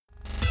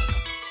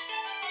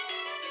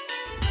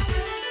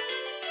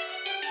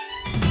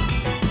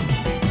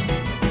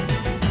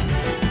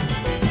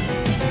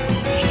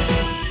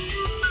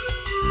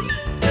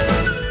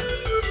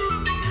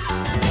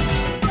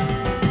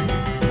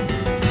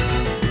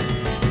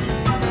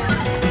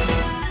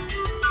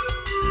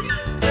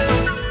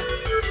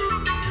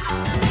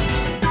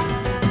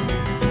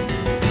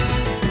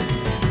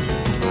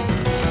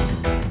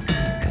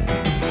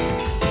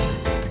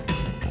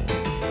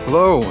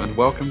Hello and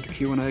welcome to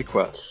Q&A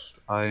Quest.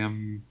 I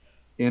am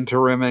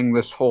interiming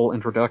this whole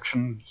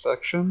introduction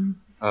section.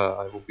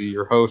 I will be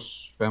your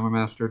host, Family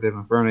Master Dave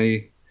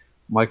McBurney.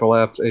 Michael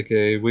Apps,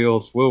 aka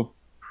Wheels, will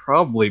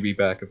probably be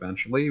back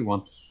eventually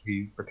once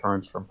he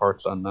returns from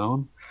parts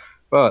unknown.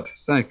 But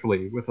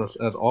thankfully, with us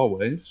as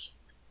always.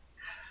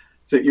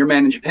 So your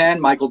man in Japan,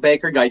 Michael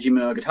Baker, Gaiji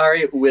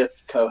Monogatari,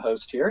 with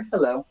co-host here.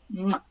 Hello.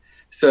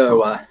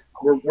 So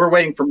we're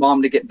waiting for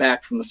Mom to get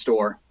back from the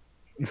store.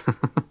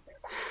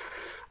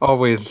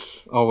 always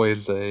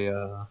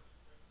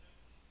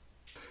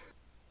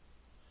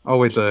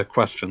a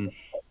question.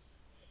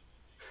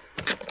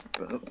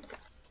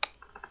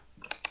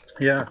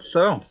 Yeah,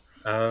 so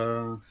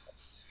do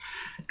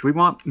we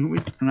want? No,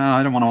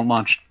 I don't want to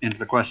launch into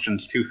the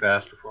questions too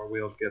fast before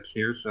Wheels gets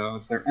here. So,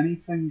 is there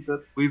anything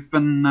that we've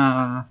been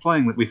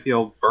playing that we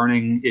feel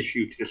burning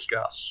issue to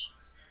discuss?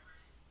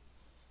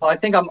 Well, I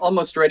think I'm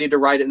almost ready to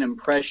write an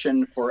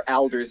impression for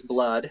Alder's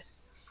Blood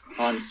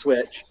on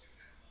Switch.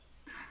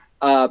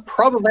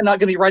 Probably not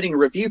going to be writing a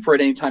review for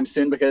it anytime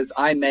soon because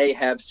I may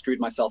have screwed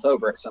myself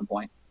over at some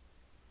point.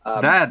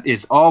 That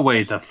is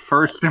always a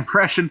first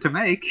impression to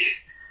make.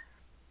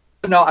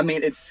 No, I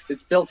mean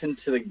it's built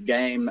into the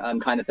game,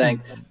 kind of thing.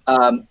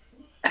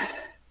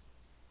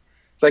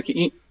 It's like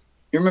you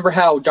remember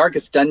how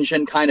Darkest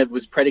Dungeon kind of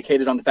was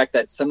predicated on the fact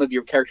that some of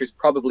your characters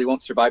probably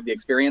won't survive the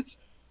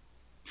experience.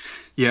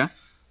 Yeah.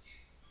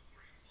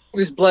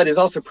 Alder's Blood is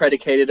also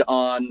predicated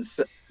on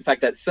the fact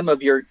that some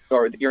of your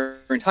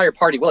entire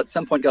party will at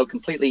some point go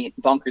completely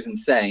bonkers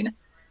insane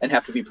and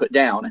have to be put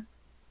down.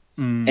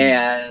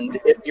 And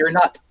if you're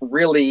not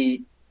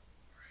really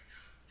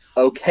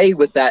okay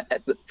with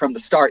that from the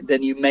start,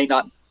 then you may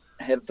not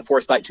have the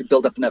foresight to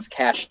build up enough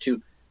cash to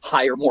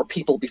hire more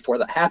people before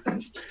that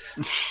happens.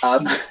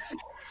 I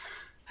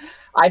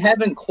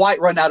haven't quite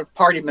run out of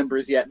party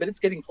members yet, but it's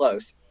getting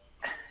close.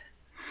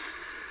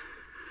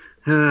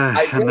 And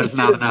there's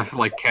not enough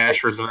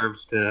cash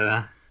reserves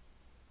to.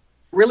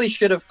 Really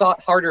should have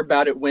thought harder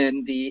about it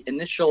when the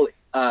initial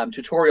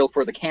tutorial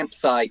for the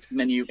campsite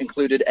menu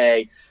included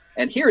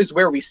and here's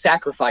where we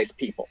sacrifice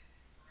people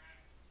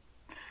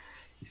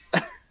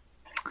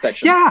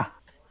section. Yeah.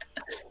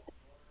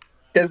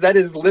 Because that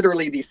is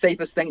literally the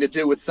safest thing to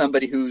do with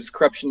somebody whose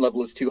corruption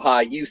level is too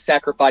high. You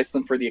sacrifice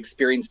them for the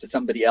experience to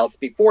somebody else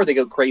before they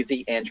go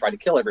crazy and try to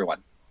kill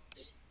everyone.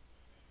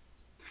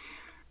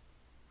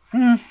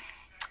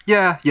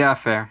 Yeah,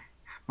 fair.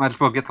 Might as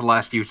well get the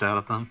last use out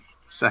of them.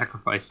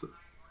 Sacrifice them.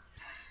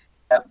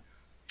 Yep.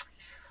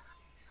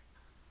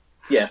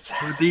 Yes.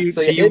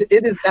 It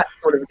is that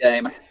sort of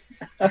game.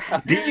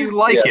 Do you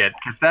like it?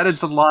 Because that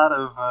is a lot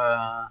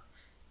of...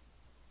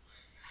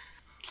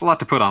 it's a lot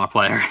to put on a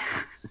player.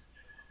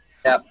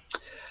 Yeah.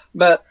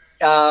 But,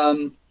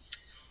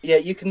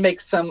 you can make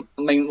some...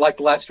 I mean, like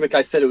last week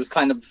I said, it was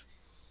kind of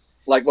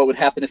like what would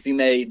happen if you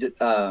made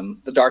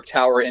the Dark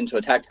Tower into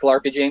a tactical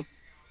RPG.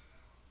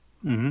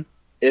 Mm-hmm.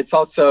 It's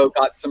also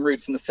got some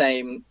roots in the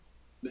same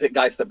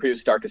guys that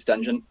produced Darkest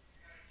Dungeon.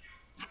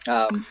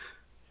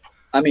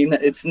 I mean,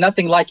 it's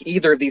nothing like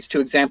either of these two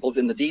examples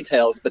in the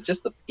details, but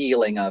just the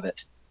feeling of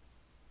it.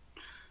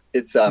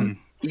 It's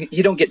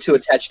you don't get too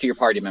attached to your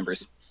party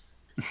members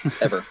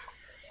ever.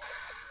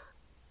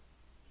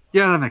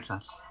 Yeah, that makes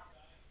sense.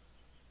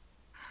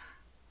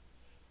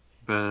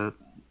 But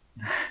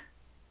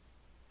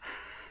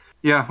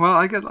yeah, well,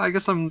 I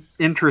guess I'm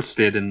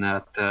interested in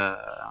that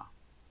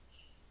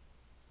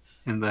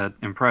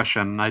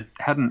impression. I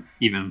hadn't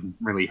even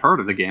really heard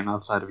of the game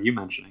outside of you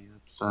mentioning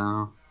it,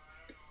 so.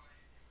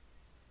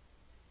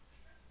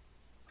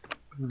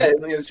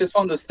 It was just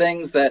one of those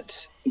things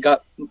that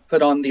got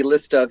put on the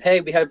list of,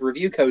 hey, we have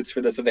review codes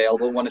for this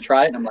available. Want to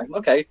try it? And I'm like,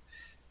 okay.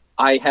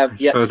 I have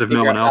yet to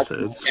figure out how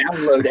to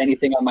download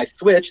anything on my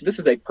Switch. This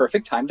is a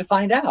perfect time to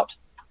find out.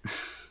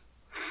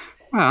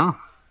 Well,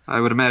 I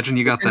would imagine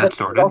you got that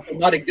sorted. It's also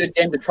not a good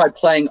game to try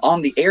playing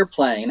on the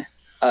airplane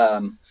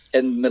in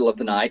the middle of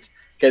the night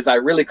because I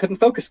really couldn't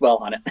focus well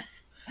on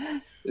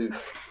it.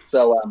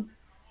 So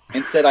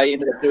instead, I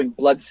ended up doing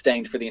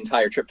Bloodstained for the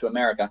entire trip to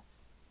America.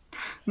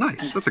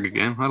 Nice. That's a good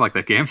game. I like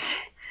that game.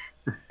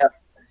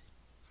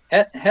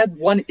 Had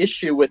one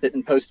issue with it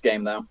in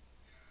post-game, though.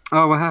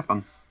 Oh, what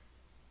happened?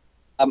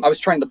 I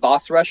was trying the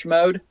boss rush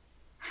mode.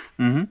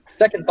 Mm-hmm.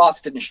 Second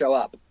boss didn't show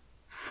up.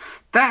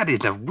 That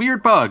is a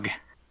weird bug.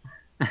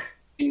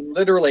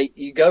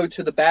 You go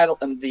to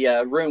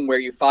the room where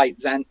you fight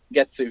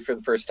Zangetsu for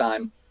the first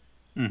time.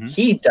 Mm-hmm.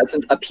 He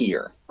doesn't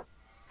appear.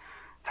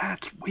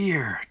 That's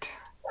weird.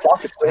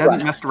 I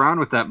haven't messed around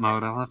with that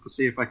mode. I'll have to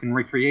see if I can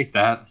recreate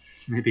that.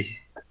 Maybe.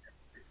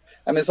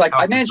 I mean, it's like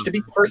I managed to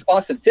beat the first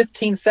boss in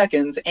 15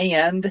 seconds,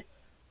 and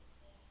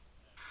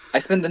I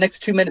spend the next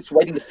 2 minutes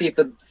waiting to see if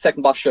the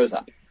second boss shows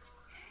up.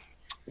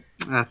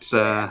 That's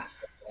a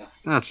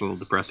little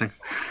depressing.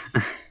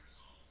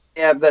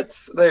 Yeah,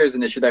 there's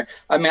an issue there.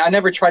 I mean, I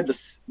never tried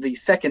the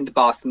second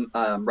boss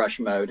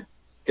rush mode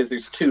because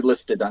there's two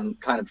listed. I'm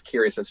kind of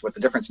curious as to what the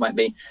difference might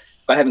be,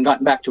 but I haven't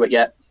gotten back to it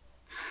yet.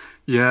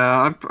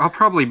 Yeah, I'll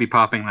probably be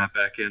popping that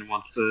back in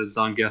once the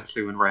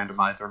Zangetsu and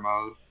randomizer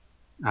mode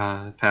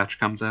patch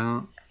comes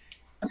out.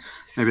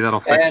 Maybe that'll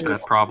fix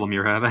that problem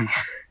you're having.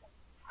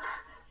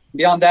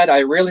 Beyond that, I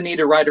really need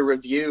to write a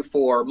review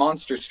for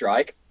Monster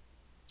Strike.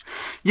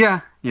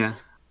 Yeah. It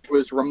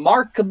was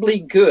remarkably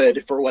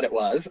good for what it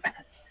was.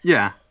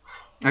 Yeah.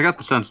 I got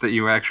the sense that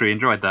you actually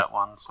enjoyed that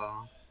one, so...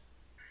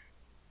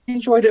 I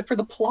enjoyed it for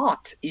the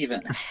plot,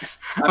 even.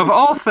 Of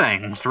all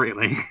things,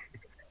 really.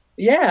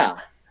 Yeah.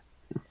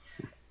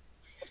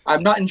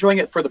 I'm not enjoying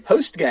it for the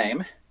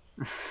post-game,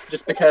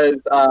 just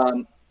because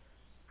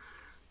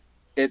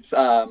it's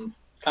kind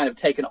of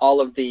taken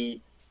all of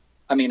the...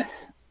 I mean,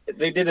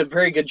 they did a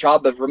very good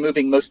job of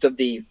removing most of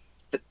the...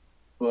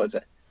 What was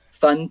it?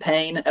 Fun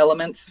pain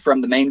elements from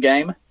the main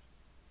game.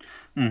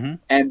 Mm-hmm.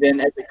 And then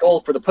as a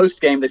goal for the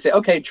post-game, they say,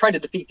 okay, try to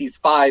defeat these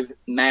 5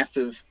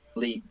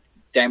 massively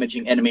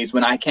damaging enemies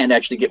when I can't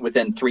actually get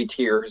within 3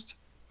 tiers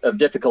of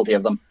difficulty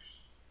of them.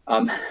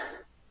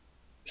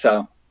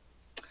 So,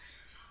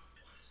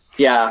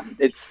 yeah,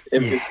 it's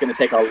going to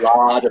take a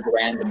lot of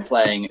random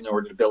playing in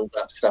order to build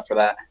up stuff for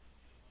that.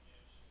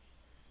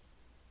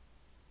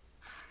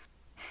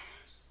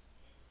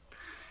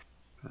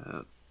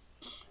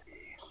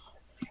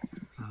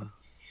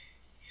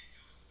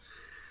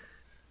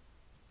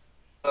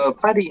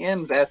 Patty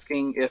M's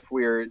asking if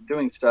we're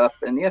doing stuff,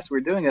 and yes,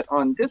 we're doing it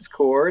on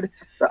Discord,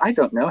 but I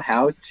don't know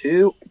how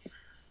to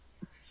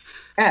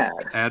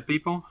add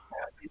people.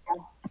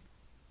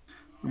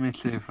 Let me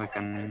see if I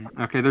can.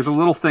 Okay, there's a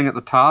little thing at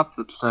the top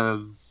that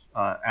says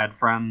 "add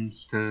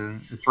friends" to.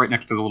 It's right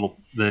next to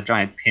the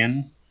giant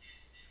pin.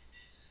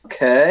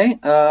 Okay.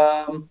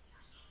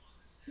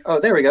 Oh,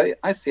 there we go.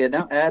 I see it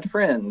now. Add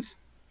friends.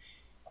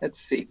 Let's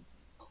see.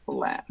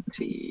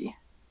 Platty.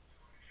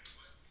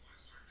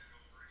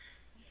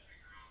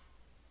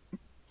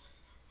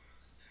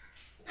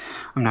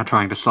 I'm not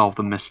trying to solve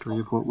the mystery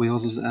of what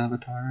Wheels'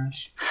 avatar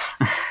is.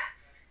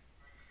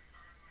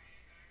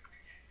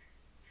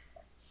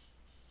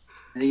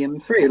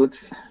 DM3.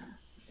 Let's.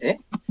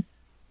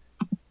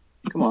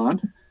 Come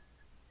on.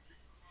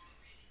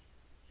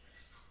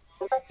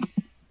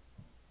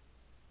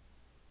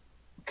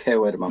 Okay,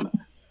 wait a moment.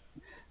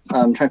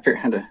 I'm trying to figure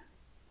out how to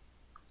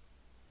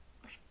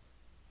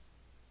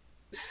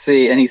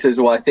see. And he says,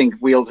 well, I think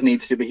Wheels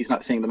needs to, but he's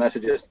not seeing the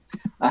messages.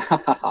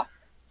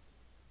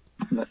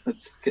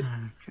 Let's get.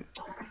 I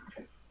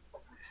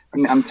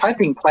mean, I'm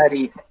typing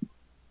Platty.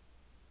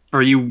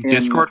 Are you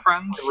Discord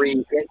friends?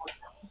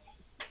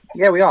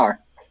 Yeah, we are.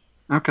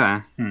 Okay.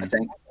 I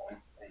think.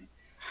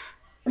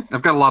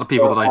 I've got a lot of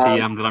people that I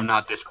DM that I'm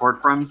not Discord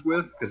friends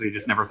with because we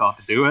just never thought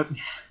to do it.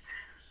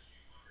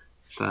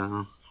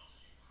 So.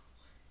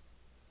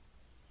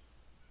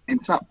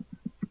 It's not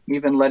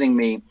even letting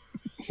me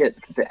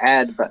hit the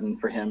add button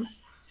for him.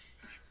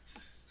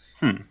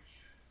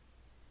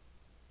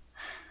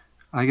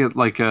 I get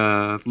like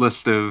a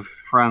list of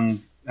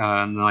friends,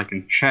 and then I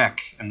can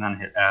check and then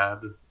hit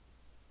add.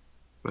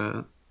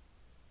 But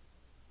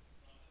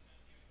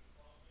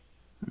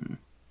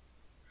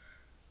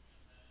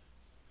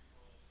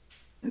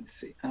let's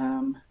see.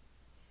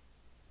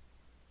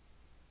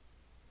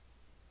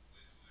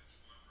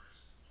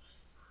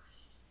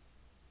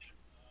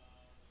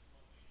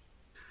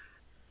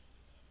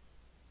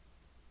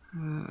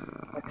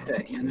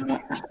 Okay, you know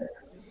what?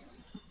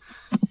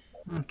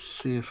 Let's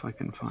see if I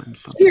can find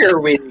something. Here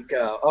we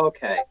go.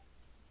 Okay.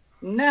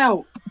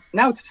 Now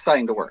it's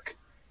deciding to work.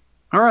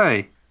 All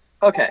right.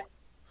 Okay.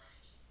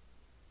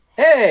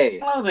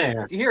 Hey! Hello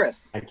there. Do you hear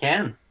us? I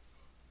can.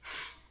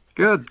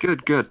 Good.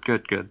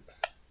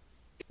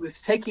 It was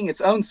taking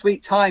its own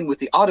sweet time with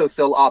the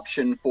autofill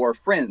option for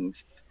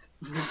friends.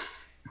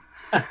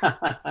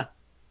 It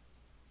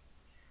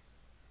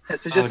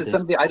suggested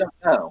something I don't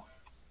know.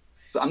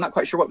 So I'm not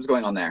quite sure what was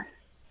going on there.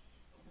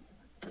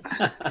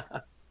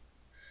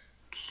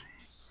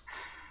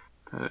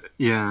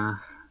 Yeah.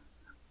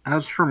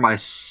 As for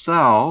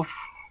myself,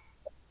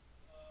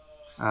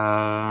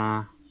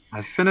 I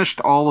finished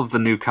all of the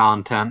new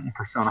content in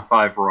Persona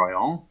 5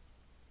 Royal.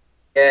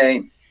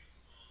 Yay.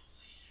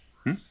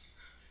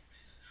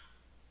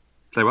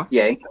 Say what?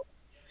 Yay.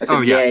 I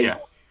said yay. Yeah.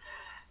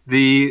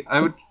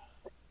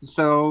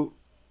 So,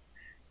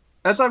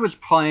 as I was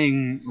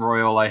playing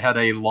Royal, I had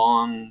a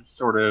long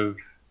sort of...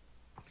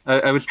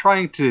 I was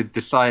trying to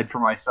decide for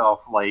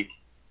myself, like,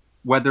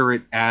 whether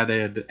it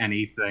added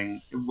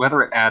anything,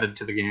 whether it added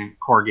to the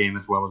core game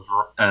as well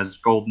as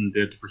Golden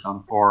did to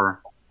Persona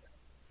 4.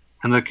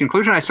 And the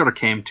conclusion I sort of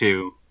came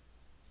to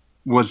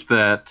was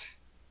that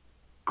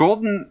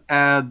Golden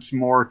adds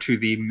more to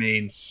the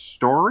main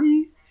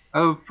story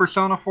of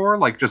Persona 4,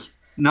 like just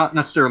not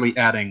necessarily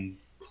adding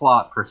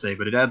plot per se,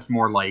 but it adds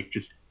more like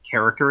just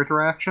character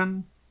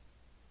interaction.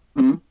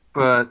 Mm-hmm.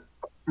 But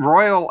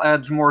Royal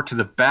adds more to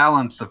the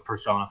balance of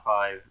Persona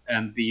 5,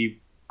 and the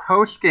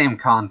post-game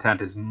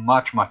content is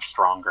much, much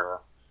stronger.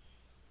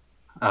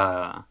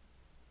 Golden.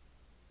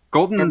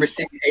 I remember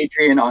seeing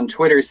Adrian on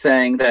Twitter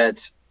saying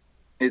that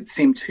it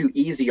seemed too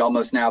easy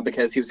almost now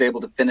because he was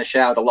able to finish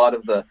out a lot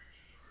of the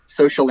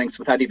social links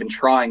without even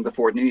trying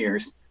before New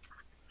Year's.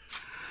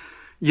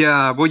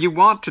 Yeah, well, you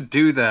want to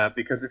do that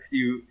because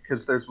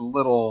there's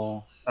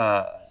little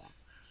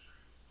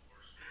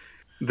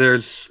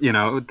there's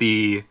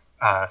the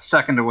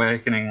Second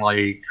Awakening,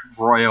 like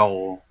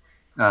royal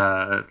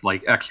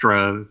like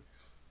extra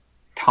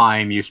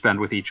time you spend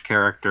with each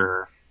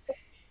character.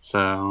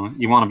 So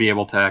you want to be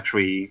able to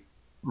actually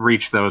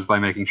reach those by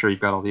making sure you've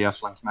got all the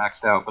S-Links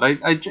maxed out.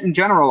 But in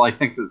general, I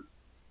think that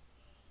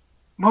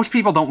most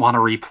people don't want to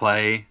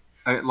replay.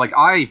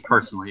 I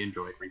personally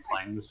enjoyed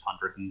replaying this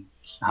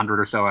 100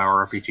 or so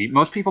hour RPG.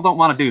 Most people don't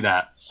want to do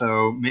that.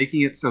 So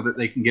making it so that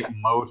they can get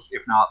most,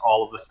 if not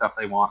all, of the stuff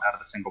they want out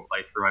of a single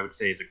playthrough, I would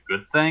say is a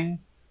good thing.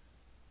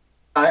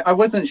 I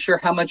wasn't sure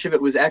how much of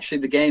it was actually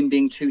the game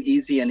being too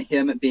easy and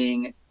him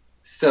being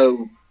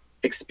so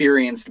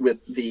experienced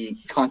with the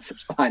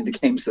concepts behind the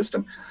game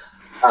system.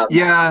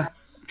 Yeah,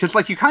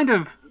 because you kind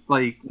of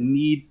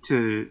need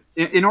to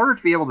in order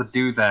to be able to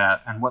do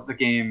that, and what the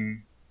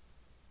game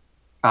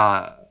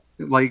uh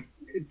like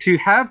to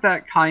have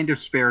that kind of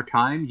spare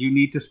time, you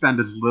need to spend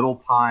as little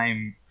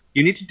time.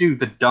 You need to do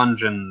the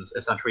dungeons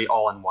essentially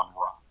all in one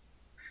run.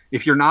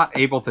 If you're not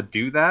able to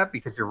do that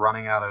because you're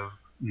running out of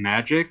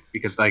magic,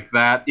 because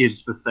that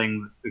is the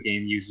thing that the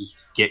game uses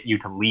to get you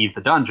to leave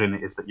the dungeon,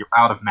 is that you're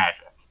out of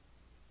magic.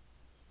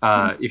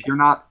 If you're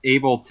not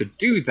able to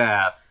do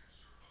that,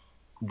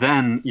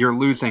 then you're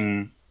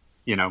losing,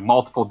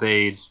 multiple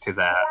days to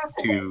the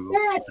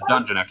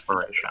dungeon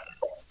exploration.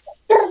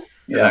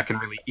 Yeah. And that can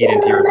really eat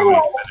into your ability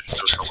to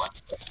finish social web.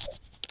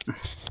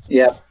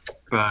 Yeah.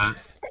 But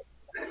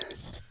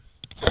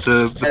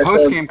the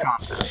post-game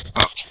content.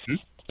 Oh. Hmm?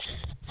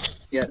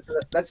 Yeah,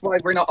 that's why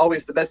we're not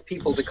always the best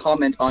people to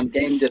comment on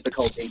game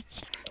difficulty.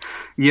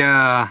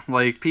 Yeah,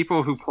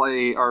 people who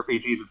play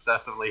RPGs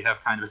obsessively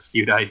have kind of a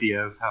skewed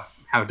idea of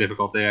how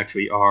difficult they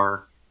actually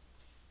are.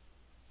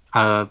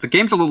 The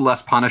game's a little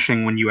less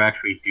punishing when you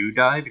actually do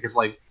die, because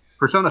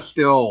Persona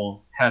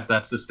still has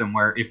that system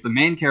where if the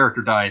main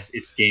character dies,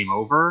 it's game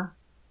over.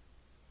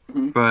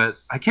 Mm-hmm. But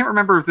I can't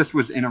remember if this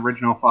was in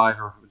Original 5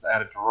 or if it was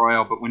added to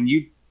Royal, but when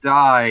you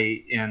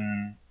die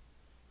in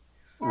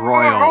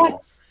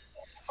Royal,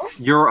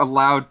 you're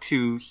allowed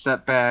to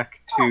set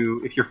back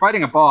to... If you're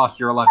fighting a boss,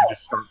 you're allowed to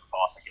just start the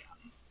boss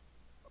again.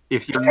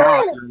 If you're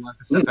not, you're allowed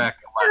to set back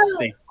to the last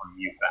safe room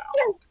you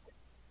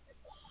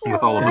found,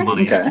 with all of the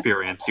money and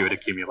experience you had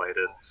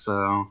accumulated.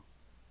 So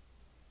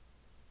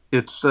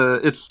it's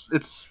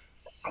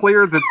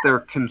clear that they're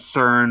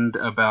concerned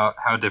about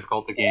how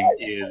difficult the game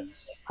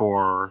is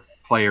for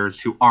players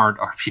who aren't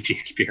RPG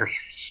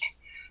experienced.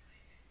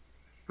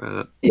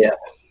 But yeah.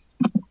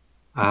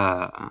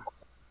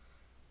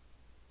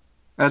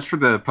 As for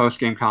the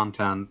post-game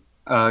content,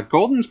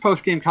 Golden's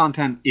post-game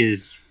content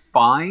is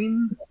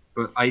fine,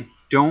 but I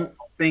don't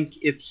think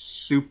it's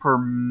super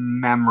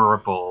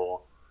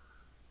memorable.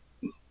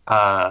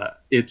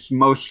 It's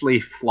mostly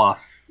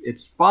fluff.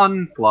 It's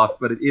fun fluff,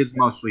 but it is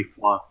mostly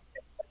fluff.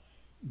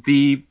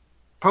 The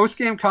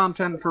post-game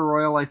content for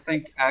Royal, I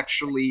think,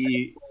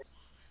 actually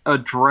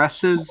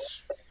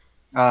addresses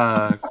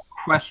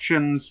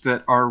questions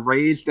that are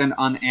raised and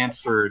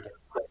unanswered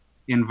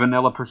in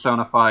vanilla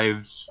Persona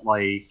 5's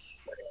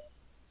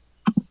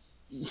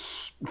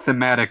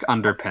thematic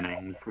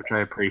underpinnings, which I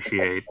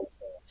appreciate.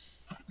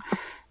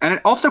 And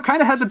it also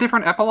kind of has a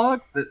different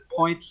epilogue that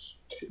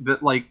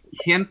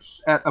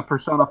hints at a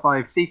Persona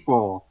 5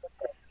 sequel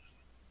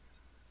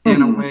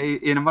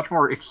in a much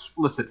more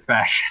explicit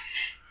fashion.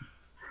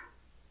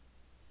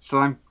 So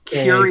I'm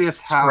curious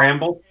how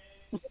Scramble.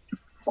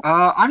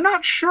 I'm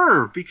not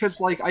sure, because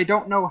I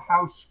don't know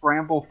how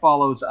Scramble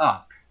follows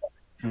up.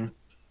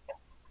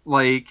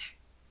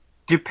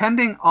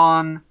 Depending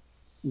on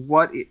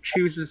what it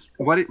chooses,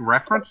 what it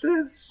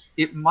references,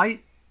 it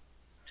might...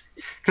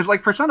 Because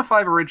Persona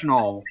 5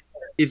 Original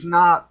is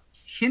not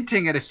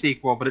hinting at a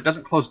sequel, but it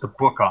doesn't close the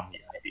book on the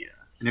idea.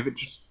 And if it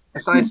just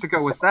decides to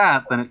go with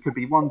that, then it could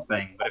be one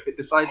thing. But if it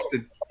decides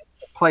to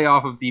play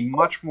off of the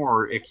much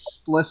more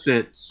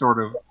explicit sort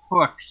of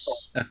hooks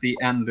at the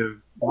end of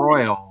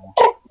Royal,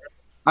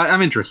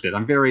 I'm interested.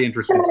 I'm very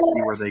interested to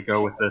see where they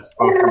go with this,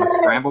 both from a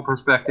Scramble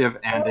perspective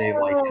and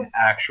an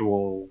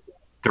actual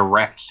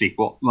direct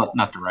sequel. Well,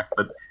 not direct,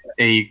 but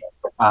a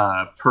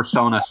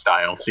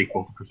Persona-style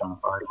sequel to Persona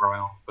 5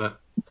 Royal.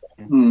 But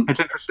it's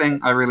interesting.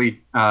 I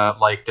really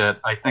liked it.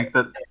 I think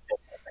that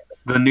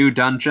the new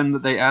dungeon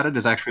that they added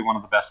is actually one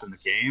of the best in the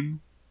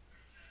game.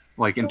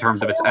 In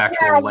terms of its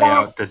actual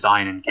layout,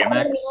 design, and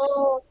gimmicks.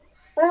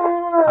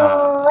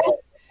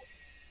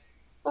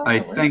 I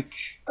think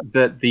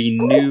that the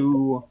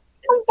new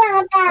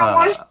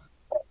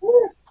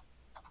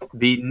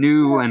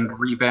and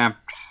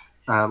revamped,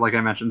 like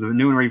I mentioned, the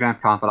new and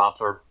revamped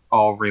confidants are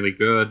all really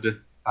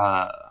good.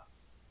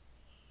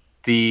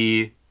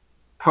 The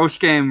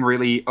post-game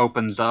really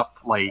opens up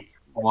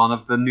one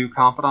of the new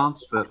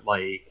confidants that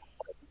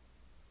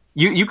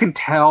you can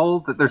tell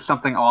that there's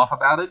something off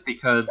about it,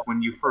 because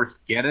when you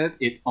first get it,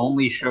 it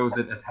only shows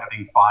it as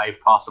having 5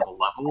 possible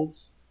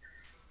levels.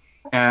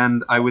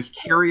 And I was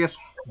curious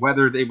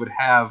whether they would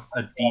have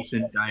a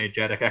decent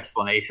diegetic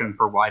explanation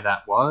for why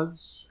that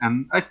was,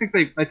 and I think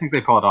they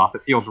pull it off.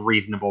 It feels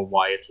reasonable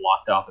why it's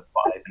locked off at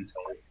 5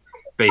 until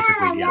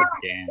basically the end of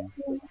the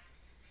game.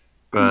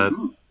 But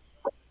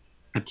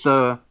it's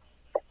a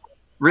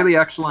really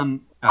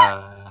excellent.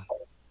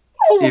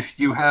 If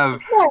you have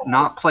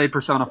not played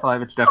Persona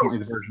 5, it's definitely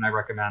the version I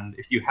recommend.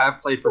 If you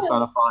have played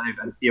Persona 5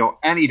 and feel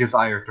any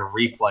desire to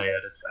replay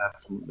it, it's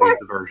absolutely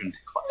the version to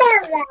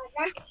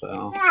play.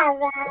 So,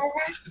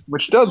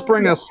 which does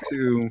bring us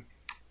to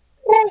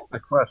a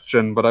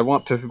question, but I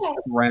want to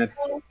rant.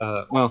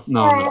 Well,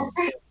 no.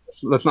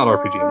 That's not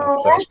RPG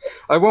enough, so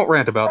I won't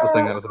rant about the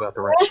thing I was about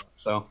to rant about.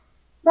 So,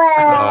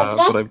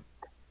 but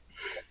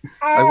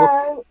I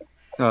will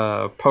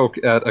poke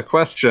at a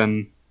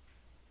question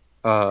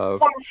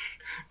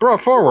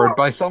brought forward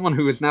by someone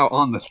who is now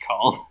on this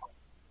call.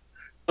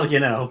 Well, you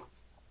know,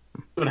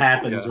 what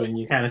happens when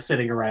you're kind of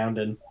sitting around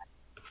and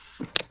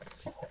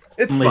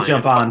they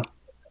jump on.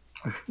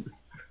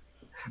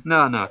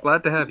 No,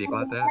 glad to have you.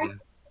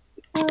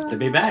 To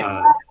be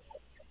back.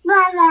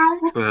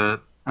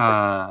 But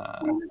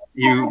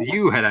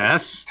you had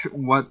asked,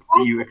 what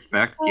do you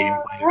expect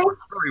gameplay or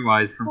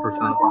story-wise from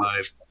Persona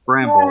 5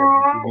 Bramble?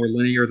 More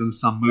linear than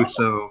some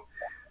Musou,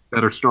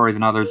 better story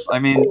than others. I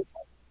mean,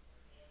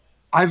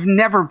 I've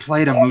never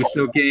played a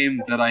Musou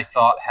game that I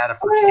thought had a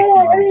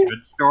particularly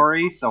good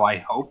story, so I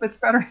hope it's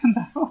better than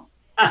those.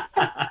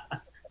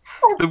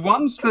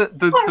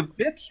 The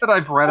bits that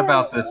I've read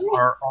about this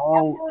are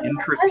all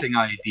interesting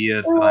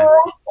ideas that I'm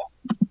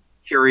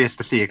curious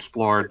to see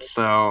explored,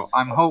 so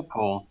I'm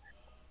hopeful.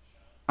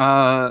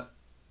 How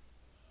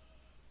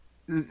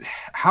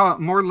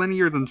more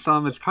linear than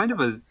some is kind of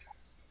a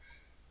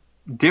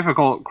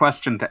difficult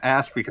question to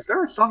ask, because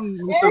there are some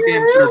Musou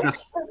games that are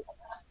just,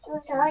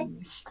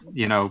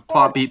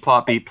 plot beat,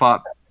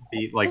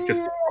 like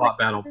just plot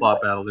battle.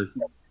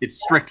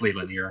 It's strictly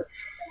linear.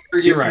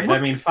 You're right. I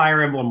mean,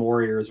 Fire Emblem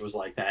Warriors was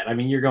like that. I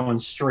mean, you're going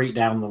straight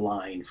down the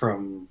line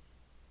from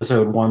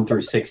episode 1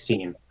 through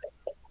 16.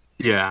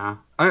 Yeah.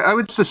 I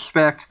would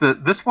suspect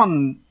that this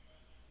one,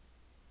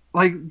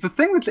 like, the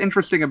thing that's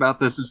interesting about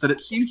this is that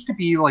it seems to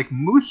be like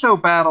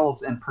Musou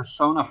battles and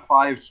Persona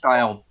 5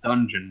 style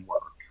dungeon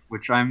work,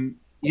 which I'm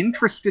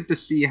interested to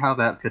see how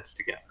that fits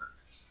together.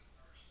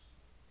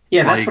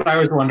 Yeah, that's what I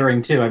was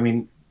wondering too. I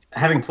mean,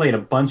 having played a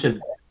bunch of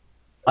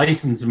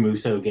licensed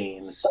Musou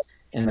games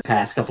in the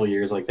past couple of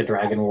years, like the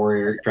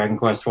Dragon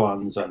Quest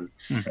ones, and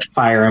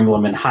Fire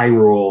Emblem and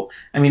Hyrule,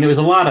 I mean, it was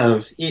a lot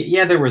of,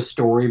 there was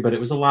story, but it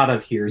was a lot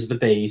of, here's the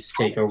base,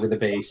 take over the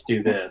base,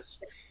 do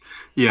this.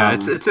 Yeah,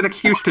 it's an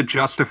excuse to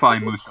justify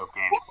Musou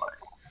gameplay.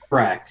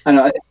 Correct.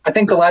 I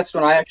think the last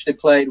one I actually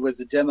played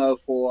was a demo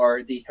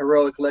for the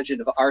Heroic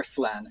Legend of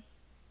Arslan.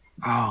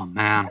 Oh,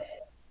 man.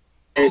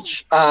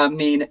 Which, I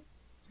mean,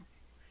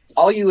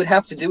 all you would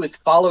have to do is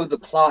follow the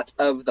plot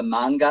of the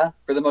manga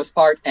for the most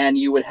part, and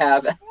you would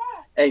have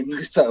a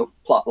Musou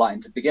plot line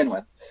to begin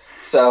with.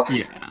 So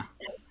yeah.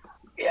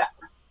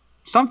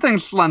 Some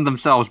things lend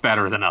themselves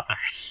better than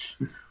others.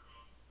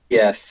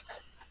 Yes.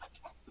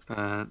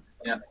 As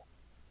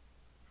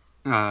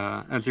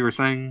you were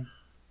saying,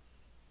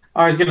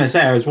 I was gonna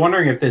say, I was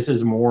wondering if this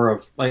is more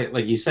of,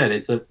 like you said,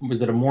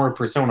 was it a more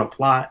Persona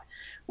plot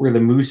where the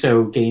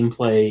Musou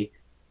gameplay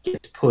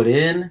gets put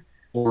in?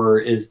 Or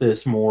is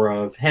this more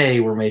of,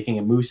 hey, we're making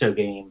a Musou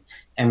game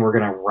and we're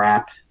going to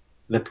wrap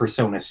the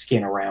Persona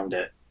skin around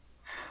it?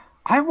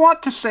 I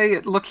want to say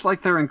it looks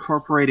like they're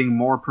incorporating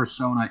more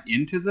Persona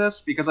into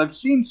this, because I've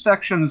seen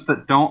sections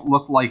that don't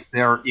look like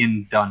they're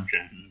in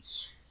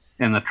dungeons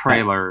in the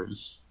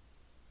trailers.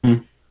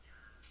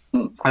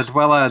 As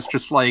well as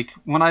just like,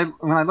 when I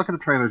look at the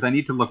trailers, I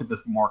need to look at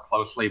this more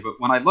closely, but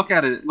when I look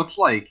at it, it looks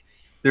like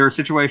there are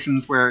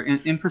situations where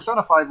in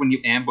Persona 5, when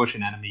you ambush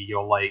an enemy,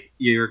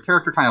 your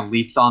character kind of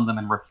leaps on them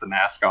and rips the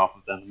mask off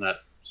of them, and that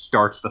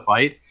starts the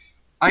fight.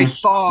 I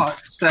saw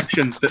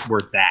sections that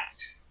were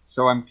that.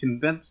 So I'm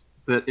convinced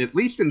that at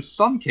least in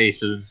some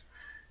cases,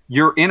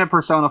 you're in a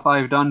Persona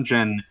 5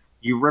 dungeon,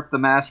 you rip the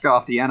mask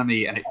off the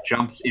enemy, and it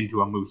jumps into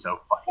a Musou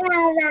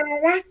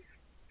fight.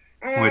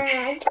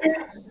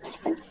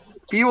 Which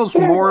feels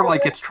more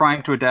like it's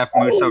trying to adapt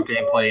Musou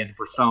gameplay into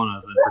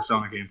Persona than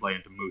Persona gameplay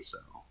into Musou.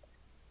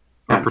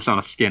 Or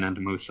Persona skin into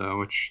Musou,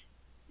 which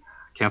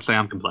can't say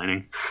I'm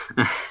complaining.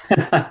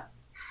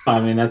 I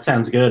mean, that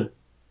sounds good.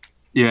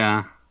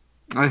 Yeah,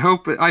 I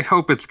hope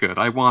it's good.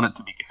 I want it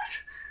to be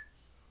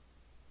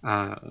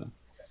good.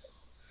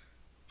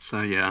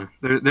 So yeah,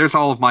 there's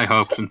all of my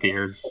hopes and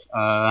fears.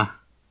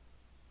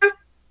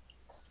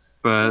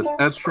 But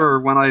as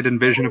for when I'd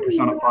envision a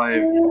Persona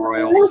 5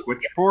 Royal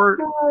Switch port,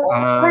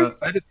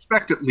 I'd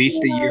expect at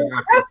least a year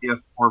after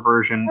the PS4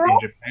 version in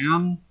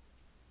Japan.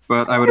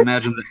 But I would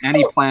imagine that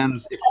any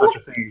plans, if such a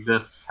thing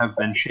exists, have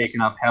been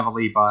shaken up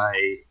heavily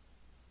by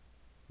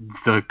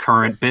the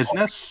current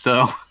business.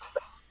 So,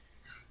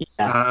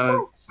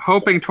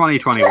 hoping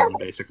 2021,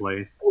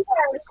 basically.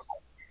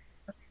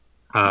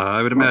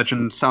 I would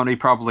imagine Sony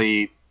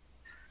probably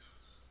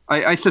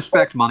I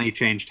suspect money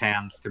changed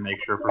hands to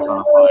make sure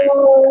Persona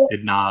 5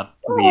 did not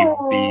leave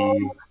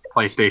the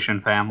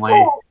PlayStation family.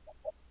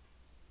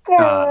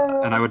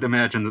 And I would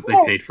imagine that they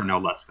paid for no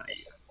less than a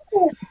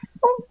year.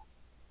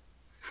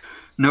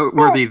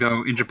 Noteworthy,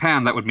 though, in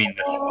Japan, that would mean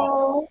this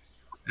fall.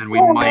 And we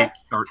might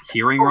start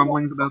hearing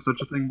rumblings about such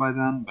a thing by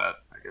then, but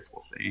I guess we'll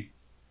see.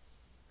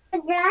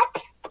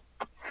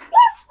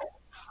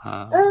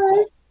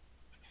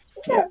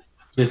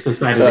 Just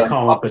decided to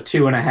call up a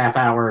 2.5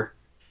 hour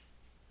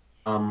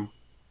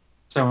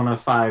Persona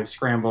 5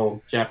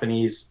 Scramble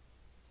Japanese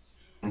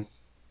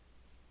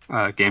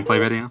gameplay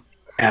video.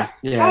 Yeah.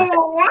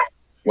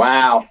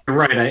 Wow. You're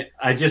right.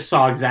 I just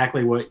saw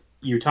exactly what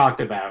you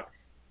talked about.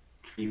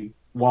 You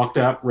walked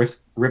up,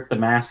 ripped the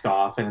mask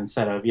off, and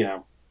instead of,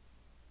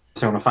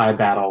 Persona 5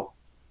 battle,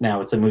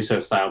 now it's a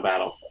Muso style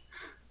battle.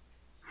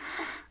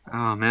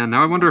 Oh man,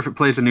 now I wonder if it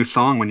plays a new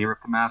song when you rip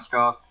the mask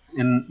off.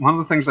 And one of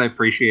the things I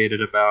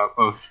appreciated about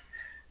both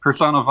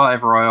Persona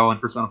 5 Royal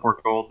and Persona 4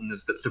 Golden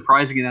is that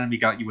Surprising Enemy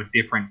got you a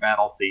different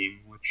battle theme,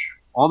 which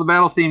all the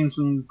battle themes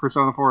in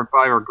Persona 4 and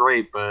 5 are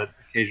great, but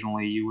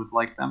occasionally you would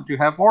like them to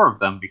have more of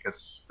them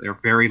because they're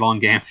very long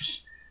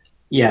games.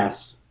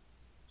 Yes.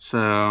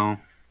 So,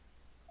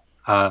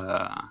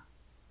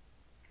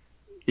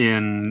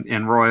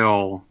 in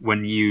Royal,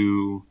 when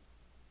you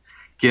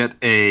get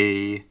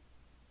a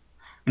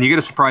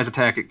surprise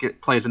attack,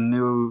 it plays a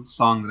new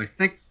song that I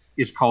think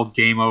is called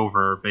Game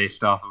Over,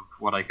 based off of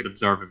what I could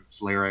observe of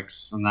its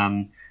lyrics. And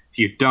then if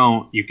you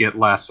don't, you get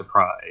Last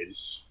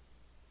Surprise.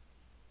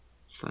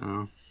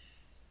 So,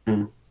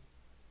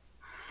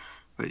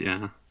 but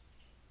yeah.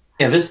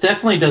 Yeah, this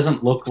definitely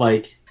doesn't look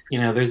like,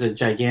 there's a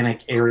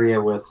gigantic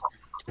area with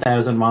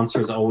 1,000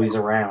 monsters always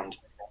around.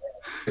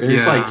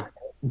 There's like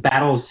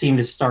battles seem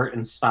to start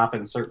and stop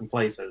in certain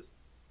places.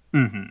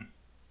 Mm-hmm.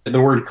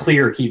 The word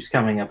clear keeps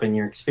coming up and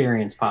your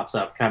experience pops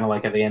up, kind of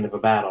like at the end of a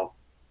battle.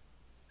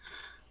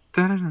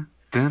 Well,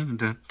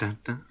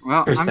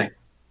 Interesting.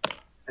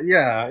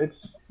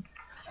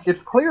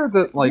 It's clear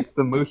that like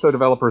the Muso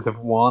developers have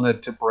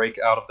wanted to break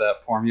out of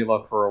that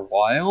formula for a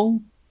while,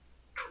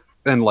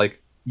 and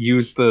like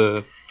use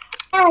the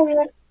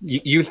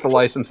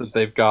licenses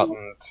they've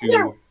gotten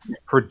to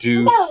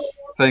produce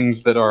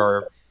things that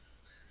are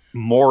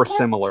more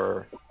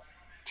similar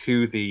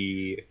to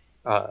the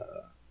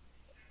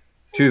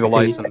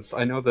license.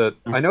 I know that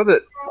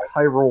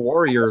Hyrule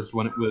Warriors,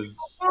 when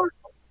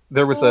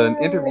there was an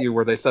interview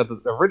where they said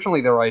that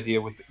originally their idea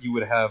was that you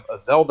would have a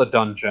Zelda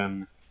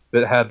dungeon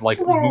that had like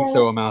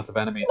Muso amounts of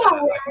enemies in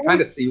it. I can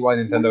kind of see why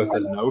Nintendo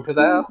said no to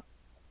that,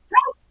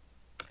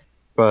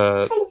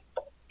 but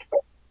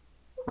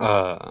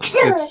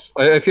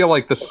I feel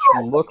like this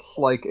looks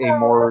like a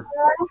more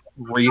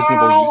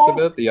reasonable use of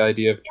it. The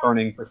idea of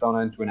turning Persona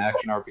into an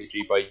action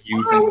RPG by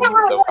using the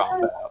Muso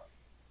combat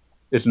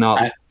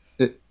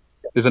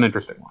is an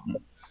interesting one.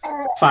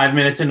 5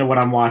 minutes into what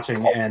I'm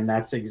watching, and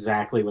that's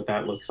exactly what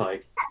that looks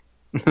like.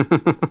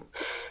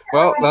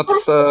 Well,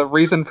 that's a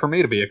reason for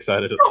me to be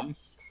excited, at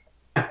least.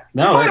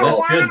 No,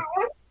 that's good.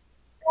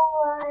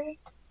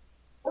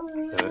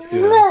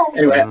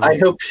 Anyway, I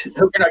hope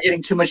you're not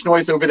getting too much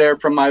noise over there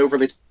from my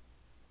overly...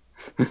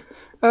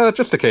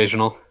 Just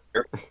occasional.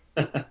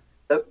 Let's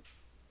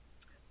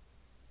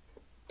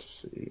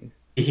see.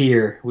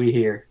 We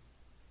hear.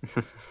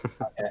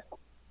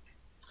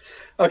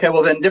 Okay,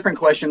 well then, different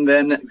question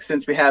then,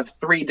 since we have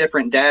 3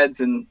 different dads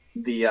in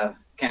the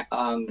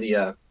on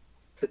the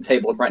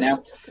table right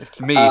now. It's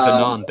me, the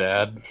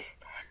non-dad.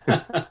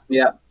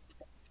 Yeah.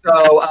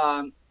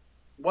 So,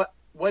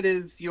 what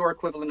is your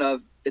equivalent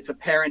of "it's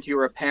apparent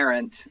you're a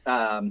parent"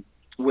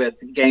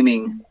 with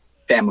gaming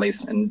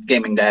families and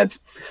gaming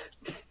dads?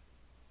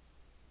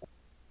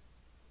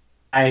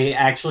 I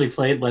actually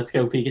played Let's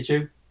Go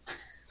Pikachu.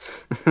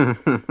 I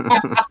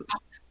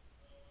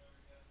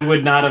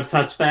would not have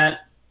touched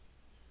that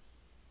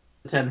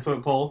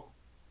 10-foot pole.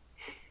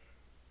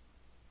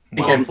 I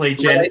think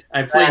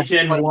I played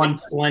Gen 1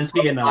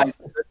 plenty enough.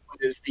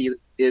 This one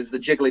is the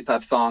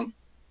Jigglypuff song.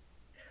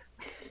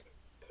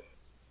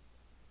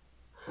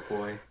 Oh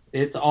boy.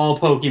 It's all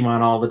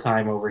Pokemon all the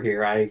time over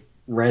here. I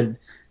read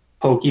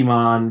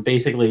Pokemon,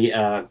 basically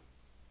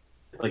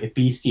like a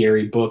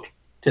bestiary book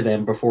to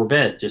them before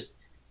bed. Just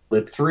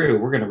flip through.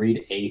 We're going to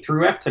read A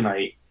through F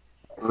tonight.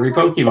 Every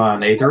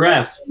Pokemon, A through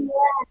F.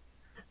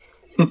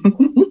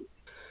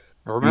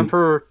 I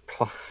remember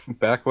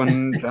back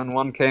when Gen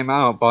 1 came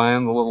out,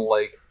 buying the little,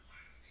 like,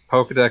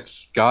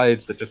 Pokedex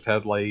guides that just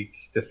had, like,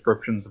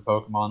 descriptions of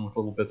Pokemon with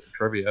little bits of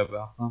trivia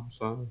about them,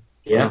 so...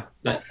 Yeah.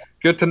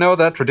 Good to know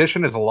that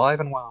tradition is alive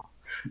and well.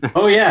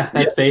 Oh, yeah,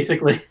 that's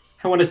basically...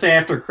 I want to say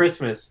after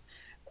Christmas,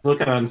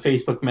 looking on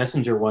Facebook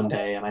Messenger one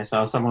day, and I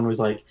saw someone was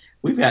like,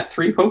 we've got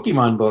 3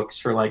 Pokemon books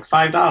for, like,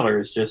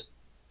 $5 just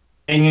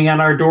hanging on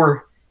our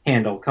door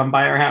handle. Come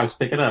by our house,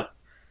 pick it up.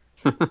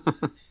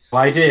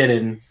 Well, I did,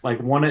 and like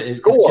it's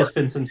just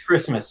been since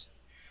Christmas.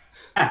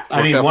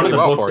 I mean, one of the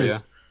books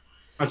is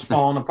much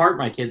falling apart.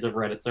 My kids have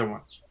read it so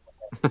much.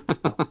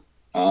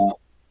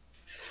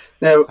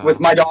 Now,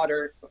 with my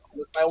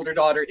older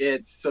daughter,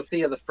 it's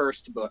Sophia the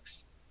First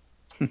books.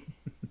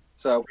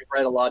 So we've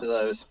read a lot of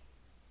those.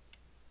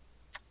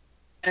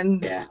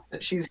 And Yeah.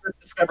 she's just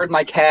discovered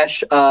my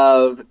cache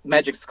of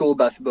Magic School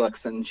Bus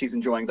books, and she's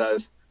enjoying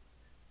those.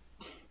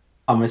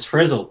 Oh, Miss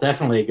Frizzle,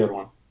 definitely a good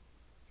one.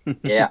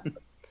 Yeah.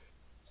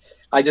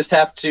 I just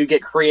have to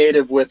get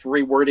creative with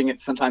rewording it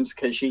sometimes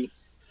because she's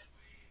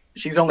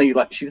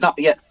not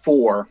yet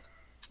 4,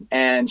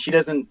 and she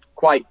doesn't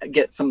quite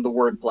get some of the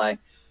wordplay.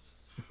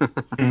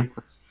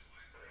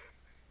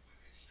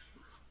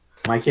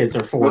 My kids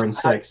are 4 and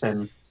 6,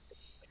 and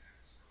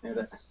they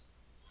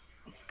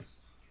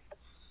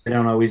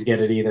don't always get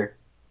it either.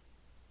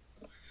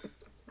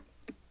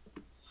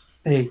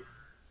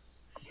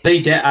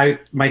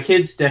 My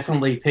kids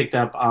definitely picked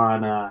up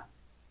on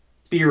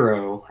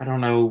Spiro. I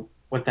don't know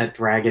what that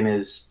dragon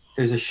is.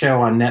 There's a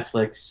show on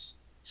Netflix,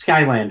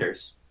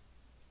 Skylanders.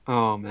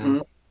 Oh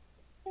man.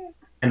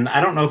 And I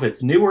don't know if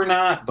it's new or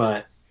not,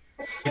 but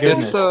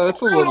it's a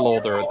little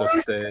older at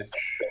this stage.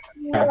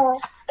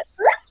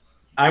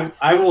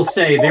 I will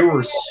say there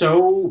were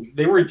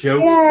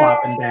jokes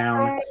plopping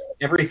down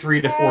every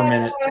 3 to 4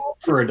 minutes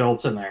for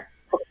adults in there.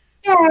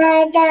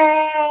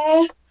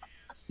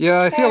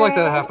 Yeah, I feel like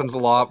that happens a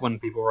lot when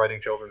people writing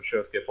children's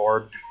shows get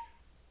bored.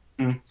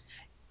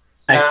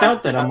 I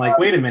felt that. I'm like,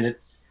 wait a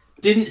minute.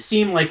 Didn't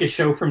seem like a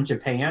show from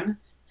Japan,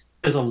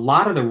 because a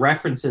lot of the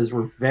references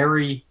were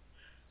very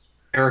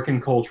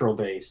American cultural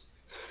based.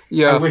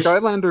 Yeah,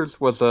 Skylanders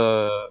was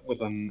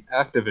an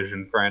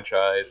Activision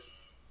franchise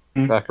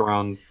back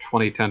around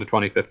 2010 to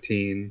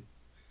 2015.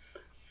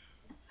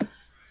 It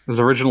was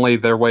originally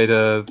their way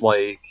to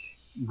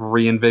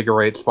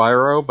reinvigorate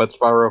Spyro, but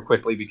Spyro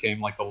quickly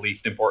became the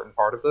least important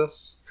part of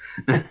this.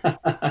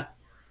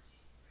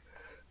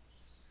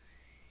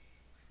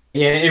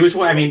 Yeah, it was.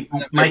 I mean,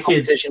 my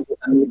kids.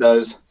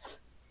 Those.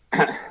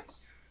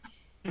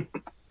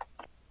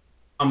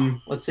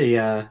 Let's see.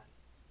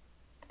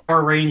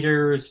 Power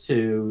Rangers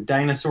to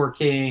Dinosaur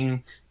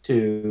King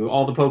to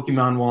all the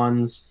Pokemon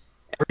ones.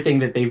 Everything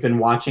that they've been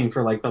watching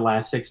for the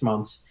last 6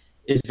 months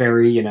is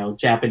very,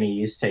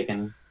 Japanese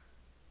taken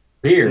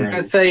here. I'm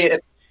gonna say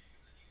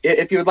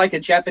if you would like a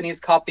Japanese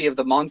copy of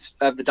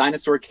the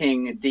Dinosaur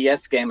King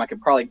DS game, I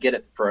could probably get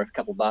it for a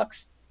couple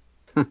bucks.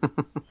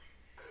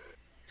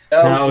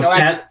 No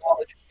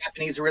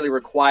Japanese really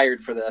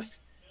required for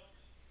this.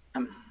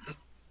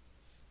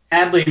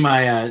 Sadly,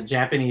 my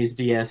Japanese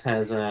DS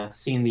has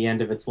seen the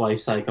end of its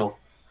life cycle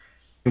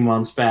 2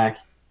 months back.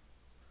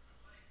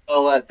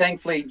 Well,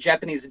 thankfully,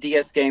 Japanese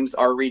DS games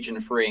are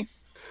region-free.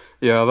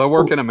 Yeah, they'll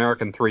work in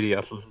American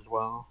 3DSs as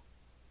well.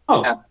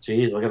 Oh,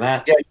 geez, look at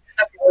that. Yeah, you don't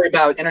have to worry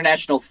about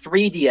international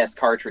 3DS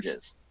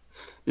cartridges.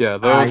 Yeah,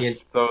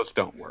 those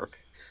don't work.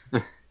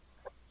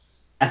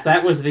 Yes,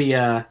 that was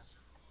the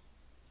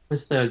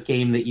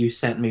game that you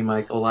sent me,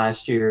 Michael,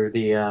 last year.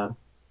 I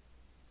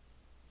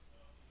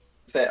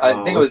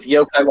think it was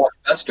Yokai Watch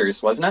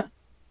Busters, wasn't it?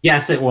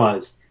 Yes, it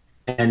was.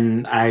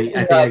 And I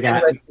think I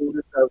got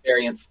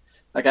variants.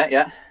 Okay,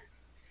 yeah.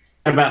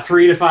 About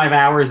 3 to 5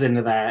 hours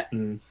into that,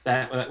 and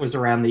that was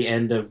around the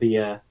end of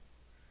the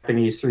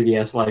Japanese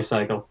 3DS life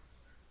cycle.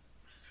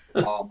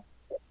 Oh,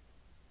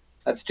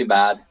 that's too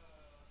bad.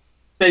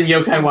 Then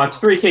Yokai Watch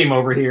 3 came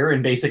over here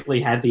and basically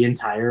had the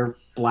entire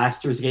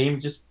Blasters game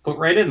just put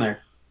right in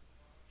there.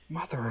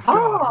 Mother of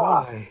God,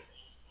 why?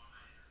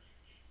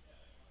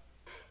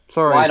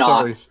 Sorry, why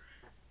not?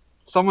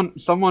 Sorry.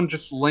 Someone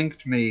just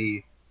linked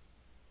me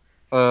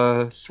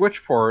a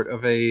Switch port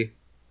of a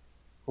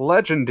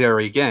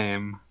legendary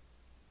game.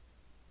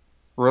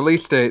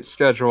 Release date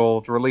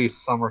scheduled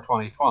release summer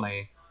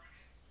 2020.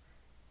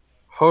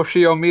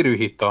 Hoshio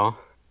Miruhito.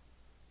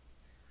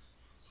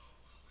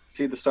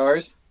 See the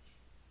stars?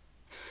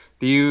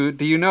 Do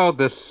you know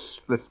this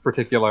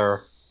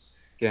particular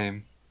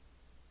game?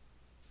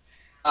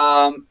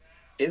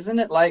 Isn't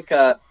it like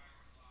a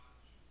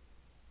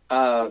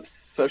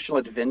social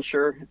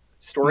adventure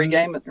story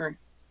game?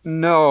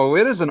 No,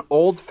 it is an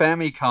old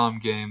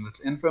Famicom game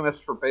that's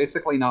infamous for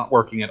basically not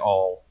working at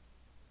all.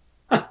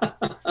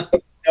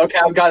 Okay,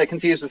 I've got it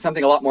confused with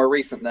something a lot more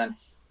recent then.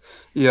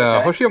 Yeah,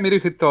 okay. Hoshio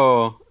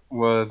Miruhito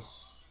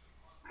was...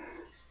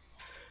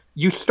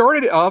 You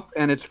start it up,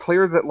 and it's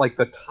clear that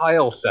the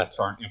tile sets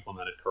aren't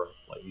implemented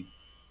correctly.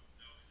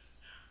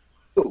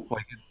 Ooh.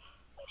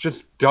 It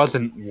just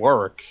doesn't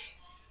work.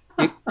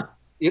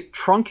 It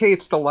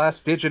truncates the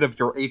last digit of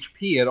your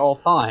HP at all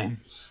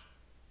times.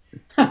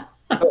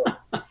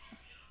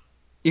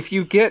 If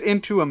you get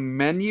into a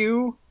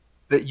menu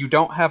that you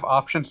don't have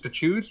options to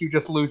choose, you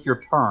just lose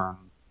your turn.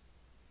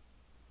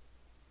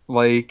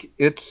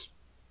 It's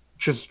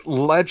just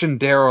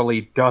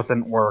legendarily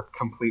doesn't work,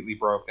 completely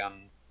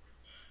broken.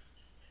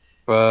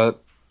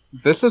 But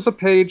this is a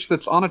page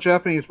that's on a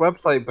Japanese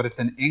website, but it's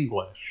in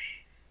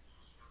English.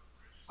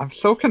 I'm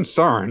so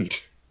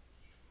concerned.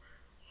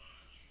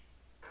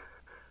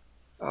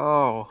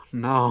 Oh,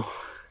 no.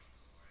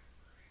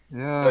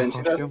 Yeah. So in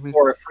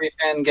 2004, a free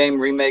fan game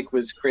remake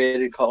was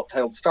created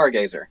titled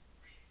Stargazer.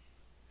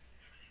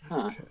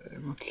 Huh.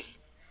 Okay.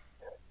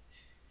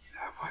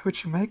 Why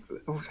would you make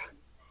this?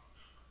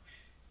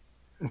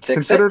 It's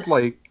considered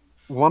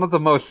one of the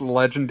most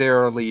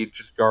legendarily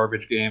just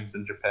garbage games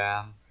in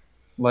Japan.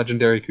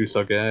 Legendary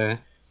Kusoge.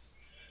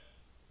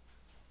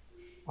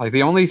 Like,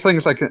 the only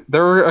things I can...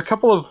 There are a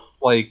couple of,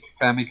 like,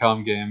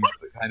 Famicom games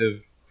that kind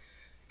of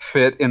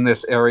fit in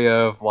this area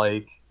of,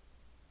 like,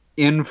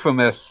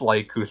 infamous,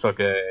 like,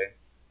 Kusoge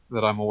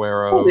that I'm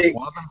aware of. Holy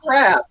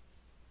crap!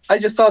 I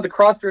just saw the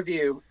cross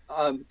review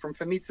from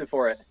Famitsu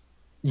for it.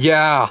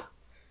 Yeah.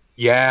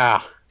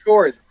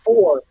 Scores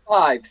 4,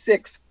 5,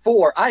 6,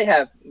 4. I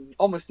have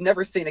almost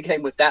never seen a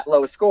game with that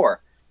low a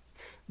score.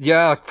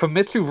 Yeah,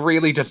 Famitsu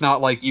really does not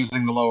like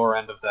using the lower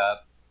end of that.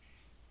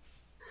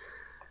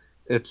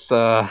 It's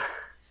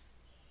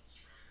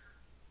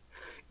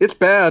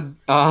bad.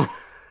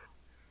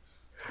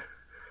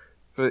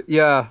 But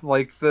yeah,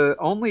 like the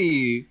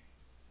only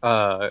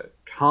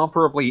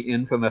comparably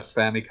infamous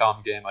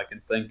Famicom game I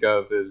can think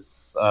of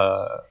is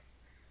Gonso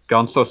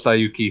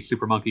Sayuki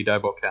Super Monkey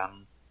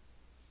Daiboken,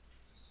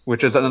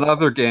 which is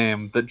another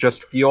game that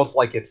just feels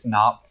like it's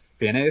not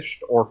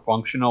finished or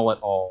functional at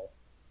all.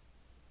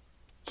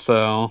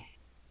 So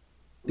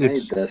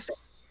it's this.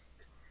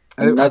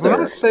 I want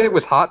to say it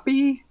was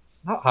Hotbee?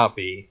 Not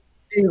Hotbee.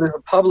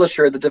 The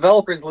publisher, the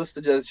developer is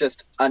listed as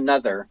just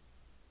another.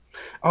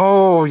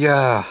 Oh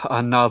yeah,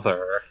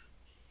 another.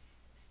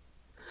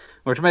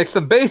 Which makes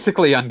them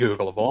basically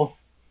ungoogleable.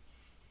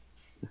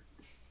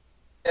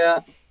 Yeah.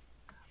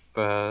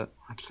 But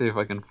let's see if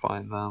I can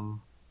find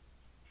them.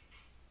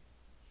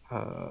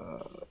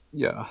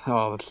 Yeah.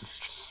 Oh, this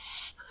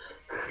is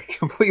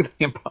completely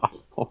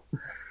impossible.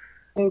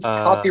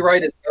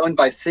 Copyright is owned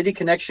by City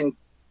Connection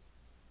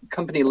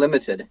Company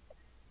Limited.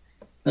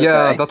 Okay.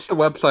 Yeah, that's the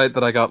website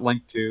that I got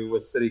linked to,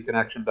 was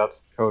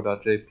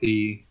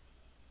cityconnection.co.jp.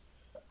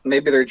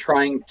 Maybe they're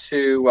trying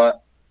to...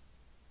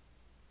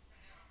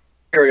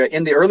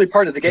 in the early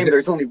part of the game,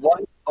 there's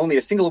only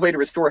a single way to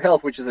restore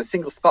health, which is a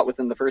single spot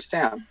within the first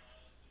town.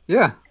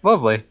 Yeah,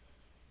 lovely.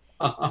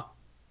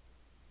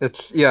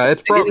 It's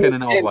broken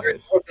in all ways.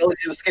 There's no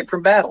ability to escape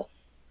from battle.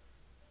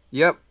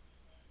 Yep.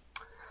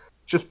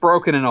 Just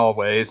broken in all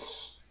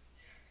ways.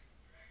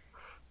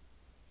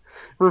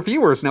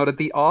 Reviewers noted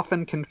the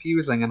often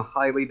confusing and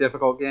highly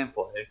difficult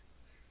gameplay.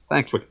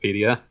 Thanks,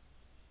 Wikipedia.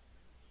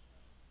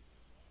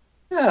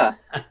 Yeah.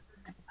 Let's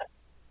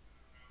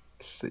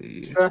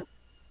see.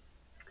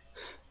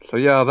 So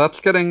yeah, that's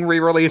getting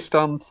re-released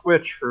on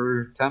Switch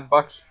for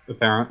 $10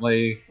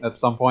 apparently at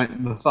some point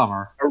in the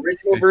summer.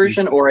 Original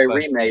version or a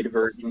remade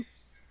version?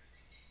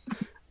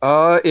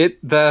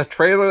 The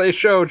trailer they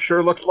showed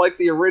sure looks like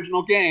the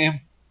original game.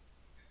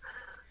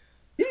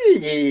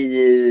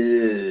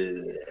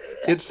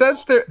 It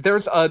says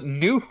there's a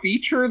new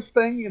features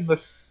thing in the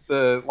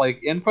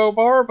like info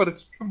bar, but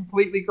it's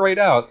completely grayed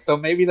out. So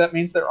maybe that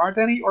means there aren't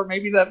any, or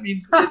maybe that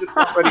means they just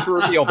aren't ready to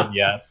reveal them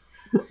yet.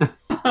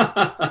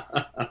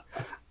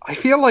 I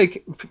feel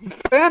like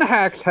fan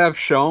hacks have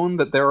shown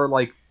that there are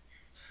like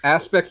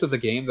aspects of the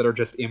game that are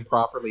just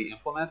improperly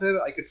implemented.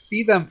 I could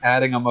see them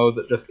adding a mode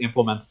that just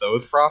implements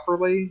those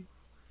properly,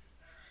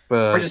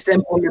 but or just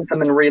implement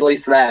them and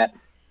release that.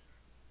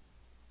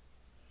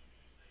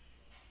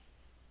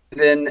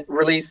 Then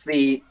release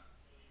the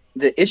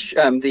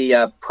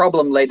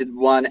problem-related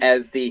one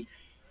as the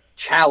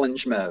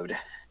challenge mode.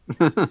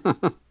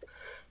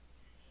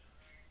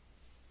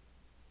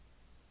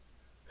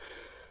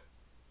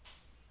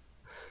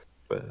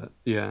 But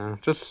yeah,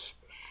 just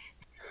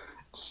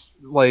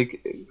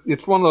like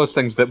it's one of those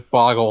things that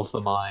boggles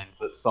the mind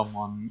that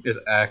someone is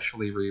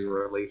actually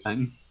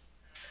re-releasing.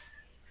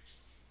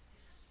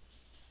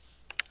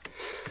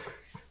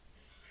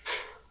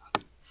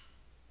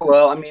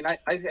 Well, I mean, I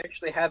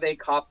actually have a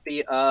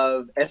copy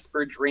of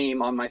Esper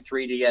Dream on my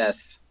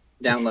 3DS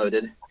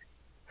downloaded.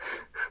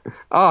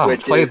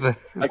 Play the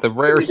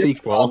rare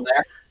sequel.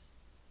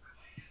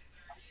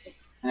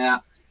 Yeah.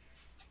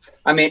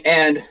 I mean,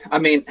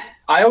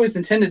 I always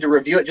intended to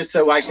review it just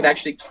so I could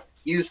actually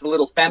use the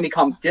little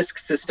Famicom disk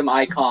system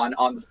icon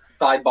on the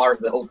sidebar of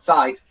the old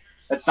site.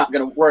 That's not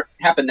going to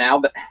happen now,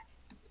 but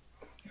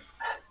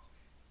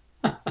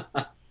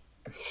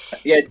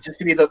yeah, just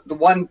to be the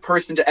one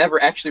person to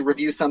ever actually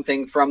review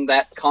something from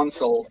that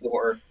console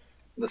for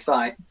the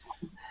site.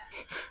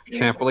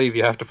 Can't believe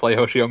you have to play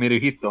Hoshio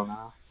Miruhito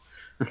now.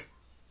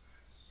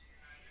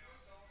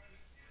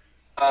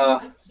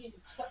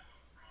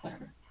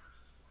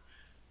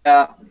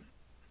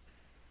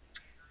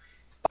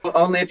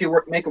 Only if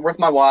you make it worth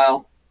my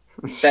while.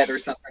 Bet or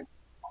something.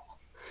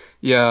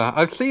 Yeah,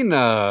 I've seen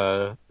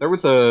there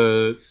was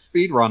a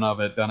speed run of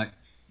it done at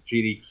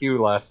GDQ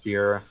last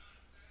year.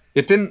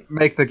 It didn't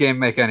make the game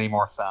make any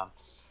more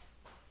sense.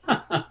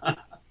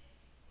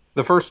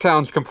 The first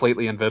town's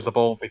completely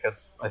invisible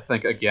because I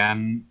think,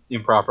 again,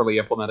 improperly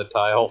implemented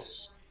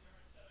tiles.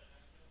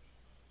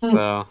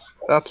 So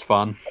that's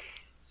fun.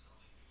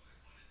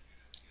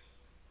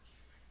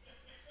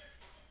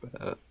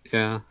 But,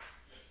 yeah.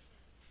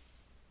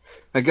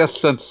 I guess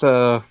since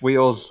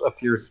Wheels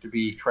appears to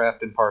be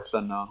trapped in parts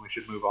unknown, we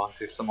should move on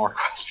to some more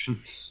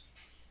questions.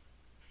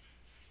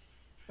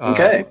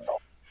 Okay.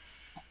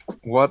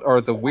 What are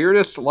the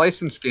weirdest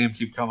licensed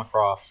games you've come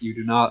across? You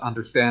do not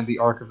understand the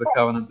Ark of the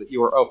Covenant that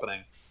you are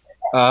opening.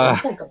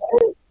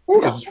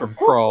 This is from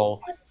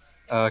Kroll.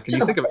 Can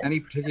you think of any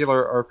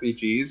particular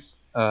RPGs,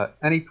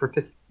 any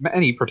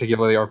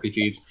particularly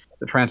RPGs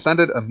that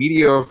transcended a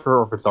mediocre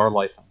or bizarre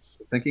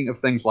license? Thinking of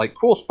things like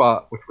Cool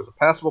Spot, which was a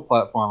passable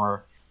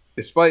platformer,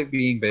 despite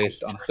being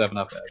based on a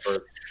 7-Up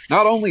advert.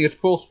 Not only is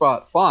Cool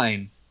Spot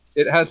fine,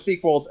 it has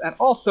sequels, and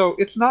also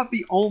it's not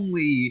the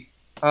only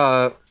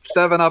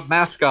 7-Up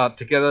mascot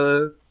to get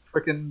a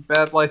freaking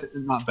bad license,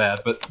 not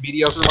bad, but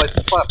mediocre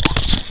license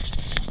platform.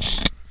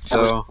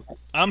 So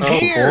I'm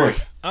here. Boy.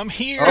 I'm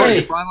here. Oh,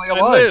 you're finally I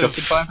alive, live. just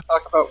in time to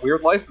talk about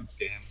weird license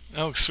games.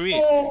 Oh, sweet.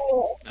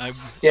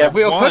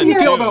 Wheels, how do you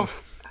feel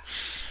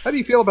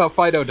too. about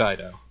Fido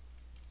Dido?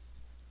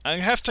 I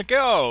have to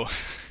go.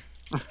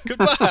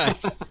 Goodbye.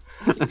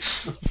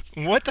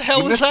 What the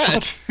hell You is missed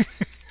that?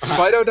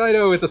 Fido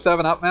Dido is a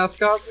 7-Up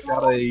mascot. We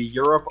got a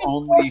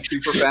Europe-only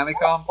Super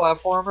Famicom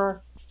platformer.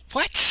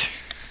 What?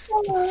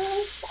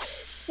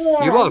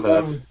 You love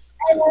it.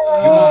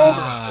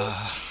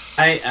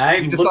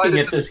 I'm You looking decided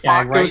at that this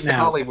guy Spock right goes to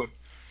now. Hollywood.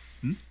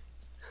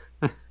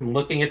 I'm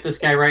looking at this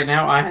guy right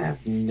now. I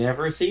have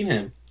never seen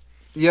him.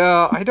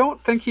 Yeah, I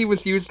don't think he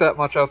was used that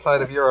much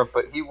outside of Europe,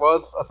 but he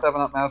was a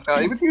 7-Up mascot.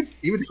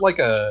 He was like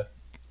a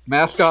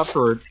mascot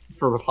for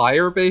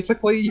hire,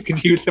 basically. You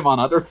could use him on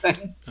other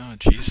things. Oh,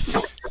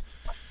 jeez.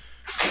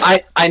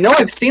 I know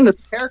I've seen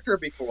this character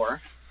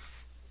before.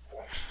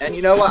 And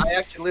you know what? I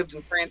actually lived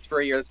in France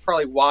for a year. That's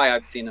probably why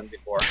I've seen him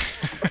before.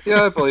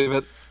 Yeah, I believe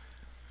it.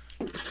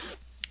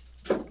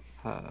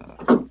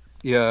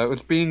 Yeah, it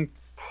was being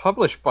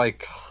published by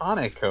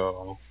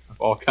Conoco, of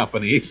all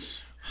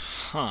companies.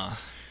 Huh.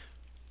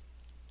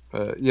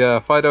 But yeah,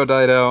 Fido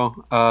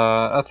Dido,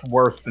 that's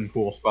worse than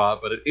Cool Spot,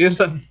 but it is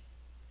a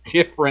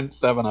different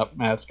 7-Up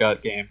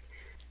mascot game.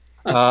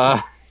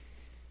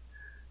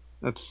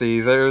 Let's see,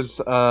 there's,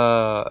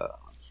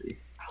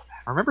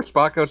 remember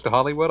Spot Goes to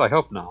Hollywood? I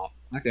hope not.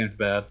 That game's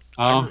bad.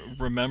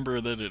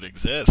 Remember that it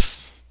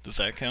exists. Does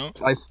that count?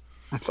 It's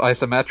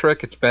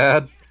isometric, it's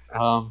bad.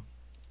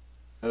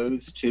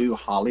 Goes to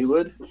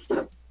Hollywood?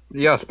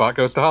 Yeah, Spot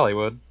Goes to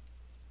Hollywood.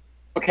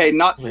 Okay,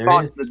 not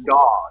Spot the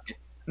dog.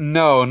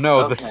 No,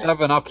 Okay. the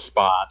 7-Up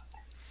Spot.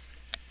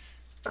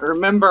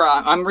 Remember,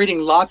 I'm reading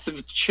lots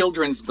of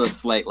children's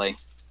books lately.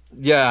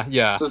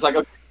 Yeah. So it's like,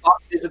 okay,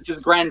 Spot visits his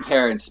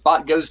grandparents.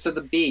 Spot goes to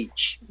the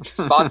beach.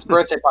 Spot's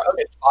birthday party.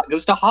 Okay, Spot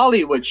goes to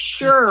Hollywood.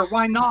 Sure,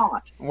 why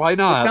not? Why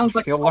not? It sounds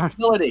like a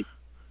possibility.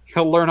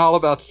 He'll learn all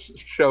about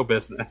show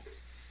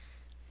business.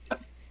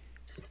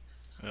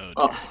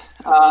 Oh,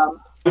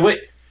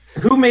 Wait,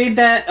 who made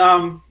that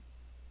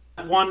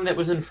one that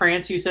was in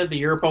France? You said the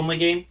Europe only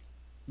game.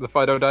 The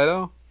Fido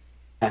Dido?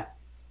 Yeah.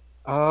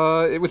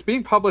 It was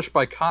being published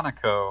by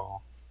Conoco.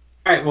 All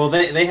right. Well,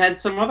 they had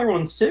some other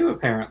ones too,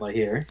 apparently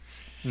here.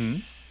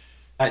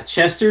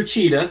 Chester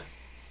Cheetah.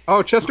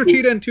 Oh, Chester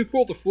Cheetah and Too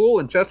Cool to Fool,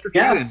 and Chester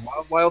Cheetah Yes.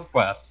 and Wild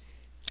Quest.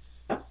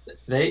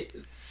 They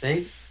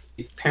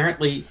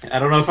apparently, I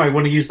don't know if I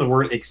want to use the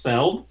word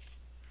excelled,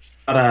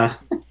 but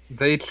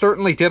They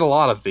certainly did a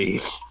lot of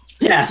these.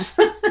 yes.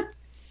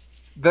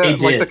 They The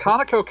did.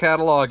 Conoco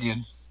catalog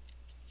is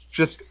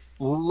just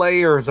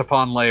layers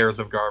upon layers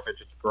of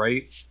garbage. It's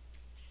great.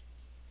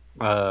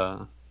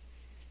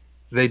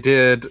 They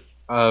did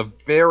a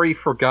very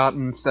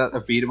forgotten set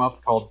of beat 'em ups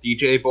called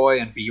DJ Boy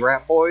and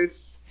B-Rap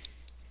Boys.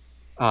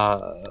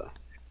 And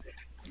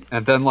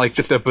then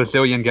just a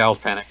bazillion Gals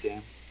Panic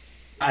games.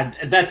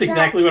 That's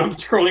exactly what I'm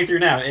scrolling through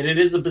now, and it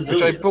is a bazillion.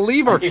 Which I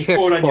believe are can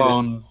quote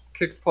on you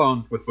Kix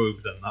clones with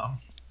boobs in them.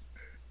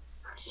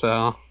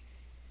 So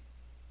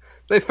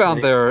they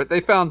found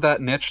that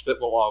niche that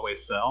will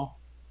always sell.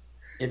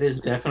 It is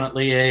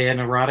definitely an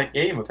erotic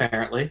game,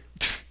 apparently.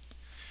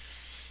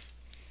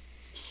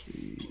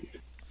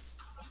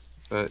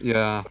 But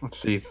yeah, let's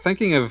see.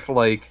 Thinking of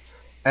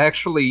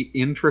actually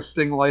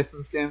interesting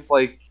licensed games,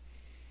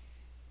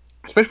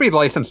 especially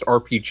licensed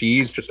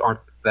RPGs, just aren't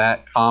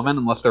that common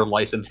unless they're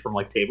licensed from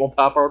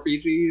tabletop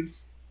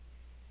RPGs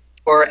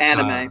Or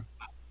anime.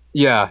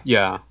 Yeah.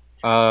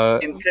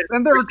 And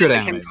there are good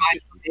anime.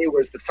 It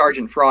was the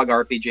Sergeant Frog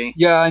RPG.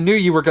 Yeah, I knew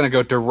you were going to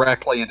go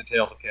directly into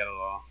Tales of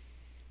Canada.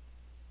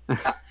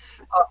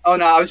 Oh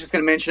no, I was just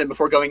going to mention it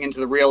before going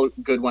into the real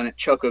good one at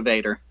Choco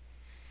Vader.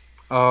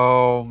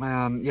 Oh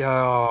man, yeah,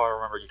 I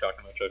remember you talking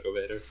about Choco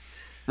Vader.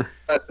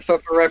 So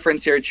for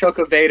reference here,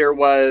 Choco Vader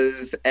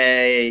was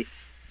a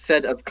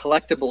set of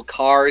collectible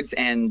cards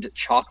and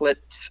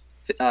chocolates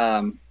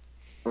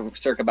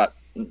circa about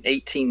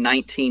 18,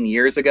 19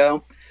 years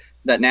ago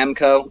that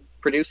Namco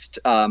produced.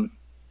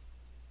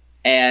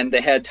 And they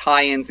had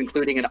tie-ins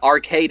including an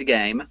arcade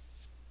game,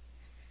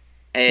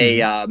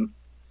 and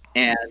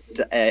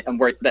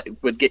where that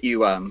would get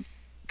you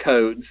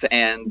codes,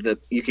 and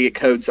you could get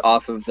codes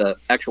off of the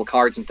actual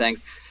cards and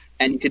things,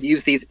 and you could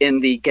use these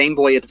in the Game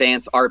Boy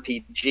Advance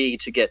RPG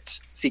to get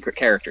secret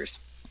characters.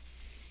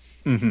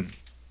 Mm-hmm.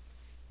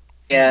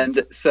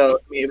 And so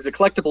it was a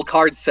collectible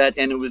card set,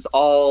 and it was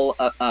all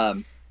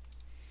it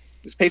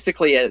was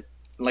basically a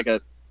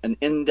an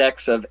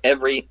index of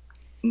every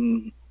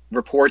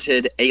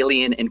reported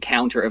alien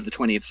encounter of the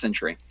 20th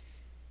century.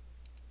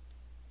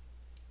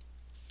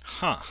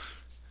 Huh.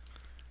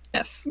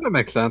 Yes. That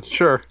makes sense.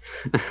 Sure.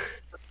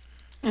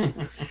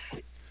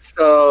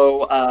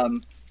 So,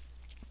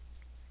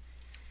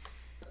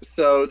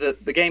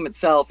 the game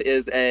itself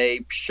is a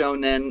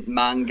shonen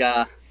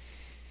manga.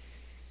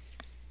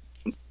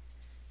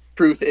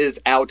 Truth is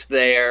out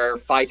there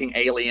fighting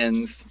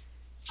aliens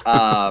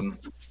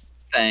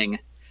thing.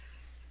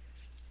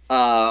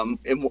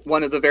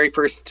 One of the very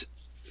first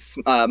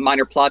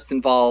minor plots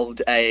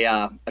involved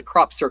a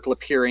crop circle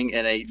appearing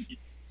in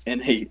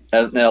an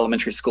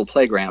elementary school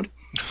playground.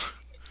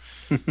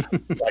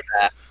 Things like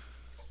that.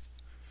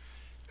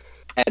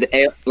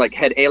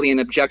 Had alien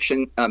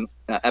abductions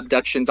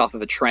off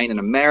of a train in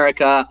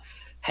America.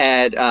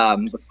 Had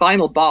the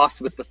final boss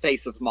was the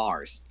face of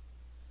Mars.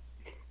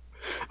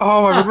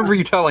 Oh, I remember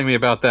you telling me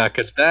about that,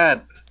 because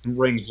that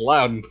rings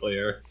loud and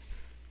clear.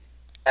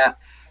 Yeah.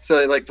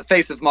 So, the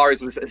face of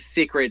Mars was a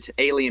secret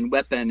alien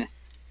weapon,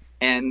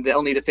 and the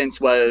only defense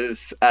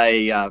was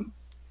a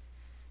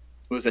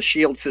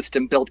shield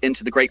system built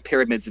into the Great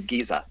Pyramids of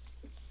Giza.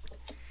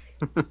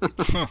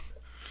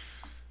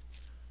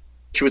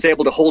 She was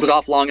able to hold it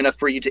off long enough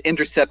for you to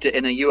intercept it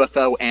in a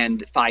UFO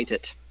and fight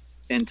it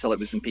until it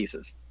was in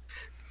pieces.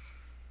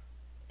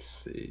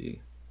 Let's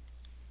see.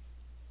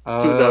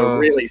 This was a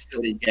really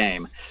silly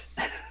game.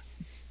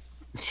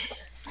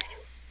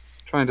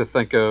 Trying to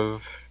think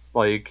of,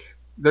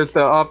 there's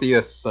the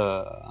obvious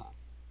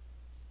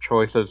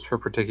choices for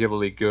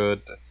particularly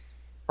good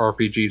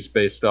RPGs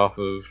based off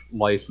of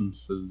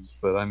licenses,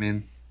 but I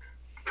mean,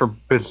 for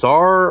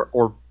bizarre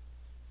or,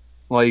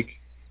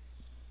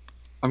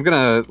 I'm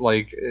gonna,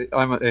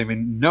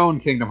 known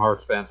Kingdom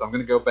Hearts fan, so I'm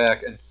gonna go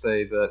back and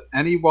say that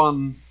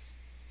anyone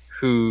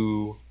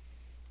who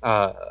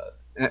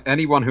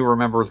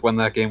remembers when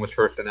that game was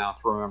first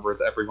announced remembers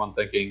everyone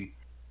thinking,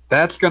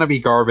 that's going to be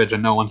garbage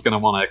and no one's going to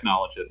want to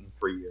acknowledge it in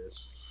 3 years.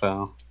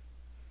 So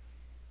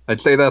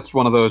I'd say that's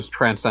one of those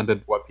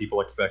transcended what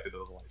people expected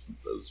of the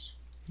licenses.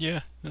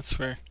 Yeah, that's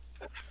fair.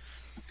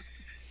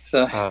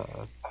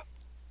 So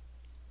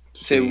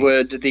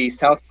would the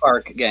South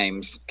Park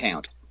games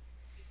count?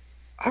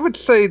 I would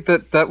say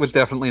that was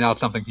definitely not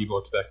something people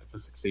expected to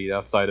succeed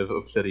outside of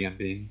Obsidian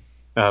being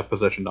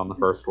positioned on the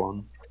first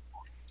one.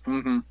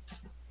 Mm-hmm.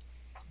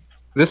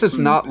 This is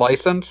not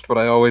licensed, but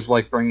I always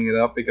like bringing it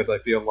up because I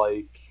feel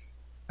like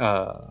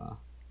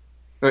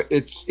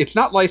it's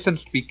not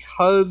licensed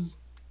because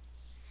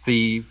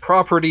the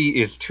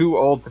property is too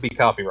old to be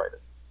copyrighted,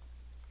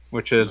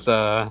 which is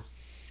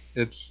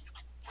it's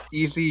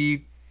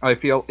easy.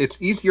 It's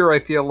easier. I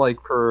feel like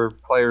for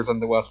players in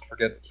the West to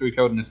forget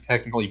Suikoden is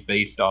technically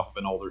based off of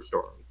an older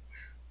story,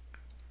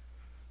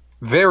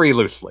 very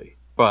loosely,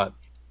 but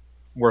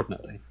worth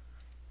noting.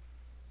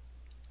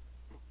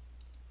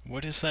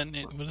 What is that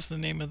name? What is the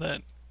name of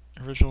that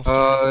original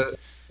story?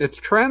 It's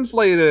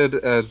translated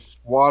as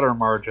Water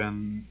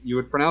Margin. You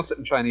would pronounce it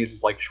in Chinese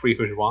as Shui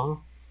Hu Zhuang.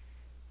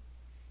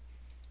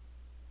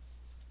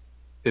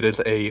 It is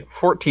a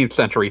 14th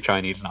century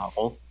Chinese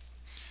novel.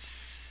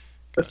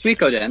 The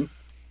Suikoden.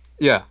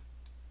 Yeah.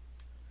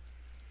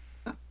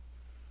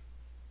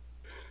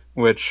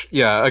 Which,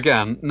 yeah,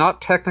 again,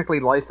 not technically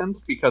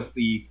licensed because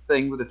the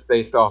thing that it's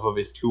based off of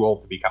is too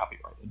old to be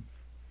copyrighted.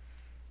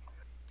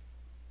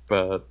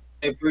 But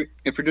if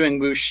we're doing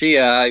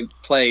Wuxia, I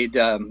played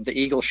the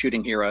Eagle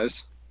Shooting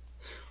Heroes,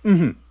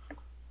 which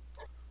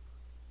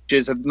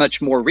is a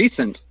much more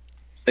recent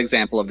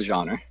example of the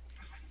genre.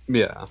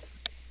 Yeah.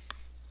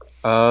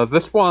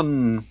 This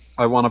one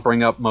I want to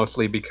bring up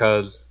mostly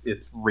because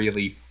it's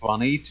really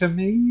funny to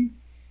me.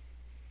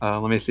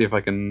 Let me see if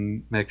I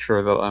can make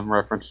sure that I'm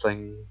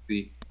referencing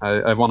the...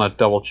 I want to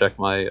double check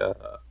my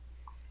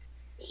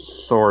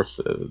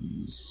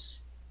sources.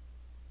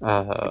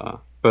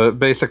 But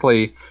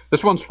basically,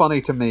 this one's funny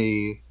to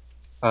me.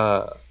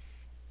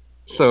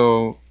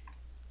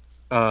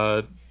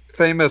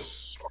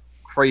 Famous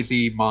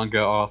crazy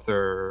manga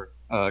author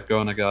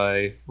Go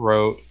Nagai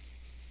wrote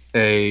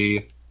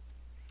a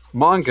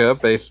manga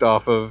based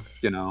off of,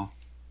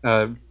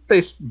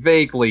 based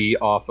vaguely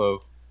off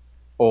of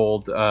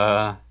old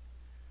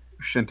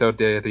Shinto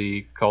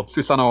deity called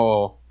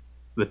Susanoo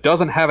that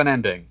doesn't have an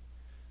ending.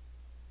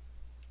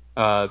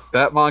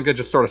 That manga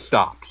just sort of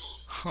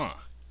stops. Huh.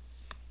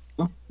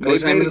 What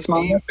was the name of this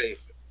manga?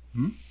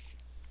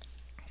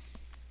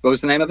 What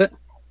was the name of it?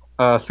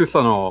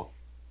 Susanoo.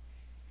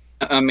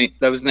 I mean,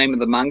 that was the name of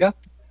the manga?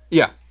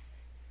 Yeah.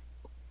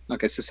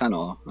 Okay,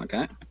 Susanoo.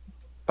 Okay.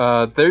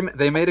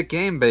 They made a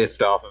game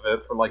based off of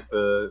it for I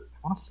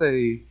want to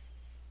say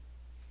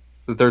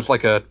that there's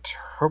a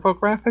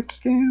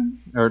TurboGrafx game,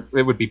 or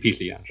it would be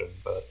PC Engine,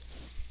 but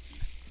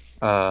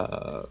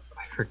I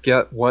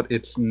forget what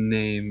its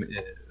name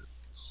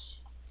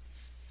is.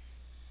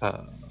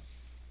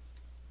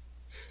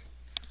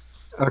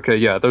 Okay,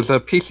 yeah, there's a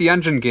PC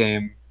Engine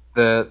game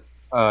that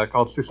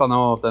called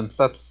Susanoo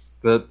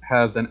that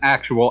has an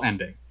actual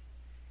ending,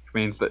 which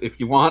means that if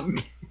you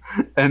want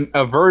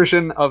a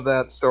version of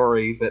that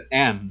story that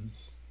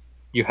ends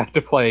you had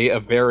to play a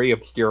very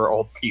obscure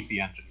old PC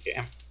Engine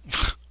game.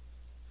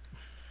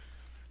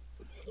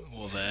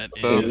 Well, that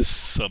is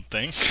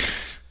something.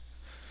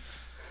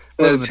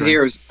 So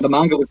here's the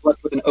manga was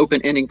left with an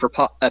open ending for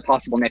a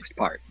possible next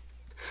part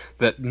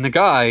that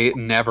Nagai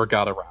never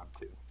got around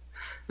to.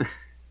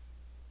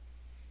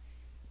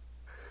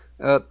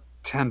 That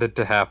tended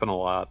to happen a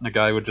lot.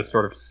 Nagai would just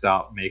sort of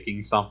stop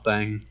making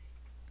something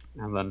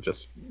and then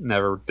just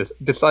never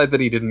decide that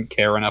he didn't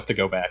care enough to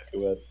go back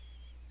to it.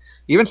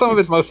 Even some of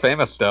his most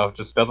famous stuff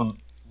just doesn't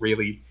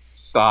really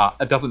stop.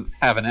 It doesn't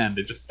have an end.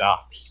 It just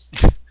stops.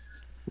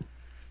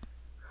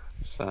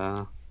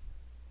 So,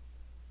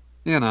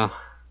 you know.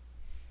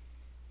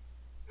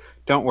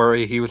 Don't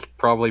worry, he was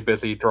probably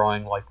busy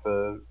drawing like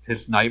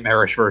his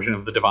nightmarish version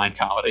of the Divine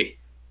Comedy.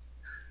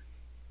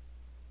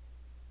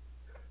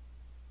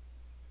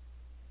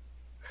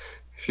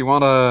 If you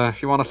wanna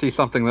see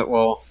something that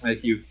will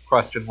make you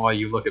question why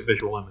you look at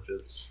visual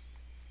images.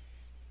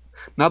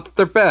 Not that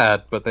they're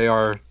bad, but they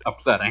are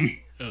upsetting.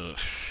 Ugh.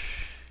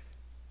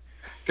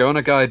 Go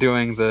Nagai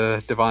doing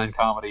the Divine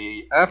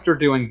Comedy after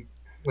doing,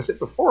 was it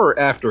before or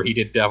after he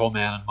did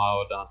Devilman and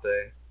Mao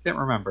Dante? Can't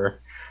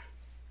remember.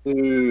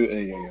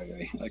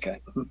 Okay.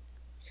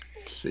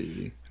 Let's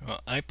see. Well,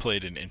 I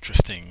played an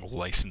interesting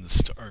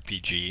licensed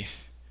RPG a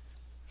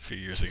few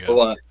years ago.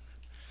 What?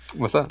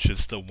 What's that? Which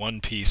is the One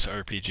Piece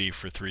RPG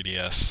for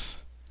 3DS.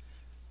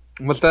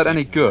 Was that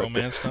any good?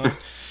 Romance novel.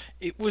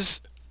 It was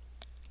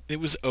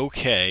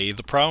okay.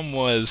 The problem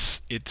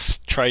was it's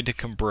tried to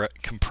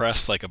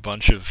compress like a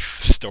bunch of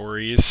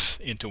stories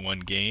into one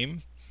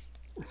game.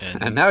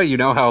 And now you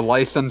know how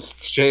licensed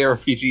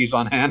JRPGs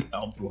on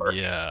handhelds work.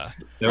 Yeah.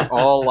 They're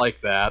all like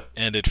that.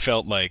 And it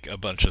felt like a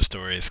bunch of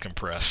stories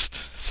compressed,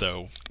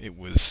 so it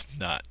was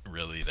not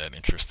really that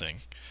interesting.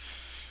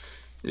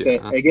 Yeah.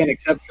 So, again,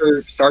 except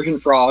for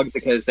Sergeant Frog,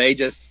 because they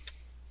just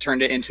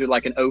turned it into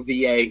like an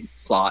OVA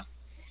plot.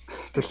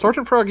 Does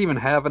Sergeant Frog even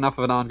have enough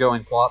of an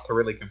ongoing plot to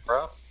really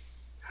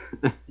compress?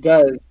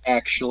 Does,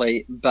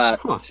 actually,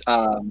 but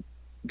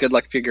good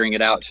luck figuring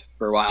it out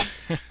for a while.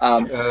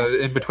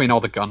 In between all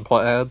the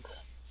Gunpla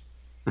ads?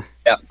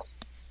 Yep.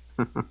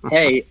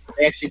 Hey,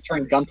 they actually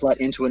turned Gunpla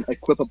into an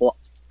equipable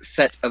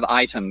set of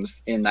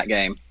items in that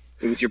game.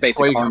 It was your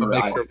basic armor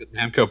make item. sure that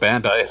Namco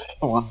Bandai is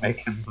the one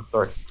making the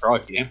Sergeant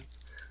Frog game.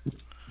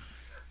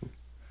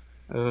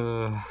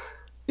 And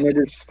it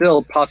is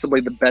still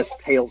possibly the best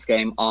Tales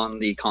game on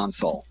the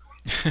console.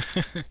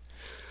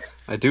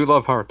 I do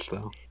love Hearts,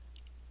 though.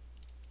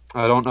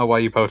 I don't know why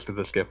you posted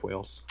this GIF,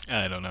 Wheels.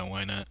 I don't know,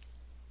 why not?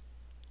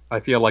 I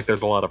feel like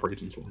there's a lot of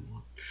reasons why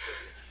not.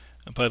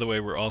 And by the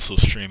way, we're also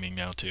streaming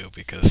now, too,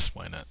 because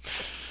why not?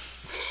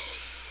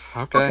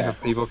 Okay.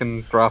 People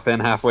can drop in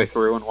halfway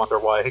through and wonder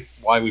why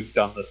we've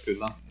done this to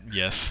them.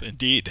 Yes,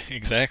 indeed.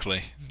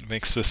 Exactly. It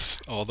makes this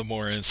all the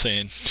more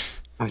insane.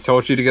 I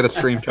told you to get a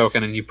stream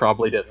token, and you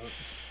probably didn't.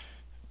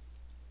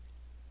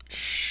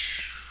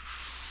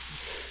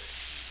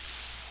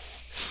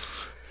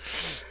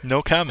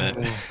 No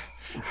comment.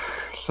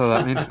 So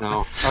that means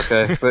no.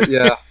 Okay, but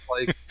yeah,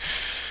 like...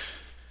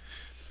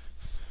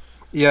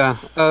 Yeah,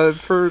 I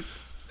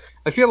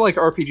feel like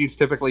RPGs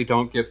typically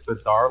don't get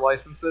bizarre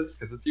licenses,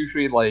 because it's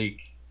usually, like,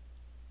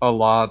 a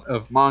lot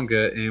of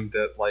manga aimed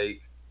at,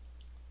 like,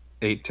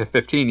 8 to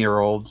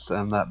 15-year-olds,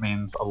 and that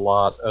means a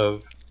lot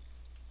of,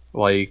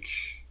 like,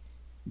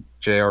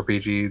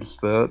 JRPGs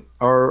that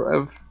are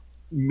of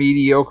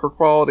mediocre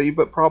quality,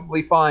 but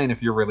probably fine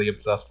if you're really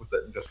obsessed with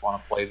it and just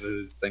want to play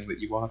the thing that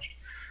you watched.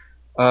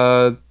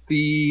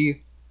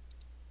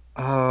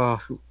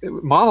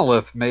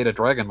 Monolith made a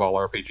Dragon Ball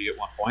RPG at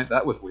one point.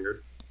 That was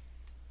weird.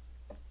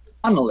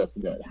 Monolith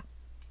did.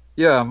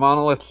 Yeah,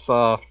 Monolith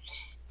Soft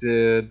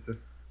did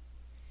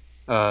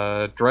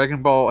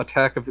Dragon Ball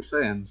Attack of the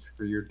Saiyans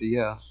for your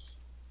DS.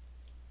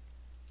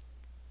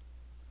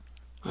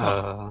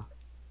 I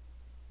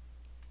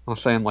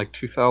was saying like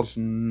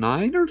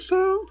 2009 or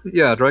so?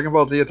 Yeah, Dragon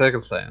Ball Z Attack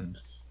of the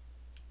Saiyans.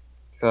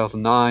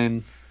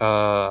 2009.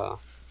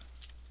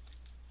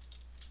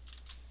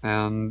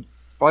 And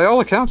by all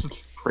accounts,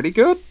 it's pretty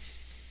good.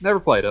 Never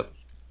played it,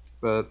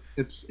 but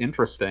it's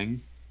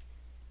interesting.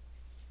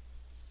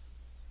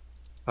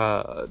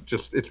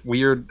 It's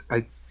weird.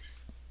 I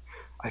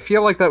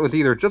feel like that was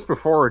either just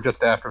before or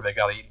just after they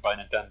got eaten by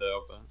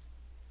Nintendo,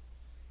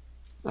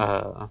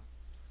 but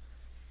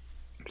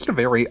just a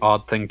very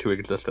odd thing to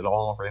exist at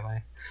all,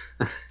 really.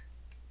 Let's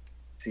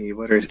see,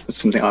 what's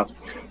something else?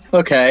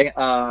 Okay,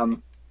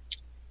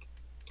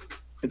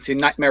 let's see,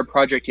 Nightmare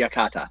Project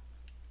Yakata.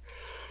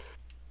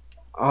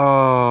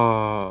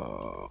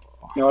 Oh.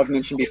 You know, I've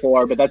mentioned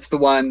before, but that's the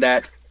one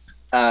that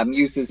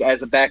uses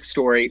as a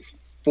backstory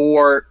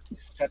 4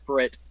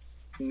 separate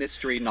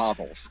mystery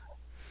novels.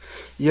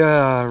 Yeah,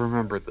 I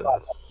remember this.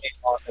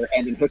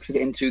 And then hooks it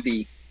into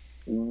the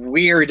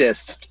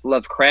weirdest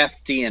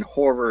Lovecraftian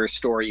horror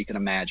story you can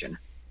imagine.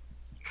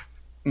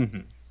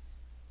 Mm-hmm.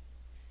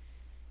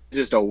 It's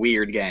just a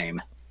weird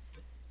game.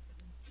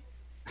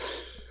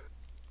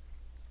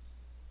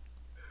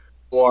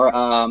 Or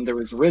there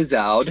was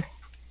Rizoud.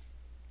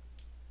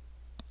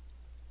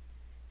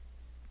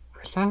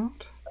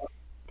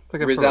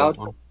 think I've heard of that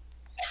one.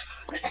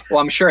 Well,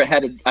 I'm sure it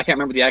had I can't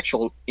remember the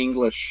actual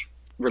English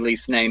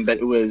release name, but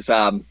it was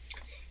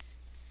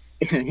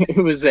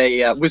it was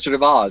a Wizard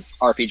of Oz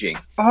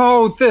RPG.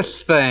 Oh,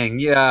 this thing.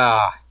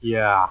 Yeah.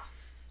 Yes.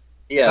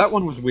 That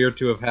one was weird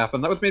to have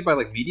happened. That was made by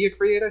like Media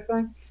Create, I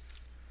think.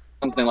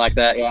 Something like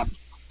that, yeah.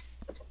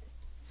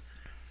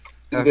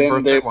 Happy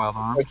birthday, Wild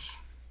Arms.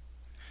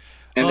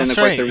 And then, of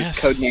course, there was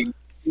Codename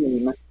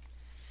Steam.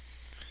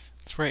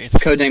 That's right. It's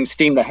Codename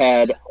Steam that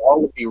had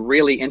all of the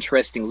really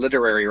interesting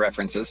literary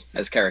references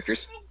as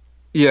characters.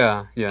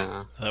 Yeah.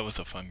 That was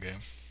a fun game.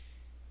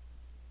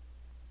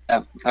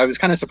 I was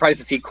kind of surprised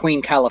to see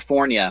Queen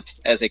California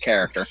as a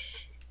character.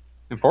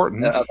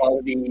 Important. Of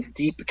all the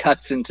deep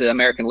cuts into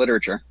American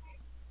literature.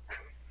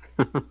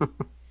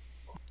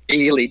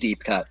 Really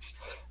deep cuts.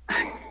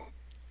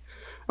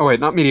 Oh wait,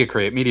 not Media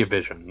Create, Media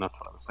Vision. That's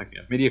what I was thinking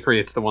of. Media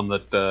Create's the one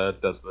that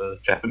does the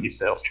Japanese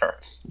sales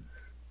charts.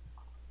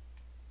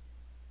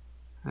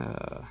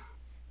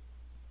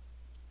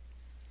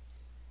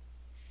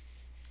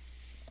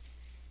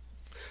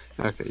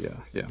 Okay,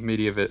 yeah.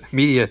 Media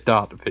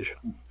dot vision.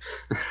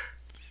 Let's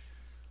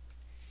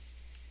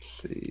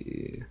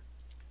see.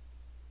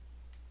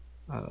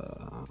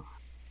 I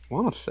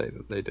want to say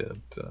that they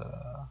did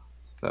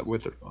that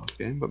Wizard of Oz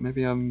game, but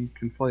maybe I'm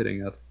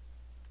conflating it.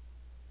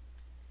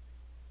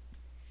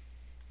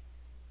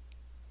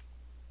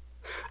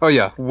 Oh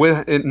yeah,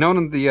 known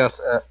in the U.S.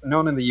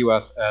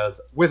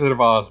 as Wizard of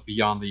Oz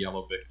Beyond the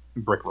Yellow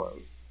Brick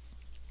Road.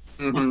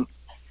 Mm-hmm.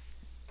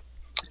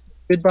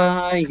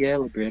 Goodbye,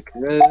 Yellow Brick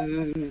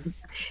Road.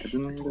 It's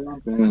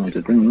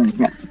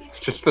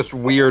just this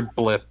weird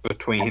blip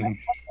between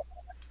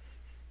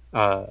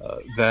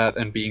that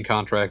and being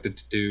contracted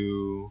to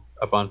do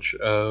a bunch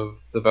of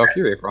the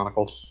Valkyria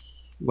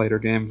Chronicles later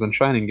games and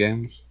Shining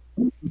games.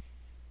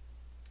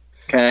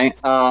 Okay,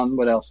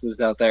 what else was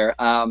out there?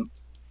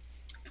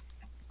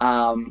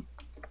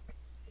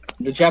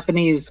 The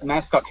Japanese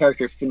mascot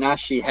character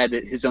Funashi had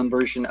his own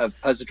version of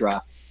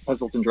Puzzledra,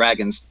 Puzzles and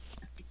Dragons.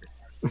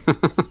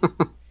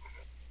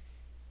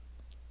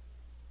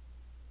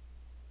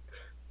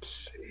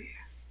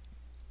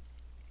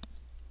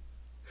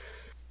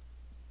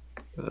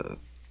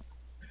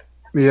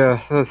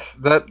 Yeah,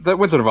 that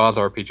Wizard of Oz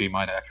RPG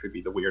might actually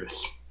be the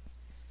weirdest,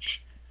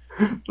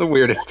 the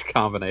weirdest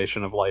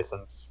combination of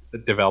license,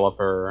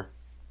 developer,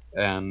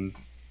 and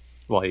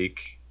like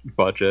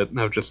budget.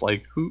 Of just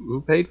like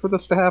who paid for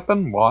this to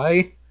happen?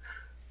 Why?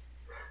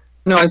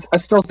 No, I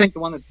still think the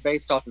one that's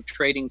based off of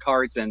trading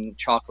cards and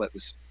chocolate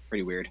was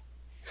pretty weird.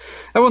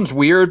 That one's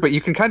weird, but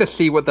you can kind of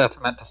see what that's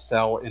meant to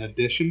sell in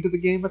addition to the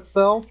game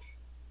itself.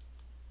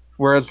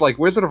 Whereas, like,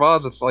 Wizard of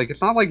Oz,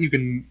 it's not like you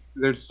can...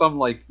 There's some,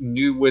 like,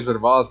 new Wizard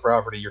of Oz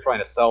property you're trying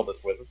to sell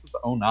this with. This was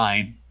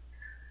 2009.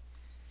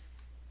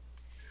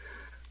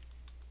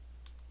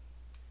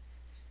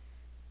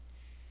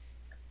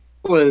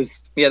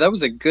 That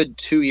was a good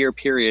 2-year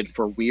period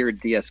for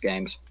weird DS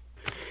games.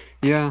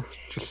 Yeah,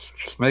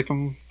 just make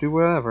them do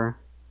whatever.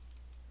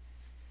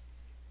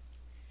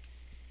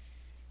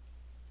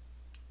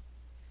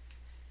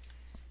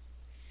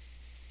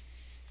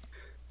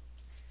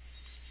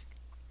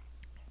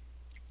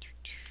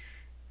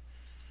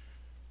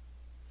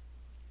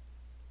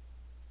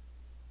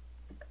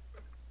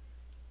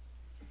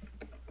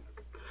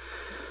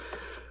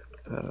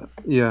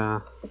 Yeah.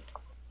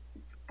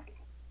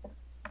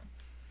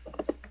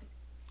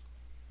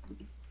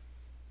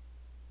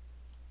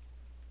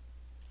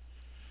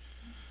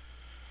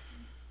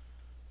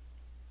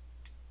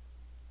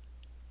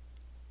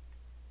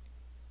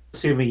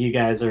 Assuming you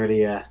guys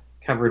already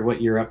covered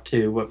what you're up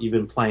to, what you've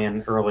been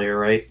playing earlier,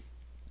 right?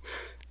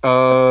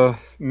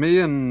 Me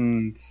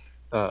and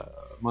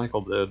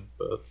Michael did,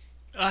 but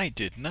I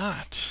did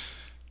not.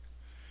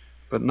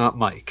 But not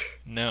Mike.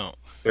 No.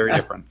 Very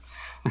different.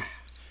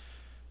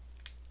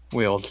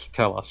 Wheels,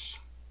 tell us.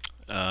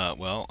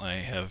 Well, I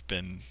have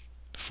been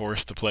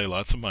forced to play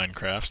lots of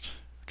Minecraft,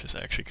 which is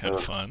actually kind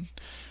of fun.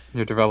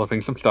 You're developing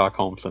some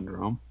Stockholm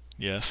Syndrome.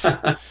 Yes.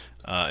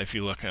 If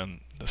you look on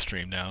the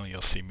stream now,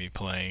 you'll see me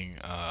playing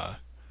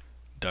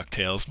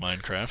DuckTales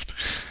Minecraft.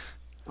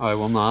 I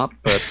will not,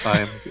 but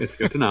it's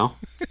good to know.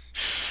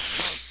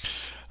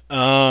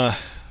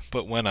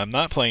 But when I'm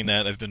not playing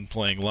that, I've been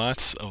playing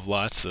lots of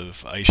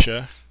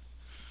Aisha.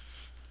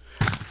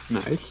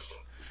 Nice.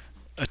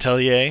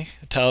 Atelier.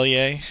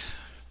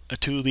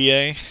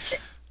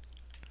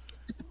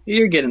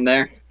 You're getting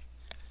there.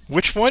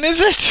 Which one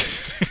is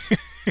it?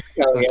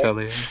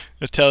 Atelier.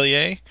 That's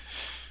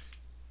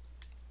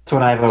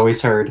what I've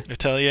always heard.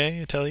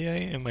 Atelier.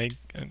 Am I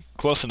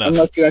close enough?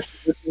 Unless you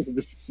actually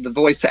listen to the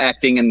voice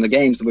acting in the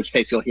games, in which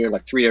case you'll hear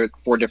like 3 or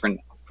 4 different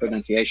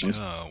pronunciations.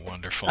 Oh,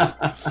 wonderful.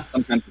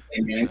 Sometimes the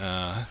same game.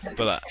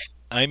 But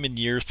I'm in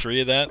year 3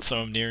 of that, so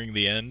I'm nearing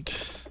the end.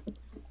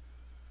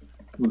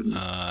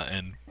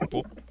 And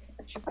we'll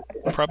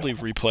probably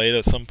replay it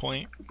at some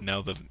point,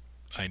 now that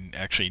I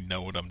actually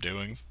know what I'm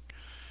doing.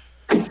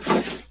 I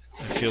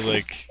feel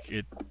like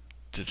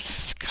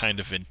it's kind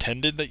of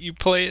intended that you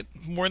play it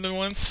more than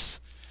once,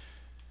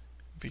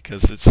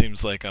 because it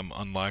seems like I'm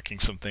unlocking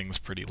some things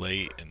pretty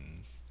late,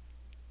 and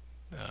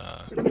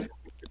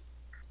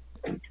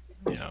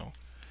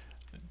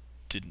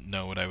didn't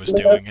know what I was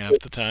doing half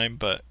the time.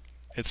 But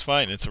it's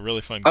fine. It's a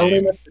really fun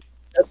game.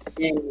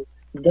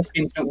 This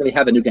games don't really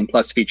have a New Game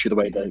Plus feature the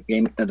way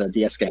the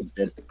DS games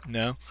did.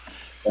 No.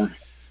 So,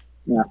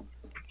 yeah,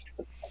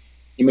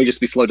 you may just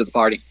be slow to the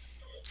party.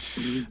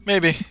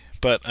 Maybe,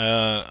 but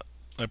I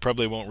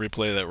probably won't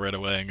replay that right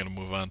away. I'm gonna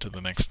move on to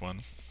the next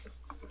one.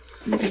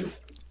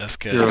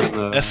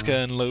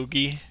 Eska and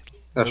Logi.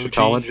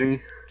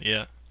 Eschatology.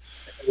 Yeah.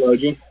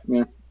 Logi.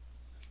 Yeah.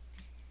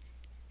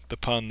 The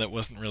pun that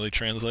wasn't really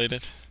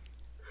translated.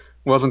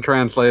 Wasn't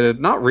translated.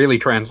 Not really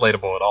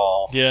translatable at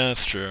all. Yeah,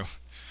 that's true.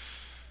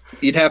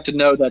 You'd have to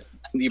know that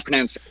you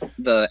pronounce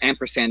the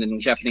ampersand in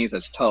Japanese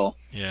as to.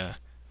 Yeah.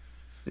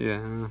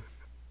 Yeah.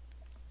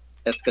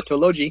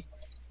 Eschatology.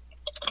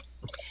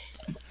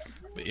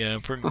 But yeah,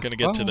 we're going to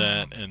get to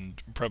that,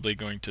 and I'm probably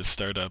going to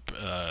start up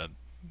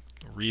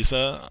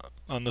Riza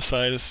on the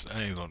side.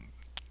 I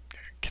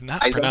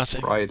cannot pronounce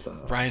it.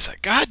 Riza.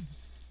 God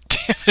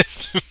damn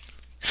it.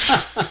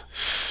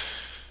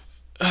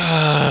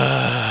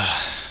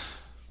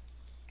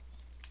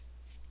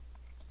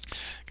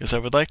 Because I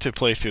would like to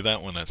play through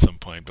that one at some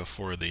point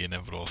before the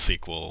inevitable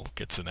sequel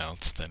gets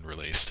announced and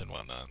released and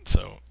whatnot.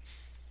 So.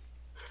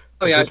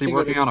 Oh yeah, I'm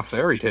working on a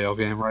Fairy Tail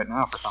game right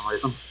now for some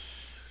reason.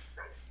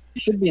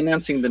 You should be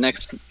announcing the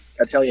next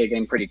Atelier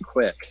game pretty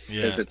quick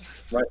because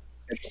it's right.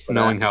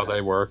 Knowing how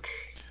they work.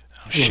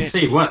 Oh shit!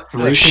 See what?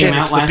 Oh shit!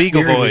 It's the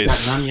Beagle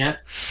Boys. None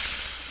yet.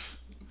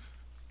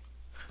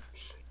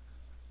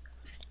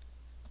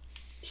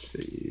 Let's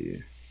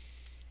see.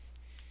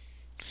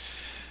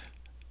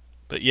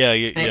 But yeah,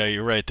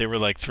 you're right. They were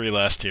like 3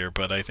 last year,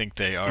 but I think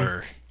they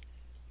are,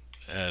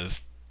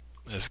 as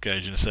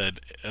Gaijin said,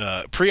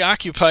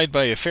 preoccupied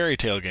by a Fairy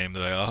Tail game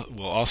that I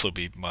will also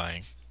be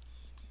buying.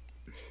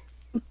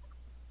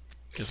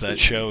 Because that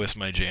show is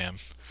my jam.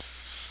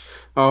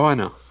 Oh, I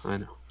know.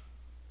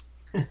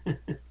 Let's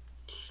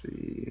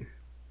see.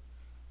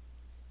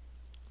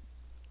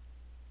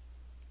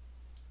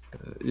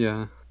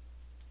 Yeah.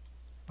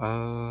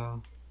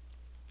 And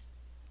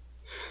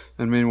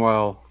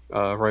meanwhile,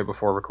 right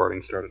before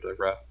recording started, I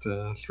wrapped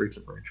Streets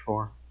of Rage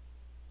 4.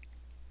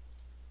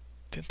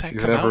 Didn't that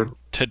come out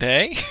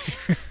today?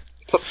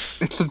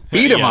 It's a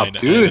beat 'em up,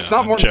 dude. It's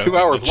not more than 2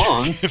 hours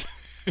long.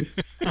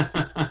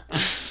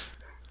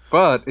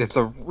 But it's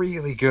a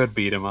really good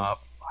beat 'em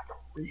up. Like a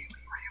really,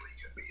 really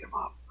good beat 'em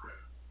up.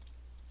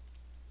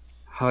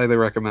 Highly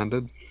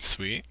recommended.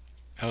 Sweet.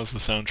 How's the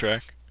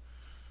soundtrack?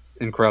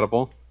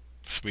 Incredible.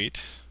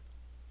 Sweet.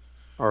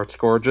 Art's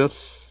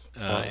gorgeous.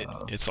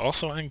 It's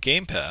also on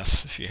Game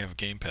Pass, if you have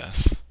Game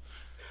Pass.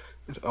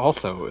 It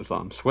also is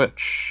on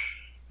Switch,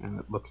 and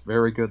it looks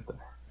very good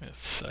there.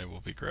 Yes, I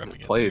will be grabbing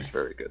it. It plays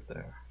very good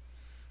there.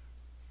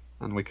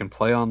 And we can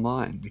play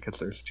online, because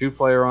there's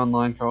 2-player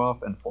online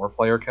co-op and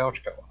 4-player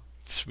couch co-op.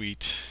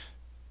 Sweet.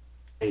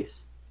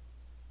 Nice.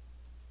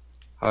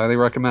 Highly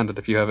recommended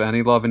if you have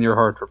any love in your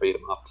heart for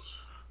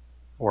beat-em-ups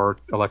or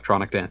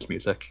electronic dance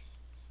music.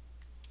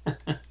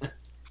 A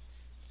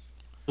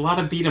lot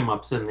of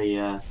beat-em-ups in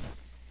the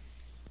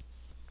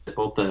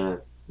both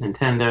the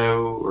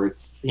Nintendo or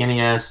the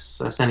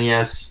NES,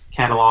 SNES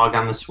catalog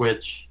on the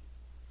Switch,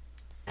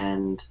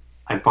 and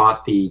I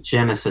bought the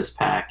Genesis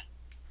pack.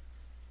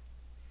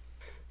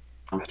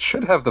 It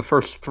should have the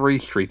first 3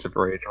 Streets of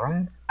Rage,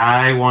 right?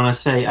 I want to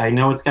say, I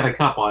know it's got a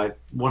couple. I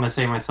want to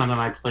say my son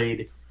and I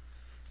played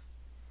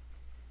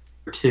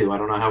 2. I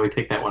don't know how we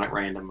picked that one at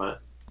random,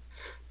 but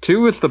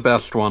 2 is the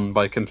best one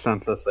by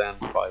consensus and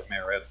by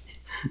merit.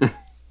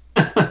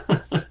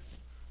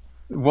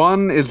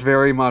 1 is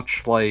very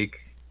much like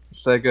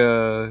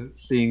Sega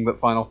seeing that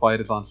Final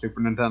Fight is on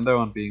Super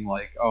Nintendo and being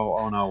like,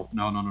 oh no,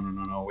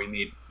 we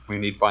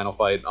need Final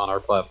Fight on our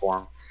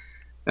platform.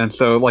 And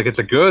so, like, it's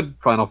a good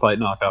Final Fight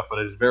knockoff, but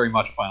it's very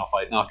much a Final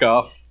Fight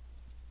knockoff.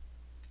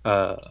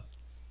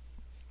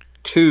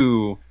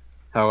 2,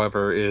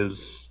 however,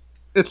 it's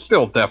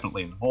still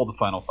definitely in the mold of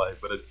Final Fight,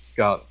 but it's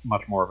got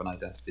much more of an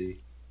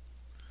identity.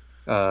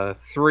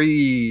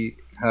 3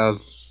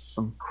 has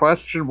some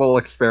questionable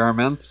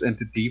experiments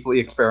into deeply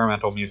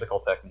experimental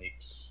musical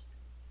techniques.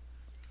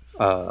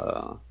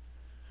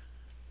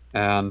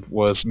 And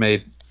was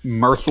made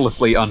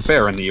mercilessly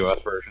unfair in the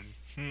US version.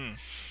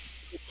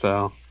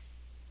 So...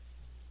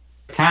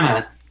 kind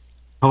of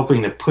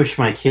hoping to push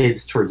my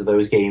kids towards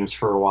those games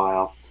for a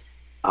while.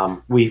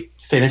 We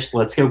finished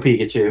Let's Go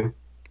Pikachu.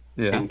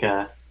 Yeah.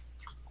 I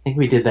think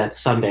we did that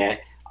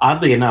Sunday.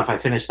 Oddly enough, I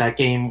finished that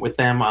game with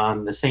them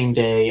on the same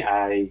day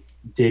I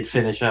did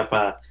finish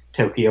up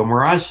Tokyo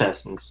Mirage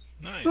Sessions.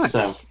 Nice.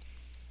 So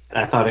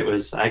I thought it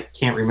was, I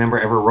can't remember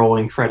ever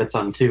rolling credits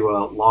on 2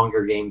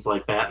 longer games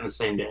like that in the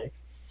same day.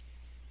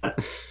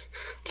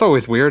 It's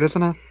always weird,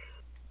 isn't it?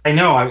 I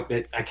know, I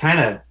kind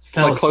of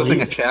fell like asleep.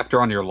 closing a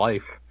chapter on your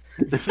life.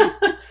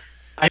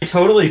 I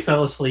totally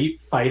fell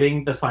asleep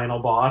fighting the final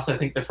boss, I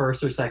think the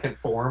first or second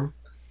form,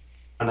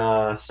 on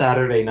a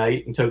Saturday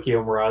night in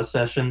Tokyo Mirage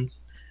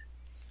Sessions.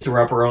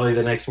 were up early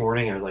the next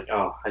morning. I was like,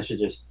 oh, I should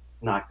just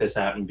knock this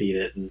out and beat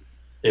it. And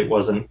it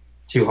wasn't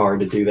too hard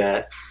to do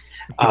that.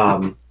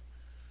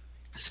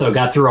 So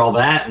got through all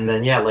that. And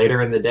then,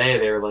 later in the day,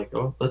 they were like,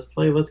 oh, let's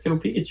Go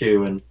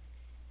Pikachu. And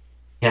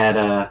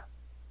had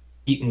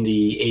eaten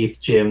the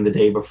 8th gym the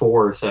day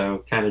before.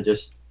 So kind of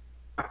just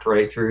walked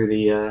right through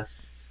the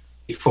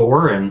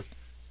 4 and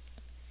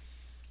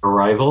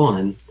arrival.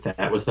 And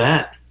that was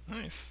that.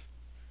 Nice.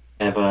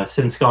 Have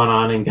since gone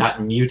on and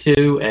gotten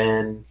Mewtwo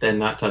and then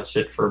not touched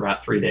it for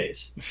about 3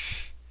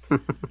 days.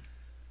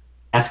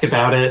 Ask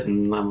about it,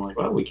 and I'm like,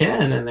 well, we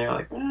can. And they're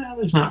like, well,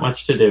 there's not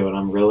much to do. And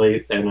I'm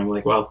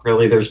like, well,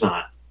 really, there's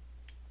not.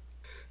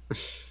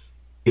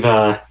 They've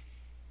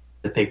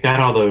got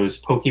all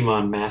those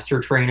Pokemon Master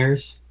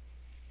Trainers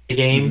in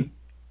the game,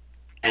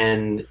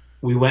 and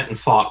we went and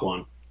fought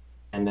one.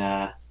 And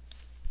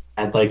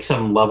had like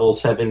some level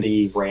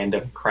 70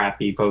 random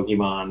crappy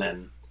Pokemon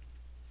and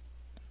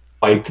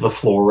wiped the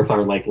floor with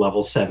our like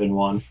level 7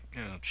 one.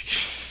 Oh,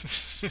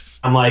 jeez.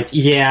 I'm like,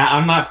 yeah,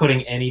 I'm not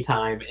putting any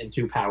time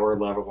into power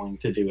leveling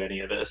to do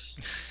any of this.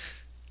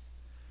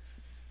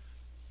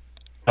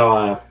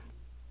 So,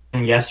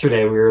 and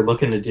yesterday we were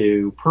looking to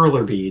do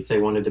perler beads. They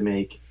wanted to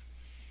make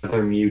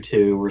another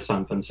Mewtwo or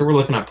something. So we're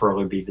looking at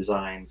perler bead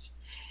designs.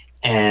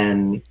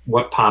 And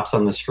what pops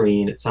on the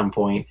screen at some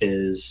point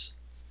is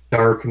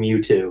Dark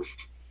Mewtwo.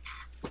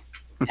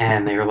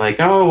 And they were like,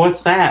 oh,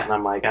 what's that? And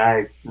I'm like,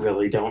 I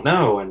really don't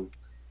know. And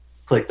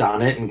clicked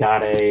on it and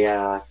got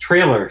a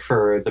trailer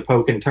for the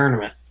Pokken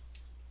tournament.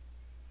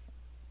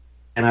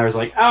 And I was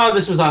like, oh,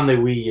 this was on the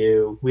Wii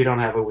U. We don't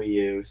have a Wii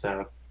U,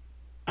 so.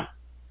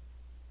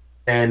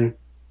 And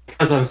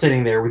because I'm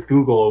sitting there with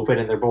Google open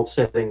and they're both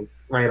sitting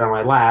right on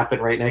my lap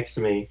and right next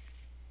to me,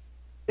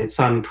 his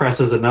son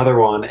presses another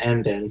one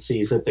and then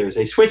sees that there's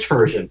a Switch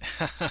version.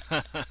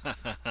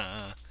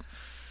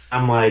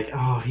 I'm like,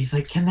 oh, he's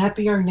like, can that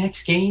be our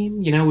next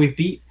game? You know, we've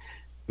beat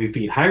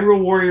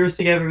Hyrule Warriors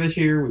together this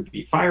year. We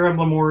beat Fire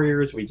Emblem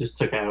Warriors. We just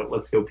took out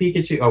Let's Go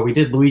Pikachu. Oh, we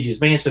did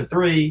Luigi's Mansion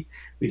 3.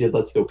 We did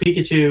Let's Go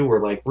Pikachu.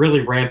 We're like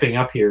really ramping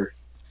up here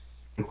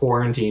in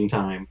quarantine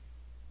time.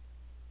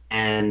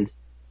 And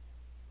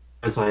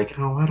I was like,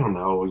 oh, I don't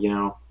know. You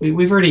know,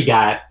 we've already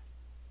got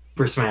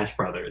Super Smash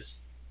Brothers.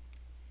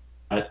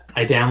 But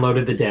I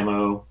downloaded the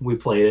demo. We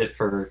played it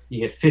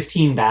you get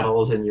 15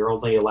 battles and you're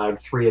only allowed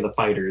 3 of the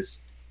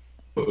fighters.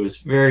 It was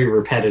very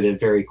repetitive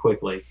very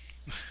quickly.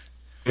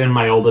 Even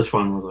my oldest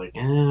one was like, I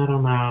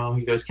don't know.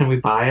 He goes, can we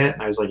buy it?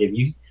 And I was like,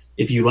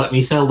 if you let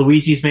me sell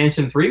Luigi's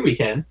Mansion 3, we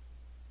can.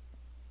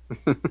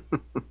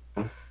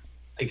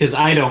 Because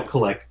I don't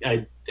collect.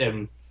 I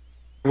am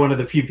one of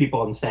the few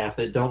people on staff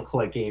that don't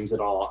collect games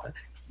at all.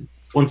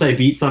 Once I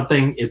beat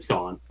something, it's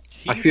gone.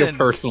 I feel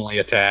personally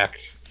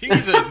attacked.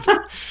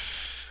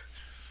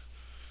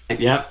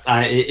 Yep,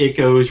 it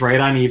goes right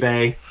on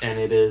eBay, and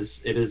it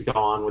is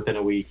gone within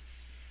a week.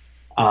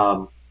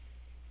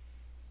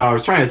 I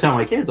was trying to tell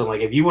my kids, I'm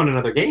like, if you want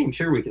another game,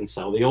 sure, we can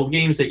sell the old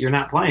games that you're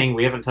not playing.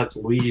 We haven't touched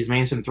Luigi's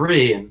Mansion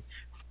 3 in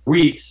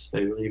weeks.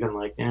 They were even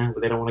like, but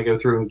they don't want to go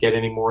through and get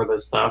any more of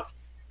this stuff.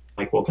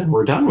 Like, well, then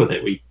we're done with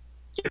it. We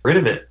get rid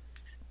of it.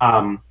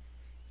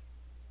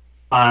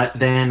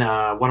 Then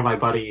one of my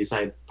buddies,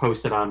 I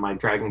posted on my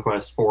Dragon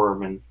Quest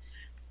forum, and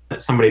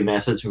somebody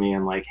messaged me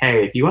and like,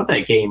 hey, if you want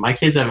that game, my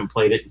kids haven't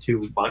played it in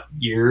 2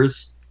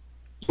 years.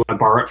 You want to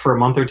borrow it for a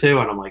month or 2?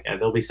 And I'm like,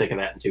 they'll be sick of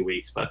that in 2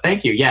 weeks. But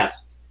thank you,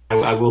 yes.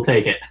 I will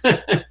take it.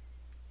 A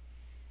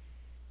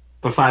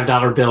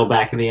 $5 bill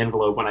back in the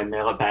envelope when I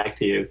mail it back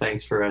to you.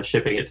 Thanks for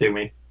shipping it to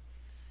me.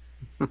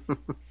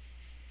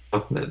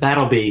 So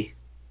that'll be.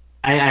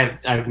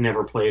 I've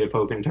never played a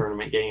Pokken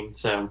tournament game,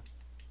 so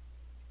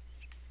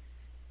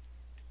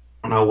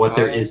I don't know what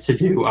there is to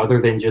do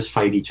other than just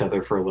fight each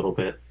other for a little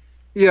bit.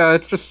 Yeah,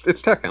 it's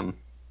Tekken.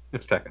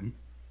 It's Tekken.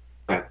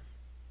 Okay.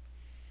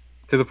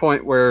 To the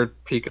point where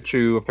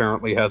Pikachu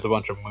apparently has a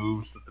bunch of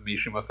moves that the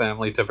Mishima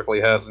family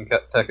typically has in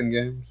Tekken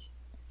games.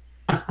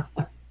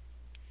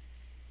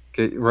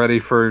 Get ready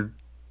for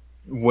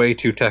way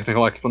too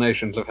technical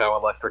explanations of how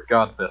Electric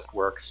God Fist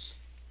works.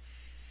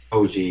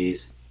 Oh,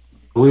 geez.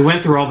 We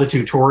went through all the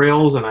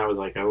tutorials, and I was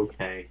like,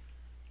 okay.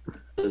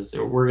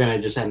 We're going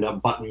to just end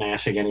up button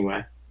mashing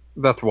anyway.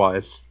 That's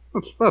wise.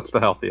 That's the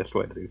healthiest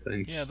way to do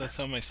things. Yeah, that's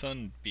how my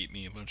son beat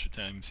me a bunch of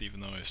times, even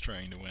though I was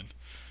trying to win.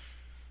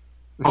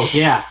 Oh,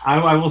 yeah.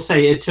 I will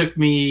say it took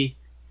me...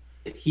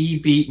 He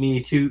beat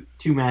me two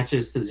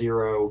matches to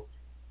 0,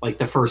 like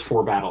the first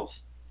 4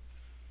 battles.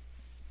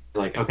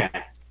 Like, okay,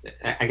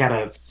 I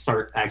gotta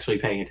start actually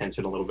paying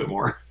attention a little bit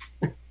more.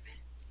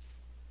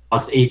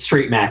 Lost 8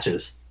 straight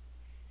matches.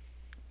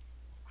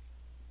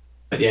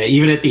 But yeah,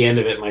 even at the end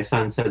of it, my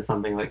son said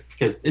something like,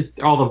 because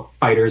all the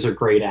fighters are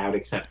grayed out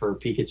except for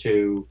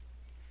Pikachu,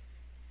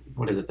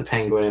 what is it, the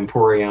Penguin,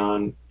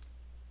 Porygon,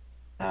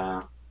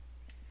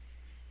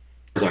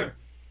 sorry.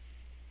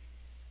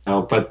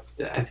 Oh, but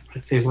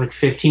there's like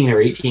 15 or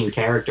 18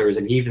 characters,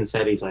 and he even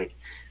said, he's like,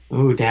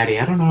 ooh, Daddy,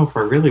 I don't know if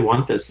I really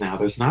want this now.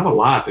 There's not a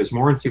lot. There's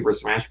more in Super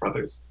Smash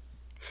Brothers.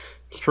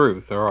 It's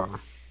true, there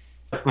are.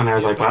 And I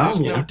was like, well, wow, there's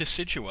no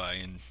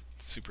Decidueye in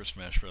Super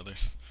Smash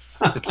Brothers.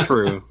 It's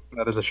true.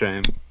 That is a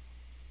shame.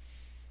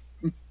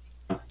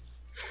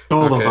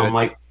 Told him, I'm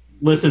like,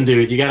 listen,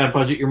 dude, you gotta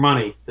budget your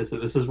money. This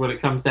is what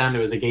it comes down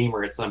to as a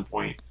gamer at some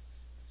point.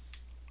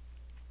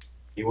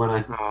 You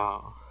wanna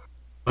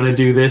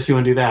do this, you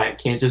wanna do that. You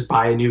can't just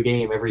buy a new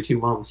game every 2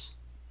 months.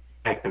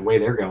 Heck, the way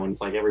they're going,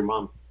 it's like every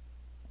month.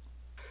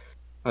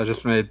 I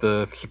just made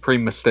the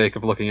supreme mistake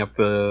of looking up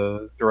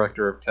the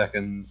director of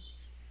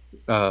Tekken's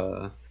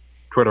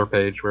Twitter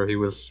page where he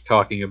was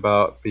talking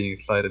about being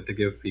excited to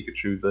give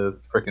Pikachu the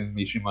frickin'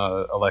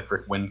 Mishima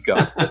electric wind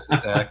gun fist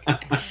attack.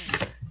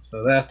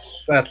 So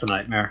that's a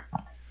nightmare.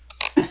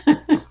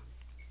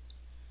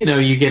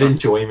 You get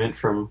enjoyment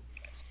from...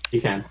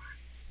 You can.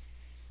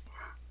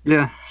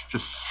 Yeah,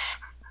 just...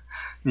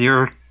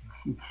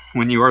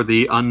 When you are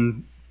the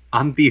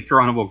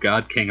undethronable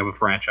god king of a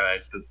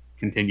franchise that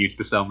continues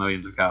to sell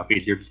millions of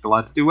copies, you're just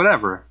allowed to do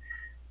whatever.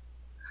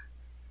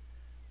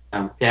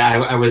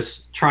 I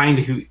was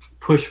trying to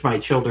push my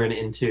children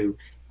into,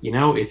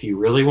 if you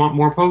really want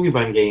more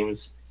Pokemon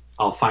games,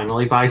 I'll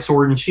finally buy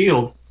Sword and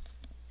Shield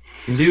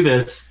and do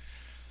this.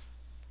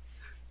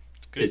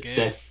 Good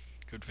game.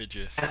 Good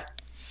video.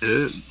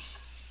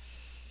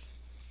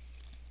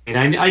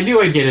 I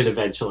knew I'd get it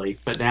eventually,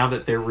 but now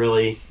that they're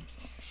really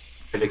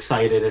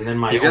excited, and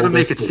then you gotta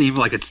make it seem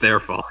like it's their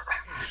fault.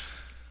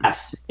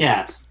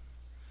 Yes.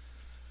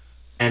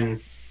 And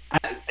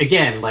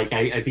again,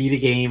 I beat a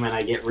game and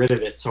I get rid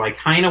of it, so I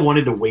kind of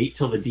wanted to wait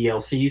till the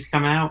DLCs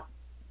come out.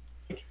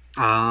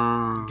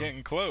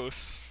 Getting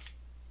close.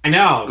 I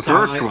know. The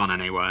first one,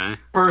 anyway.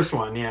 First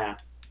one, yeah.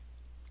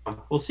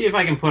 We'll see if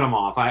I can put them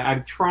off.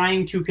 I'm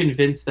trying to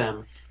convince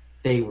them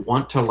they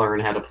want to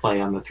learn how to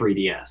play on the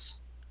 3DS.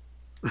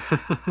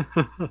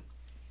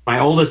 My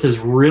oldest is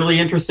really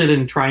interested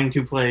in trying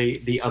to play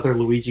the other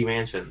Luigi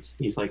Mansions.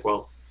 He's like,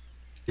 well,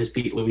 just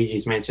beat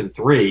Luigi's Mansion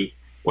 3.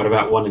 What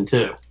about 1 and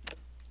 2?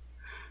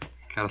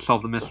 Gotta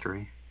solve the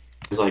mystery.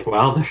 He's like,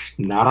 well, they're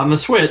not on the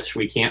Switch.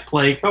 We can't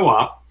play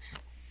co-op.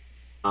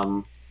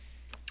 But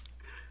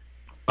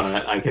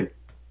I could...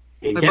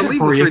 I believe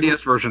the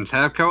 3DS versions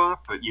have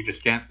co-op, but you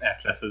just can't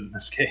access it in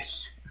this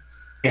case.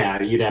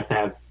 Yeah, you'd have to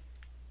have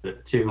the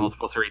two...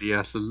 Multiple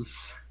 3DSs.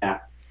 Yeah.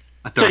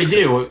 Which I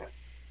do.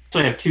 So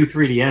I have 2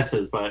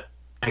 3DSs, but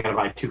I gotta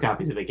buy 2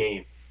 copies of the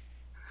game.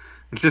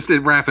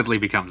 It rapidly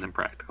becomes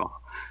impractical.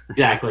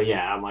 Exactly,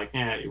 yeah. I'm like,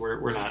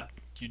 we're not...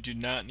 You do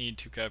not need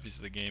 2 copies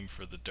of the game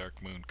for the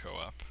Dark Moon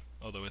co-op,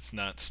 although it's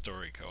not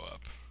story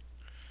co-op.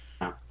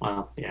 Oh,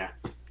 well, yeah.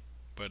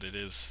 But it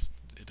is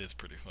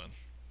pretty fun.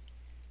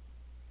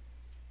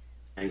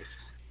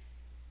 Nice.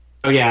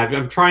 Oh yeah,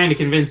 I'm trying to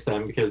convince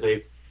them because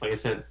they've, like I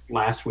said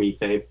last week,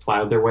 they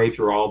plowed their way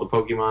through all the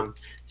Pokemon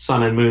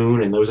Sun and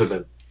Moon, and those are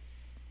the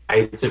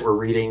guides that we're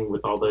reading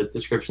with all the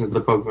descriptions of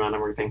the Pokemon and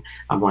everything.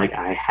 I'm like,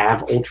 I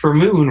have Ultra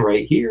Moon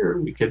right here.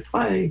 We could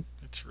play.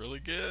 It's really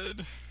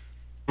good.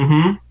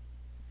 Mm-hmm.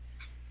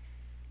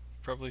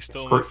 Probably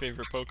still my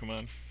favorite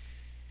Pokemon.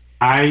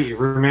 I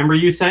remember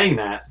you saying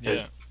that.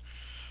 Yeah.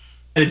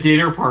 At a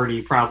dinner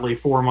party probably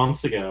 4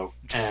 months ago,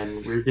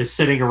 and we were just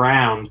sitting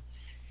around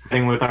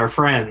with our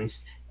friends,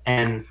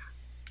 and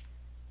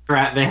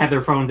they had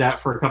their phones out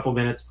for a couple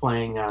minutes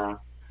playing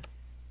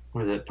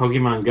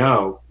Pokemon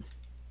Go.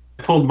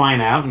 I pulled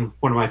mine out, and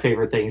one of my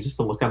favorite things is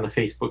to look on the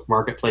Facebook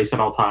Marketplace at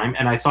all time,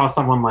 and I saw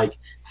someone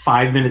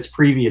 5 minutes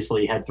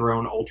previously had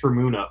thrown Ultra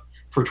Moon up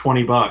for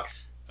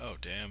 $20. Oh,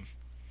 damn.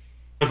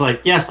 I was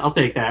like, yes, I'll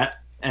take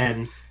that.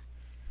 And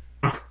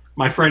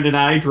my friend and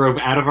I drove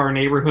out of our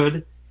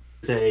neighborhood.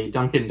 There's a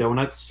Dunkin'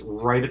 Donuts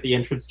right at the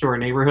entrance to our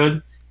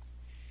neighborhood.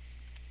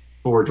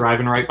 We're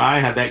driving right by. I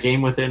had that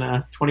game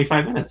within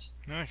 25 minutes.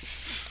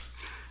 Nice.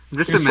 I'm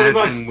just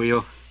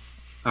imagining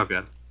Oh,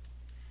 good.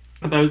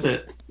 That was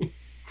it.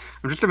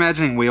 I'm just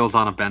imagining Wheels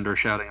on a bender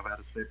shouting about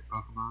his favorite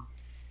Pokemon.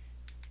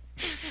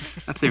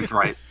 That seems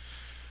right.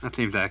 That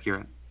seems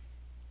accurate.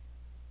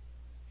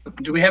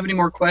 Do we have any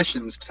more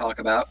questions to talk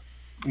about?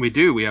 We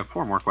do. We have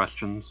 4 more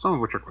questions, some of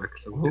which are quick,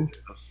 so we'll get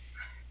through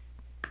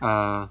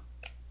those.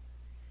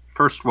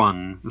 First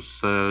one. This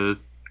is a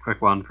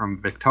quick one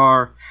from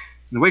Victor.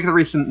 In the wake of the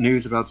recent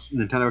news about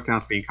Nintendo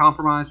accounts being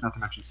compromised, not to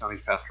mention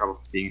Sony's past troubles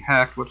with being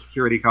hacked, what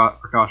security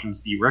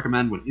precautions do you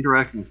recommend when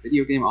interacting with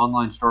video game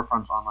online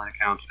storefronts, online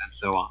accounts, and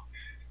so on?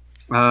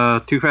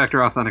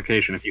 2-factor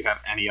authentication if you have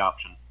any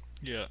option.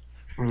 Yeah.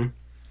 Mm-hmm.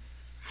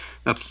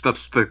 That's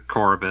the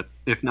core of it.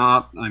 If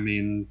not, I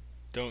mean...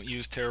 Don't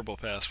use terrible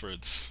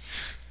passwords.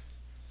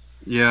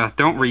 Yeah,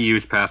 don't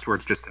reuse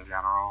passwords just in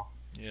general.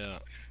 Yeah.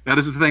 That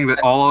is the thing that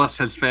all of us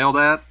has failed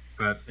at,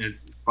 but it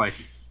bites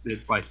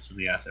us in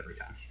the ass every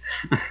time.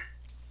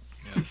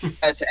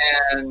 Yes.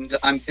 And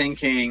I'm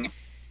thinking,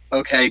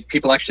 okay,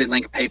 people actually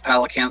link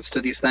PayPal accounts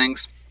to these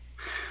things.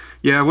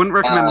 Yeah, I wouldn't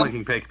recommend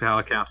linking PayPal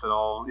accounts at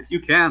all. If you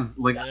can,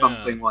 link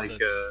something like...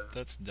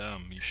 That's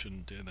dumb. You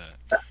shouldn't do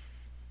that.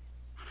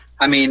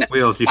 I mean...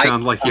 Wheels, you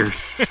sound like you're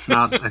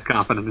not as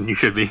confident as you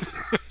should be.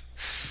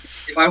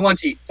 If I want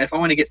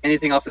to get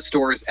anything off the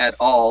stores at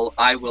all,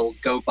 I will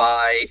go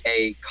buy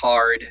a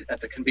card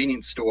at the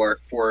convenience store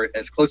for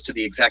as close to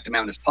the exact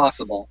amount as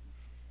possible.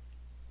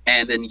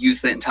 and then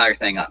use the entire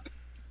thing up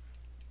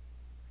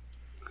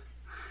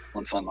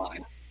once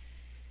online.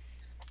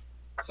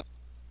 So,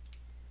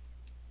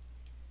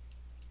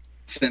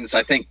 since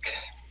I think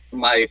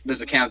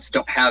those accounts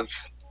have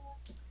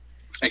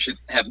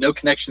no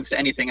connections to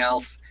anything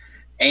else,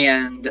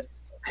 and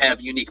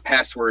have unique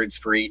passwords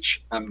for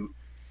each.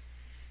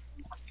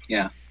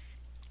 Yeah.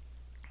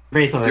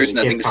 Basically, there's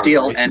nothing to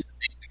steal, right? and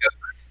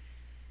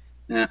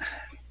yeah.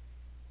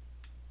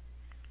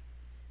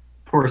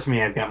 Of course,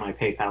 I've got my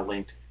PayPal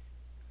linked.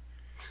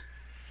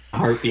 A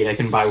heartbeat, I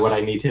can buy what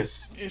I need to.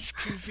 It's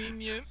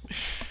convenient.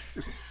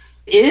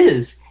 It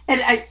is,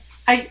 and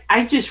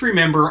I just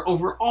remember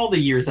over all the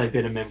years I've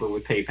been a member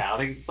with PayPal. I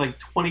think it's like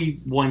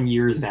 21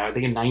 years now. I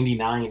think in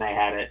 '99 I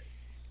had it.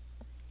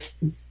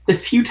 The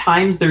few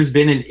times there's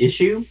been an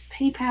issue,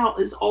 PayPal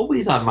is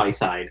always on my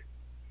side.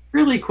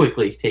 Really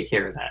quickly take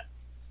care of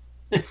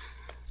that.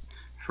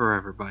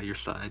 Forever by your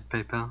side,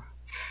 PayPal.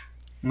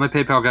 My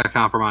PayPal got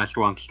compromised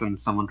once, and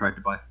someone tried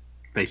to buy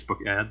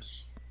Facebook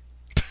ads.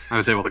 I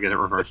was able to get it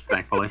reversed,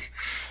 thankfully.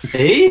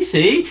 Hey,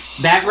 see?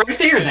 That right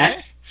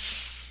there,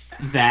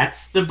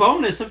 that's the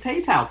bonus of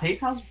PayPal.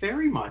 PayPal's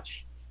very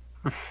much.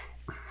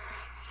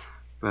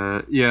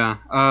 But yeah,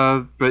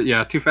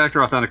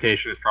 two-factor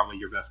authentication is probably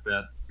your best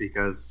bet,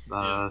 because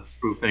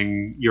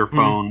spoofing your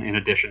phone in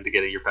addition to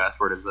getting your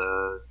password is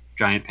a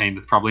giant pain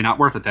that's probably not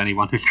worth it to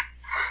anyone who's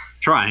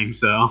trying,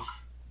 so...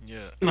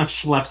 Yeah. Enough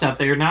schleps out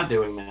there not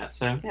doing that,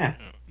 so yeah.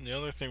 The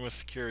other thing with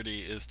security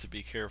is to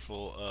be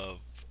careful of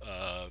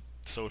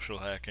social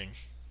hacking.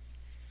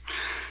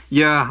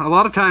 Yeah, a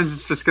lot of times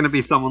it's just going to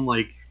be someone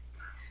like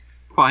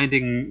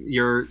finding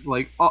your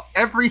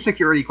every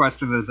security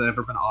question that has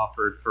ever been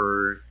offered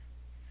for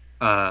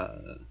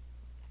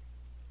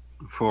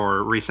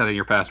resetting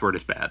your password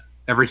is bad.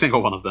 Every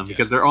single one of them,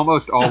 because they're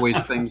almost always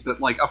things that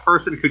a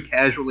person could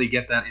casually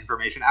get that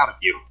information out of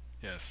you.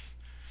 Yes.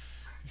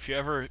 If you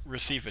ever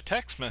receive a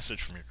text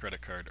message from your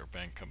credit card or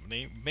bank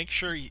company, make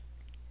sure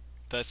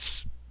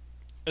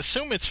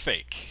assume it's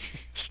fake.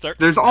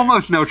 There's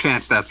almost no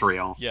chance that's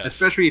real. Yes.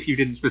 Especially if you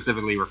didn't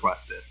specifically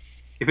request it.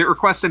 If it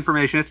requests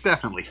information, it's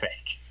definitely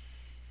fake.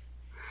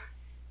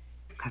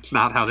 That's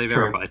not how they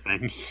verify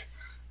things.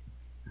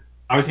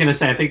 I was going to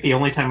say, I think the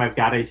only time I've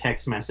got a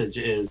text message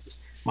is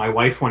my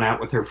wife went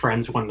out with her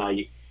friends one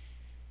night,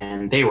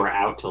 and they were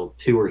out till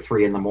 2 or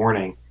 3 in the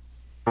morning.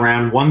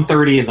 Around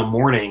 1:30 in the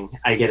morning,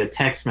 I get a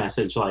text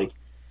message like,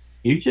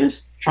 you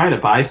just try to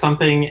buy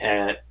something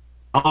at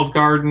Olive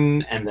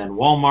Garden and then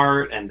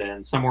Walmart and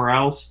then somewhere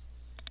else.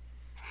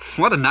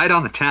 What a night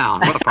on the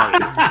town. What a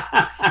party.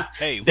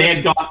 Hey,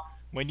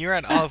 when you're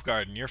at Olive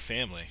Garden, you're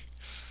family.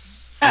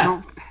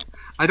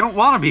 I don't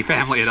want to be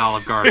family at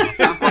Olive Garden. It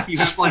sounds like you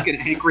have an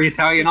angry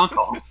Italian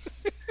uncle.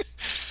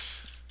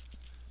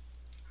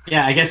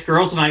 Yeah, I guess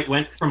girls' night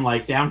went from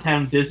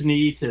downtown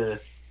Disney to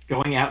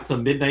going out to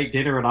midnight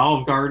dinner at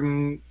Olive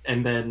Garden,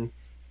 and then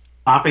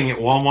stopping at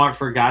Walmart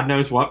for God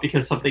knows what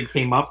because something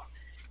came up.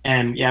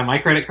 And yeah, my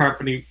credit card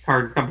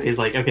company is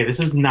like, okay, this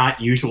is not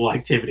usual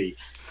activity.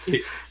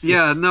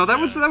 Yeah, no, that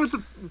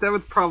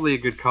was probably a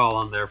good call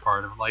on their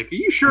part of are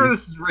you sure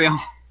this is real?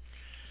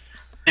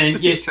 And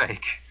this is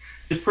fake.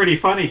 It's pretty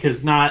funny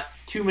because not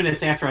 2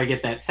 minutes after I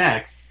get that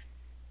text,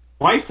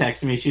 wife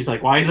texts me. She's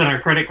like, "Why isn't our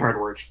credit card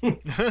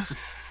working?"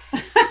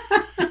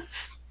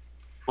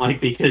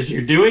 Because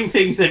you're doing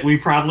things that we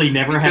probably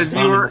never have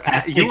done in the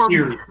past 6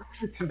 years.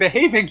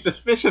 Behaving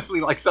suspiciously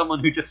like someone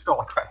who just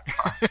stole a credit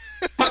card.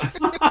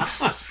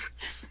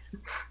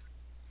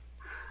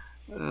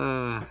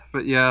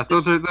 But yeah,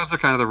 those are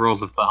kind of the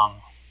rules of thumb.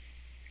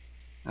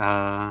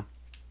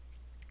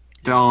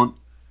 Don't.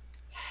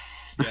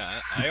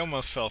 Yeah, I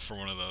almost fell for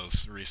one of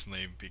those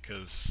recently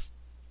because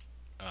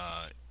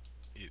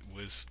it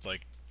was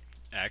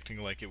acting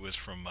like it was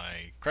from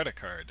my credit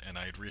card, and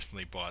I had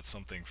recently bought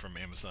something from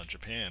Amazon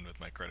Japan with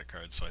my credit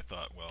card, so I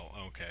thought, well,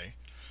 okay.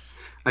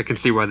 I can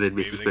see why they'd be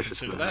Maybe suspicious.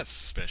 They consider that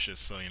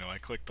suspicious, so I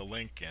clicked the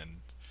link and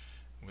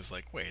was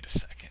like, wait a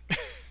second.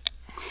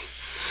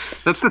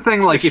 That's the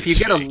thing, if you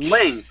get fake. a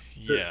link,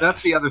 yeah.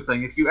 That's the other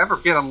thing. If you ever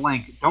get a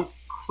link, don't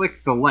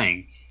click the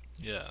link.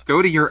 Yeah.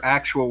 Go to your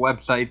actual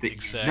website that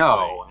you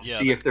know and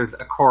see if there's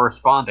a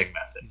corresponding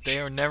message. They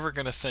are never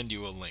going to send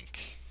you a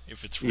link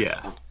if it's real.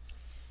 Yeah.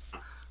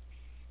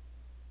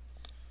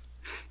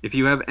 If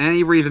you have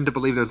any reason to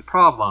believe there's a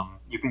problem,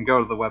 you can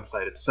go to the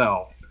website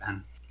itself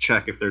and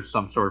check if there's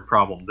some sort of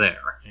problem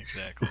there.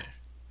 Exactly.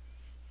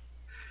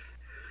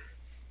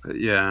 But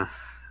yeah.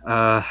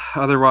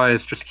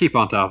 Otherwise, just keep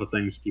on top of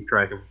things. Keep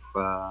track of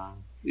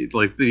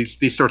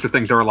these sorts of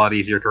things are a lot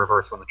easier to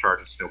reverse when the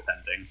charge is still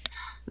pending.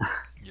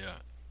 Yeah.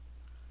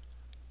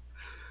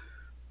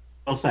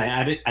 I'll say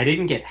I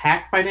didn't get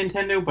hacked by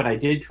Nintendo, but I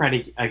did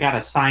I got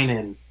a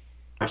sign-in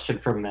question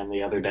from them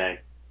the other day.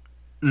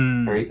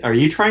 Are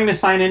you trying to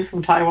sign in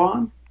from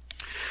Taiwan?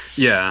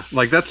 Yeah,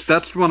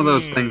 that's one of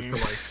those things.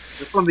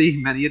 It's one of the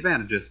many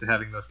advantages to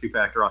having those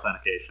two-factor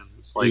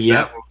authentications.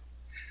 That.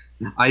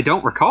 I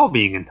don't recall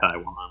being in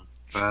Taiwan,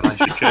 but I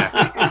should check.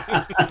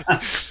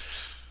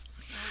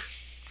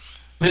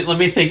 Let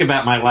me think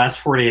about my last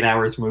 48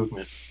 hours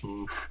movement.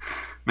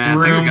 Man,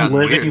 room,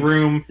 living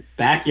room,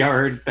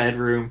 backyard,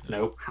 bedroom.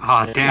 Nope.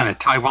 Oh, damn it,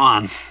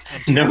 Taiwan.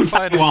 I'm No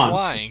terrified of Taiwan.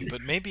 flying,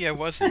 but maybe I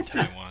was in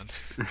Taiwan.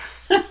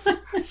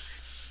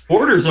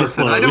 Borders are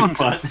Listen, closed,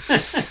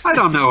 but I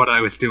don't know what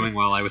I was doing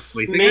while I was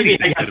sleeping. maybe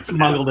Anything I could got have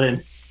smuggled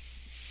in.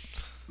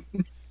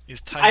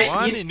 Is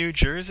Taiwan in New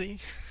Jersey?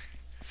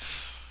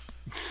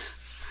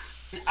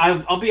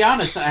 I'll be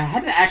honest.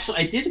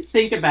 I did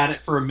think about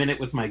it for a minute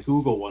with my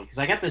Google one because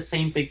I got the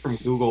same thing from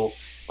Google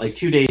like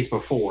 2 days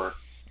before,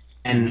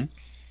 and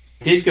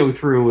I did go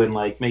through and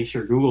like make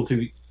sure Google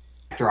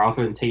two-factor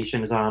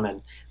authentication is on.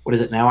 And what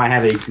is it now? I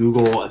have a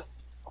Google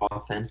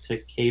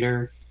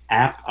Authenticator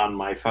app on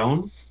my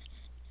phone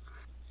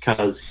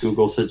because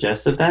Google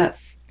suggested that.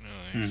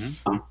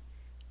 Nice.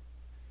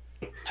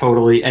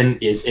 Totally, and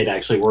it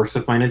actually works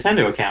with my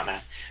Nintendo account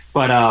now.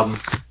 But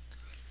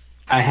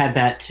I had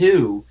that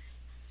too.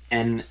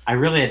 And I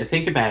really had to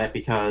think about it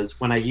because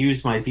when I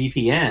use my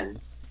VPN,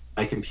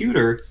 my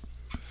computer,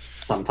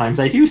 sometimes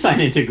I do sign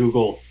into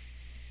Google.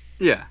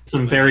 Yeah.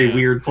 Some very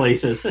weird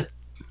places.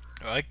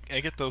 I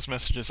get those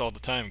messages all the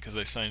time because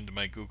I signed into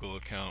my Google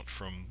account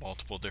from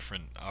multiple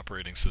different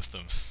operating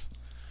systems.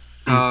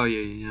 Oh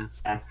yeah.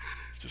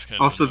 It's just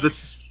kind of also, annoying.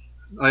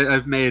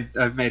 I've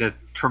made a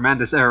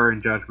tremendous error in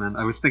judgment.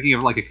 I was thinking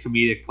of like a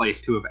comedic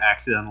place to have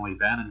accidentally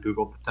been and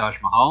Googled the Taj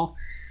Mahal.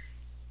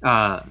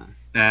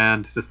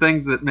 And the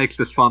thing that makes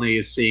this funny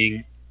is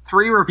seeing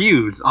 3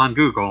 reviews on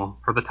Google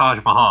for the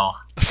Taj Mahal.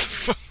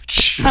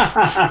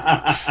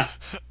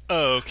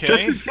 Okay.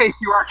 Just in case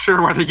you aren't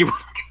sure whether you want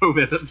to go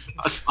visit the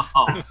Taj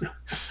Mahal.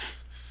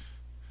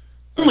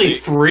 Only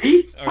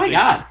 3? My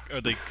God.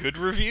 Are they good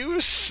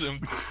reviews? I'm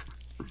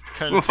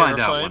kind We'll of find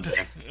terrified. out one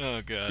day.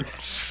 Oh, God.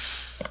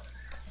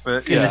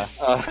 But yeah.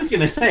 I was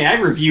gonna say I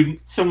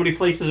reviewed so many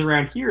places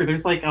around here.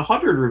 There's like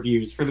 100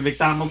 reviews for the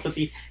McDonald's at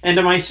the end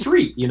of my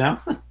street. You know.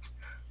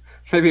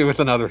 Maybe it was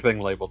another thing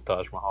labeled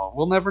Taj Mahal.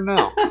 We'll never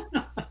know.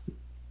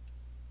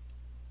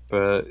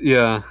 But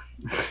yeah,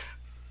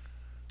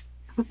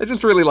 I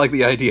just really like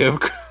the idea of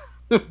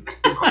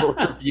Google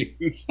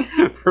reviews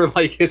for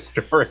like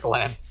historic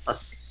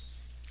landmarks.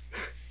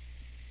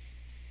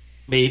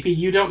 Maybe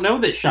you don't know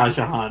that Shah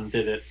Jahan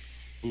did it.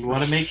 You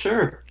want to make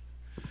sure.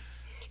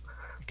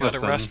 Got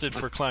Listen. arrested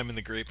for climbing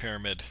the Great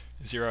Pyramid.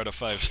 0 out of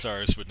 5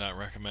 stars. Would not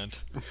recommend.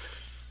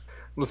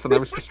 Listen, I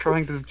was just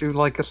trying to do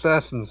like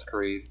Assassin's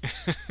Creed.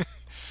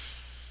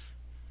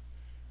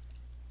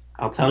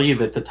 I'll tell you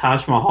that the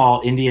Taj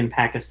Mahal Indian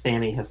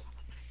Pakistani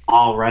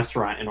Halal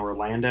restaurant in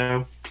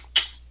Orlando.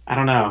 I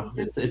don't know.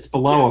 It's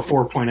below a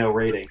 4.0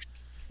 rating.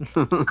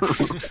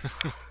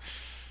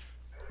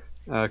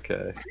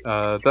 Okay.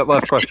 That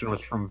last question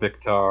was from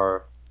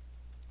Victor.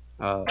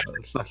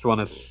 This next one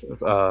is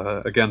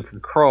again from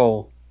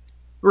Kroll.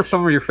 Who are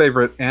some of your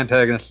favorite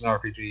antagonists in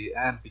RPG?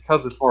 And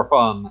because it's more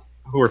fun,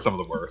 who are some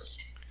of the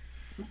worst?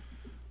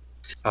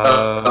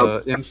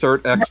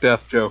 Insert X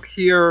death joke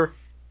here.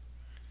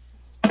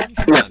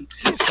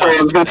 Sorry,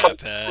 I was going to say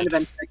bad.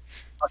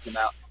 talking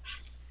about.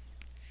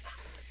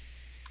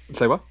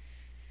 Say what?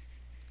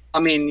 I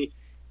mean,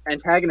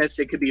 antagonist.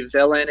 It could be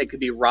villain. It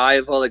could be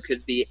rival. It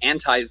could be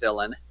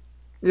anti-villain.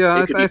 Yeah,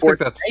 It I could be think force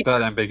that's of nature.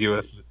 that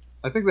ambiguous.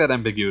 I think that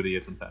ambiguity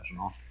is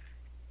intentional.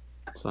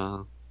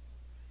 So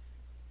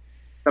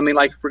I mean,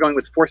 like if we're going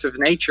with force of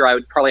nature, I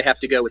would probably have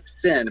to go with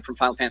Sin from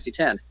Final Fantasy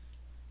X.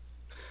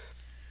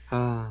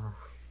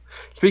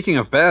 speaking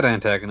of bad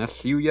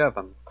antagonists, Yu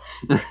Yevon.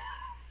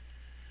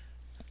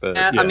 But,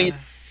 I mean,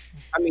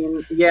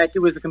 yeah, it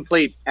was a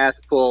complete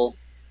ass pull,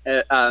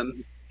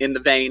 in the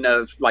vein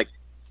of like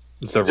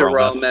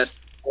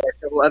Zeromus or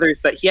several others,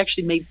 but he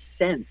actually made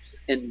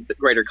sense in the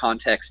greater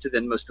context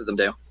than most of them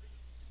do.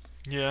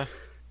 Yeah.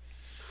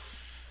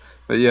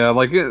 But yeah,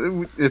 like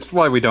it's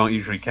why we don't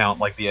usually count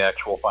like the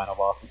actual final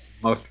bosses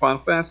in most Final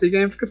Fantasy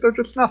games because they're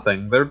just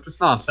nothing. They're just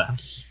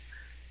nonsense.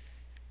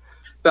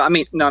 But I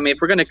mean,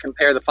 if we're going to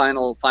compare the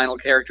final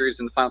characters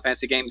in the Final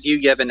Fantasy games, Yu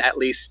Yevon at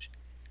least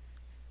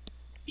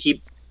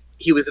he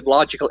was a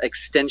logical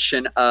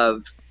extension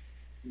of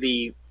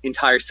the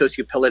entire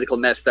socio-political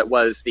mess that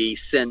was the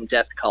Sin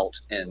death cult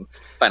in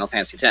Final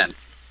Fantasy X.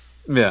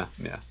 Yeah.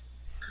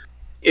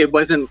 It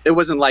wasn't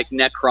like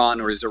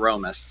Necron or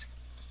Zeromus.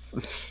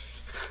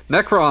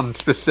 Necron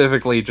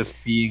specifically just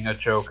being a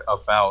joke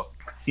about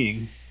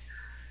being.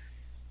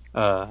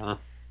 Was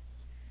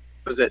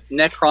it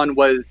Necron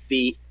was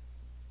the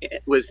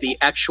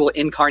actual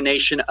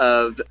incarnation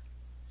of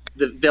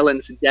the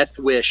villain's death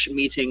wish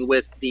meeting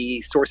with the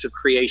source of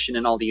creation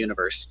in all the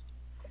universe.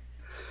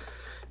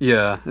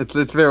 Yeah,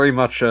 it's very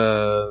much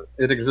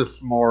it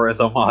exists more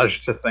as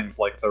homage to things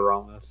like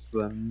Zeromus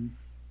than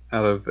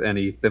out of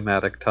any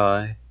thematic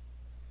tie.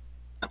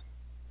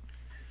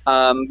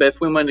 But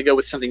if we wanted to go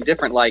with something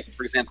different, like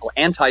for example,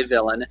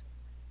 anti-villain,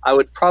 I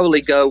would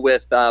probably go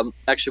with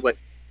actually what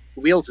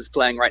Wheels is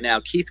playing right now,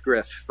 Keith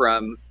Griff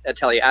from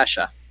Atelier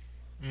Asha.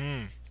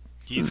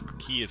 He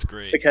is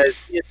great. Because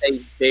he is a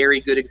very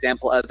good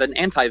example of an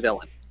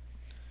anti-villain.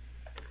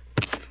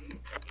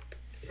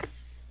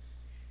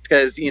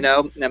 because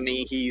I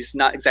mean, he's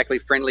not exactly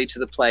friendly to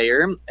the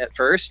player at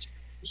first.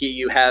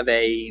 You have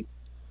a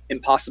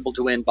impossible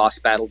to win boss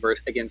battle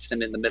against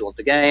him in the middle of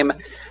the game,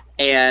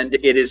 and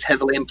it is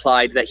heavily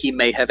implied that he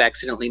may have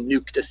accidentally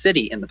nuked a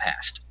city in the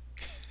past.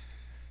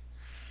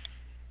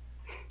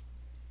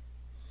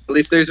 At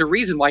least there's a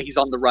reason why he's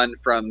on the run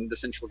from the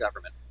central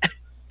government.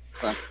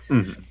 So,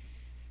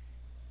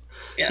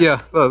 yeah,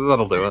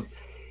 that'll do it.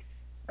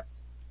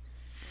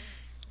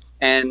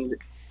 And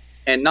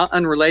not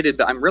unrelated,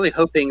 but I'm really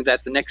hoping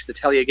that the next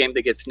Atelier game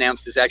that gets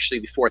announced is actually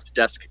the fourth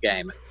Dusk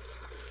game.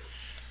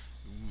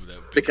 Ooh, that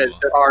would be because cool.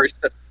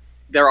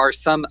 there are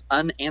some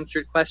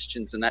unanswered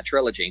questions in that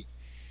trilogy.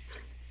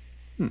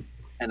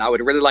 And I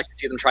would really like to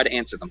see them try to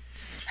answer them.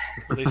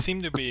 They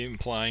seem to be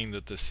implying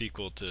that the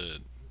sequel to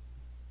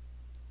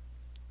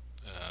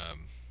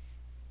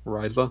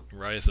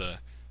Ryza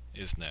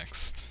is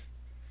next.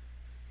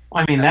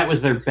 I mean, that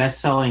was their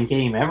best-selling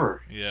game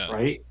ever. Yeah.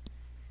 Right?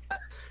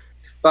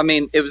 But, I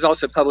mean, it was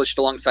also published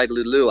alongside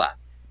Lulua,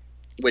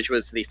 which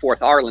was the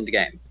fourth Arland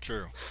game.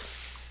 True.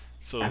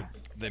 So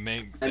they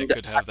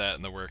could have that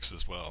in the works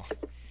as well.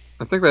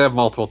 I think they have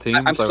multiple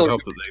teams. I'm still I would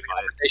hope that they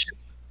might.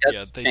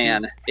 Yeah,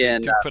 they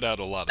do put out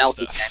a lot of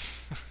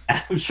stuff.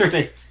 I'm sure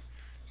they...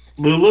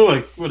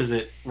 Lulua, what is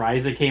it?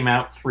 Ryza came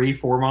out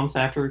 3-4 months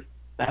after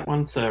that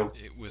one, so...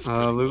 It was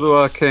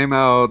Lulua came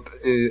out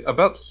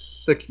about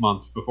 6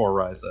 months before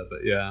Ryza,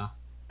 but yeah.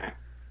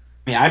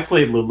 I mean, I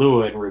played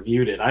Lulua and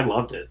reviewed it. I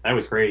loved it. That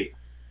was great.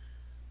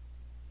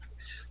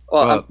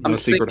 Well, I'm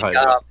secret thinking,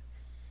 hideout.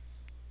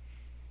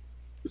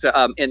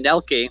 in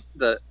Nelke,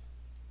 the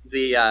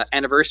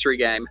anniversary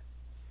game,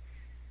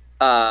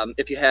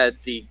 if you had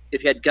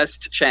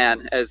Gust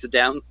Chan as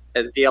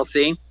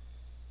DLC,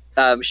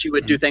 she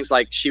would do things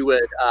like she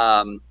would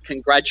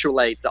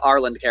congratulate the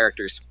Arland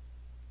characters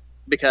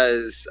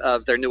because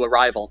of their new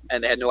arrival,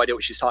 and they had no idea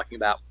what she's talking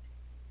about.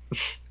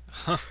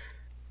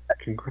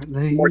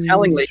 Congratulations. More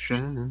tellingly, she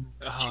had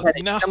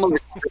a similar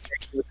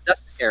conversation with the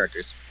Dust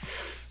characters.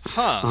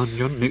 On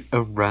your new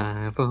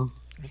arrival.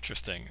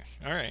 Interesting.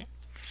 All right.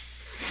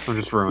 I'm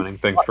just ruining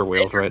things for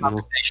Wales right now.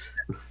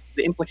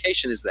 The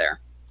implication is there.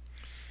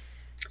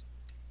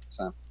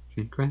 So.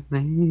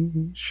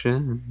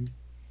 Congratulations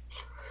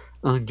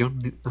on your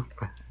new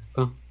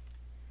arrival.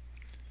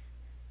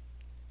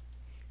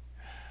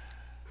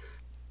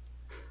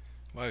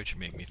 Why would you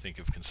make me think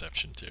of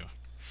Conception 2?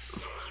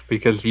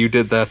 Because you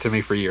did that to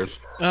me for years.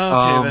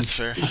 Oh, okay, that's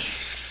fair.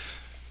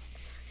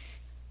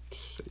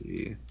 Let's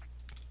see.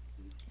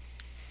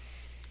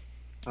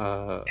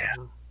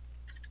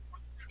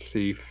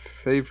 See,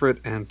 favorite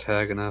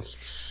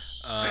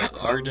antagonists.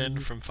 Arden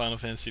from Final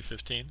Fantasy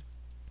 15.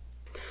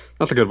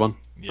 That's a good one.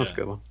 Yeah. That's a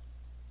good one.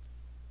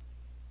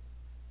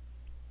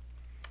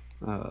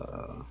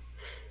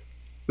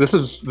 This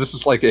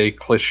is like a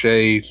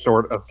cliche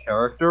sort of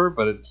character,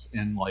 but it's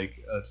in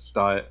like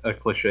a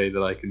cliche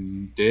that I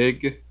can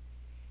dig.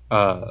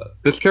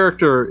 This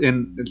character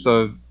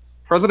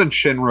President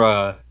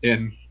Shinra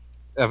in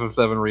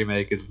FF7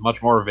 Remake is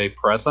much more of a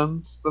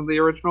presence than the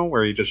original,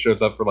 where he just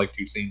shows up for like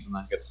 2 scenes and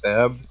then gets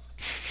stabbed.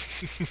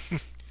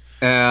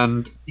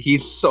 And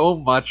he's so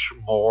much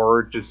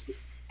more just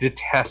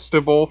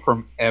detestable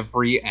from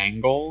every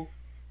angle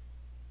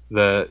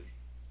that,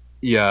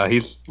 yeah,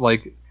 he's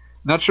like,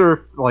 not sure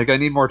if, like, I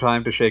need more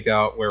time to shake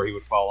out where he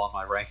would fall on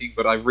my ranking,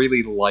 but I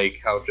really like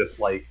how just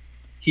like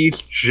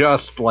he's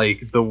just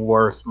like the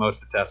worst, most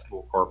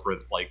detestable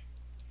corporate, like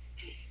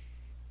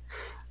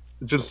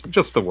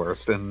just the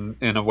worst in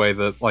a way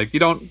that like you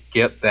don't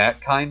get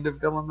that kind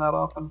of villain that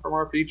often from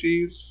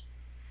RPGs.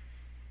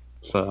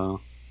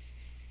 So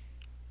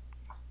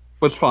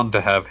it was fun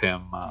to have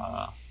him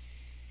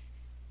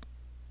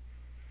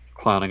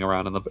clowning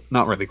around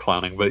not really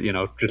clowning, but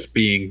just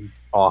being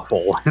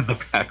awful in the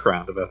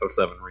background of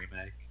FF7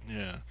 Remake.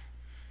 Yeah.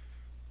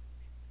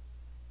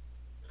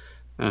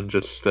 And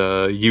just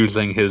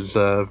using his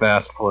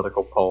vast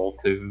political pull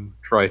to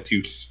try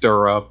to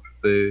stir up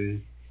the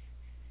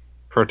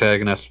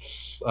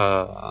protagonist's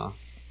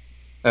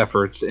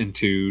efforts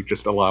into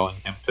just allowing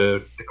him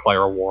to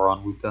declare a war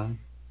on Wutai.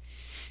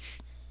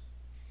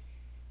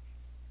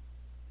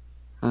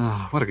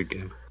 What a good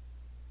game.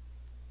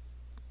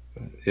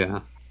 But,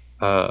 yeah.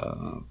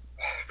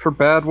 For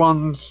bad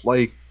ones,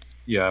 like,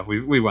 yeah,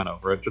 we went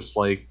over it. Just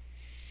like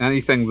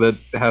anything that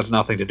has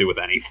nothing to do with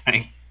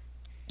anything.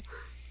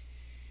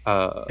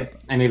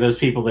 Any of those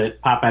people that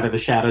pop out of the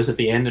shadows at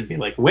the end and be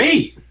like,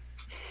 wait!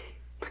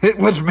 It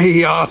was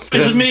me, Austin!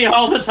 This is me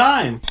all the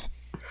time!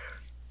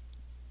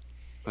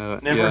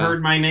 Never yeah.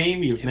 heard my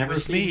name, you've never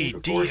was seen me, me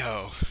before.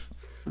 Dio.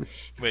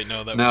 Wait,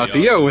 no, that Now, would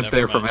be Dio awesome. was Never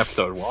there mind. from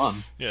episode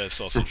 1. Yeah, it's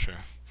also true.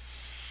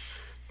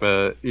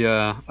 But,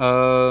 yeah,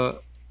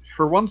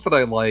 for ones that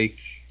I like,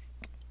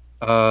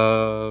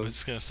 I was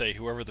just gonna say,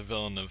 whoever the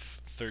villain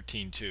of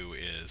 13-2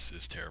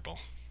 is terrible.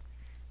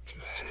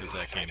 Because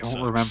that game sucks. I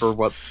don't remember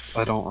what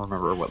the villain of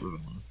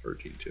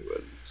 13-2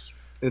 is.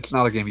 It's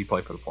not a game you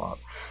play for the plot.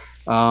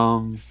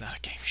 It's not a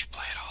game you should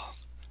play at all.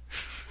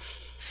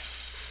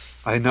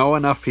 I know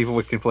enough people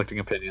with conflicting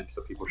opinions,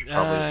 so people should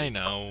probably. I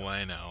know.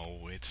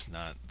 It's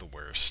not the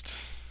worst.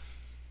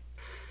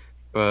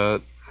 But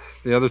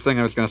the other thing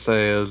I was going to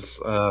say is,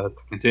 to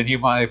continue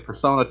my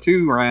Persona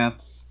 2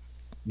 rants,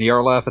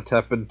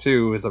 Nyarlathotep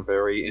 2 is a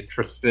very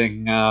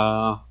interesting. There's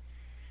a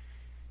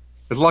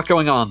lot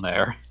going on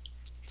there.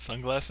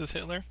 Sunglasses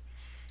Hitler?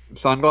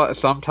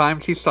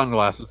 Sometimes he's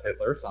Sunglasses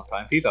Hitler,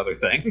 sometimes he's other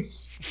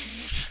things.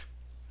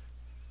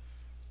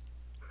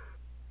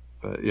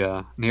 But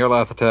yeah,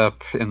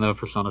 Nyarlathotep in the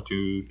Persona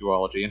 2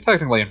 duology, and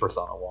technically in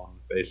Persona 1,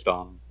 based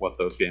on what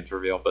those games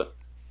reveal, but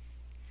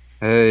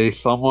hey,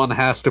 someone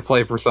has to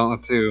play Persona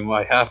 2.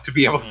 I have to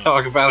be able to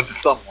talk about it to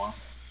someone.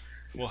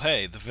 Well,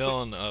 hey, the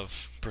villain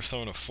of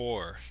Persona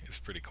 4 is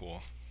pretty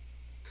cool.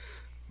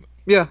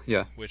 Yeah.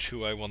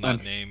 Who I will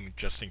not name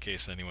just in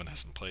case anyone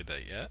hasn't played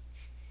that yet.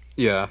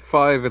 Yeah,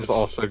 5 has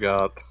also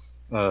got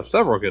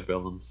several good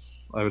villains.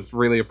 I was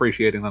really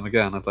appreciating them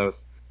again as I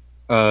was.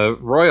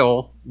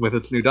 Royal, with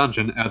its new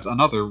dungeon, adds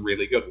another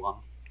really good one.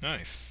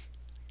 Nice.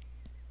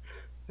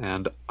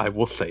 And I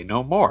will say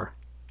no more,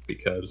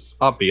 because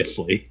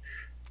obviously.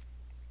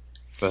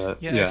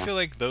 But yeah, I feel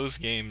like those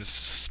games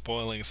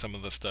spoiling some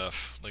of the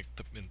stuff, like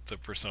the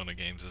Persona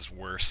games, is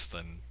worse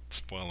than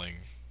spoiling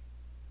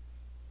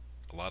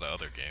a lot of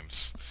other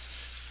games.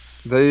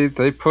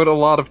 They put a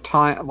lot of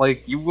time.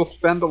 Like, you will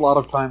spend a lot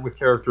of time with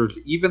characters,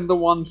 even the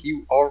ones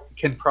you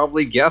can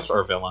probably guess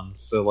are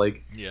villains. So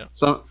like,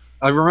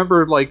 I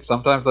remember like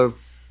sometimes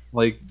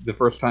like the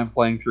first time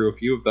playing through a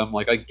few of them,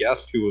 like I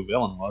guessed who a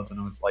villain was, and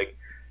it was like,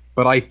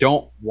 but I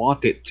don't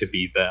want it to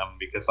be them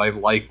because I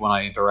like when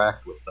I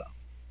interact with them.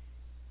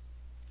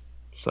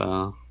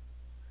 So,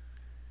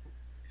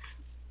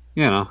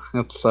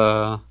 it's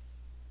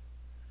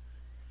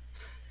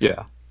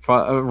yeah.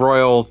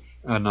 Royal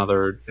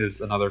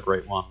is another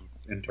great one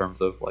in terms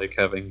of like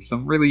having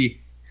some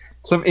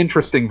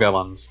interesting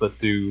villains that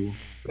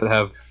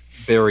have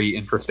very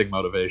interesting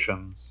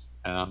motivations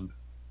and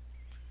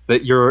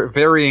that you're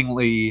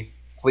varyingly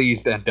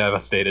pleased and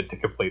devastated to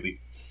completely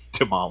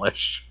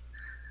demolish.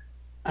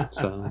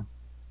 So,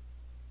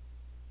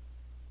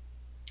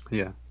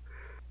 yeah.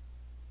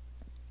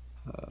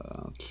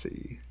 Let's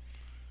see.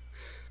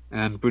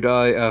 And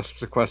Budai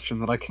asks a question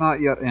that I cannot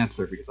yet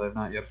answer because I have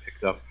not yet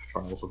picked up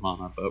Trials of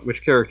Mana, but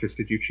which characters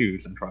did you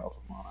choose in Trials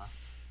of Mana?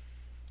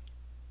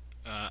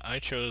 I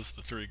chose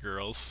the 3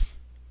 girls.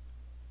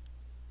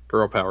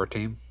 Girl power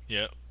team.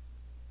 Yeah.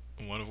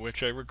 One of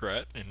which I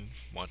regret and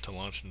want to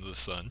launch into the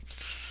sun.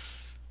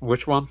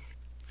 Which one?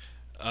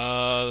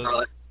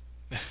 Charlotte.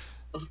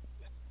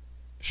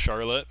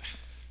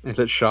 Is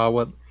it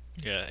Shawit?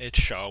 Yeah, it's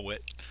Shawit.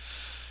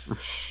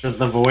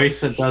 The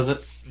voice that does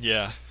it?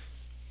 Yeah.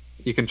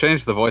 You can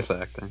change the voice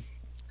acting.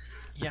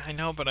 Yeah, I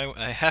know, but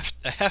I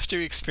have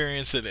to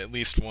experience it at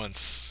least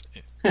once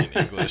in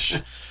English,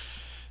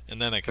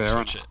 and then I can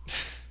switch it.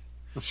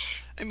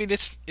 I mean,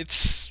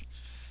 it's.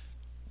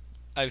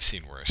 I've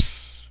seen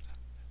worse.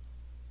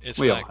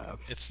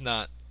 It's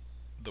not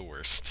the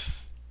worst,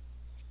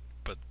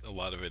 but a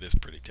lot of it is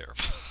pretty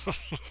terrible.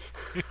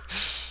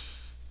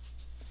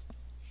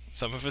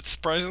 Some of it's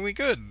surprisingly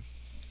good.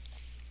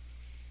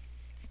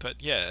 But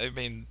yeah, I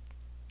mean,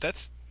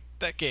 that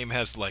game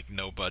has like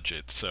no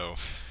budget, so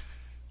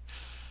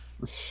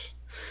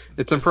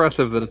it's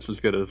impressive that it's as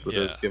good as it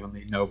is, given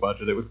the no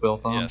budget it was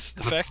built on. Yes,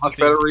 the fact much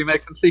better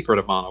remake than Secret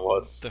of Mana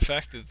was. The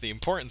fact that the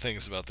important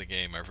things about the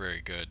game are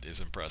very good is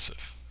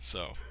impressive.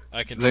 So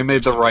I can. They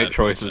made the right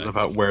choices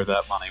about where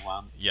that money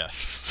went.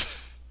 Yes.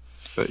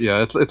 But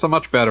yeah, it's a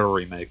much better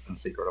remake than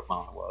Secret of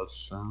Mana was.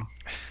 So.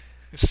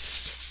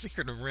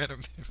 Secret of Mana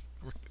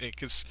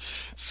remake is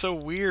so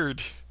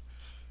weird.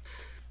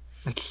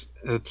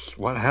 It's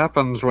what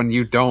happens when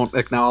you don't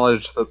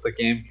acknowledge that the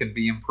game can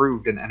be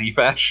improved in any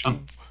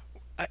fashion.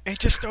 I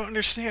just don't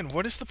understand.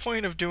 What is the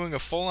point of doing a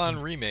full-on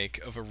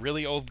remake of a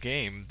really old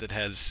game that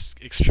has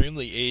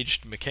extremely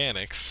aged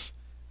mechanics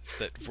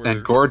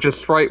and gorgeous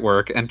sprite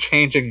work and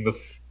changing the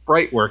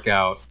sprite work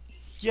out?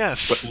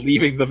 Yes. But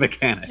leaving the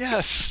mechanics.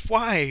 Yes.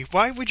 Why?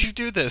 Why would you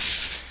do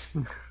this?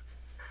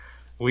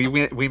 We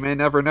may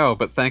never know,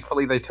 but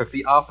thankfully they took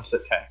the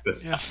opposite tack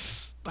this time.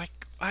 Yes.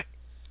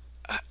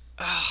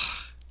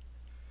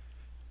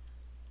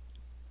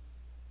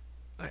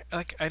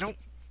 I don't.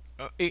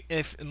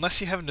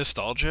 Unless you have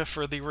nostalgia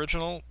for the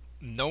original,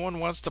 no one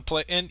wants to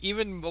play, and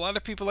even a lot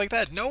of people like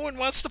that, no one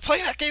wants to play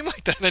that game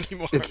like that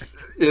anymore. It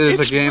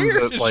is a game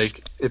weird. That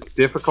it's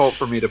difficult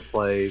for me to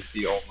play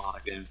the old Mana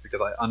games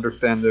because I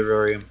understand they're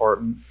very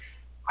important.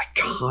 I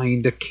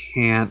kind of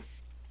can't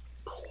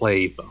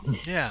play them.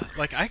 Yeah,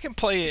 like I can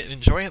play it and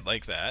enjoy it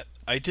like that.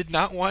 I did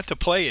not want to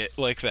play it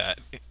like that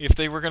if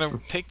they were going to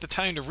take the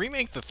time to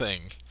remake the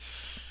thing.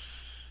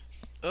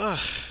 Ugh.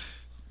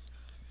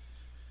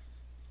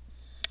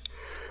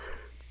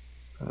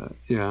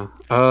 Yeah.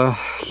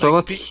 So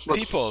let's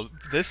people.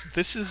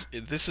 This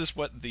is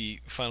what the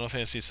Final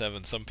Fantasy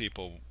VII some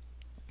people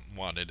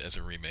wanted as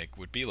a remake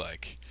would be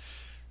like.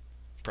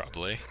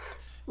 Probably,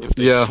 if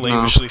they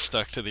slavishly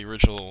stuck to the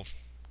original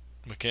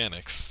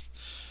mechanics.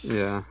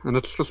 Yeah, and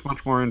it's just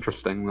much more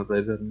interesting that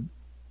they didn't.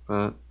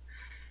 But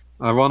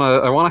I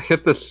wanna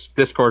hit this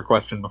Discord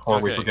question before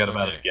we forget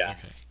about it again.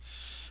 Okay.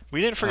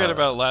 We didn't forget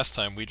about it last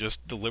time. We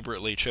just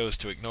deliberately chose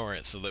to ignore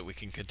it so that we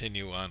can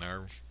continue on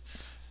our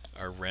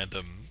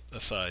random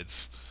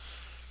asides.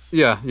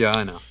 Yeah,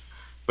 I know.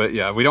 But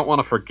yeah, we don't want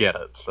to forget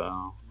it,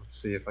 so let's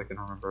see if I can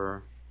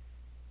remember.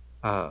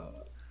 Let's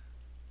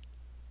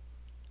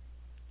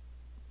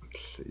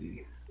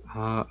see.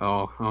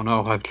 Oh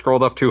no, I've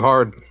scrolled up too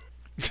hard.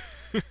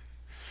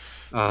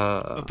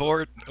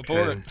 Abort.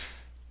 Okay.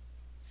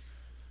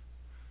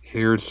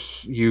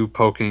 Here's you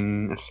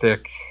poking a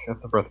stick at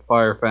the Breath of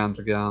Fire fans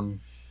again.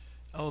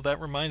 Oh,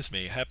 that reminds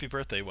me. Happy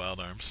birthday, Wild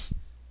Arms.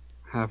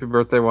 Happy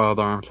birthday, Wild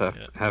Arms.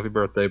 Happy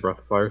birthday, Breath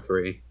of Fire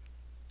 3.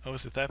 Oh,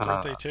 is it that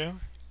birthday too?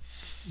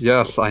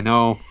 Yes, I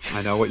know.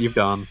 I know what you've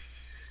done.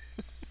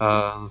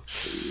 Let's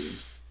see.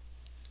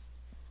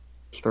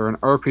 Is there an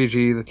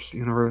RPG that's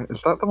universal?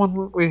 Is that the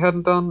one we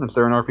hadn't done? Is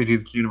there an RPG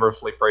that's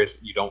universally praised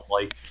that you don't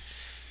like?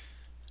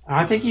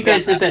 I think you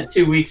guys did that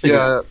 2 weeks ago.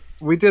 Yeah,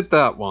 we did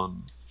that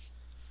one.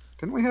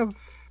 Didn't we have?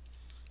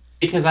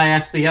 Because I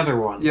asked the other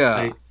one.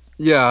 Yeah,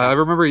 I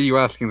remember you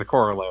asking the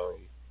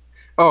corollary.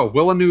 Oh,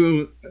 will a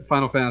new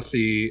Final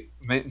Fantasy,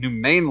 new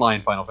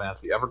mainline Final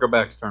Fantasy, ever go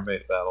back to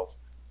turn-based battles?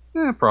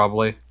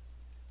 Probably.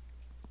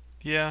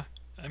 Yeah,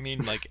 I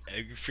mean, like,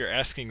 if you're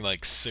asking,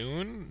 like,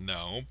 soon,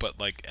 no, but,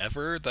 like,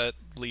 ever, that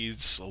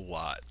leaves a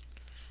lot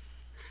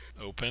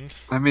open.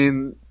 I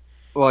mean,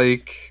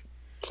 like,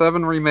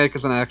 7 Remake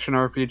is an action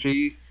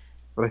RPG,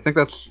 but I think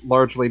that's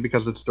largely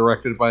because it's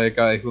directed by a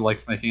guy who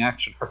likes making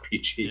action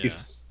RPGs.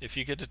 Yeah. If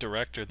you get a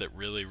director that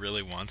really,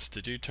 really wants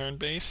to do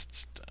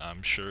turn-based,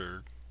 I'm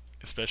sure,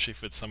 especially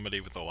if it's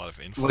somebody with a lot of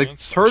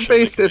influence, like,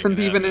 turn-based sure isn't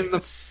even in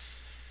the...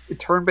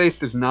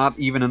 Turn-based is not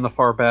even in the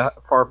far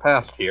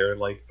past here.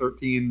 Like,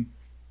 13...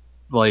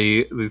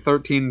 Like, the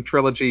 13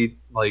 trilogy,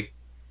 like,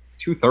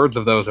 2/3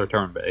 of those are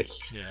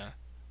turn-based. Yeah.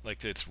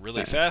 Like, it's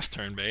really fast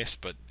turn-based,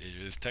 but it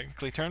is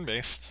technically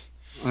turn-based.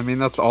 I mean,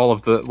 that's all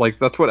of the... Like,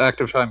 that's what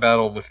Active Time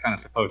Battle was kind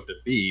of supposed to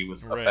be,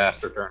 was a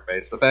faster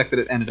turn-based. The fact that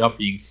it ended up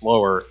being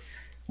slower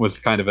was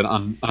kind of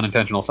an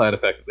unintentional side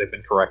effect that they've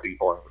been correcting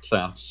for ever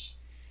since.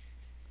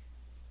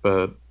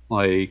 But,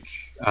 like...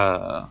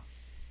 I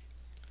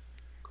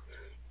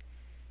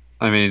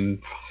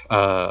mean...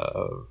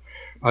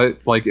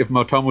 if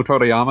Motomu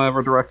Toriyama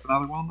ever directs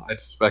another one, I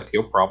suspect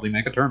he'll probably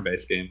make a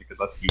turn-based game because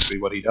that's usually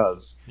what he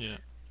does. Yeah.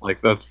 Like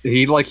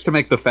he likes to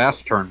make the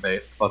fast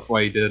turn-based. That's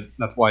why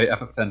That's why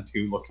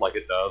FF10-2 looks like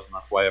it does, and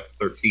that's why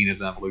FF13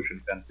 is an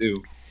evolution of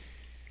 10-2.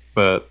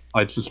 But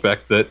I'd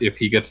suspect that if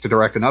he gets to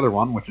direct another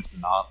one, which is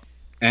not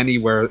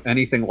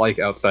anything like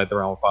outside the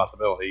realm of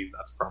possibility,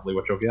 that's probably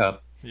what you'll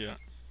get. Yeah.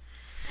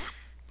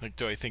 Like,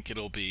 do I think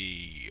it'll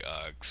be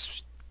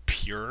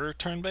pure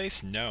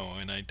turn-based? No,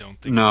 and I don't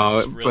think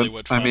that's really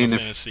what Final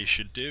Fantasy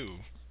should do.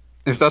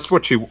 If that's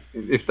what you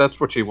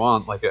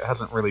want, like, it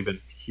hasn't really been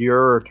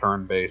pure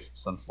turn-based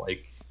since,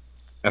 like,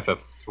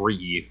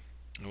 FF3.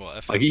 Well,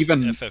 like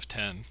even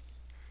FF10.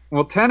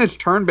 Well, 10 is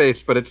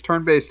turn-based, but it's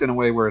turn-based in a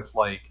way where it's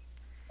like,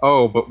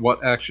 oh, but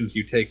what actions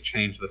you take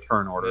change the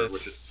turn order,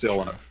 which is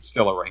still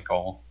a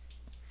wrinkle.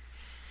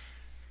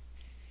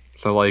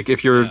 So, like,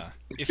 if you're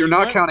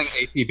not counting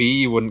ATB,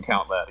 you wouldn't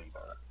count that either.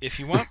 If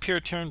you want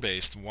pure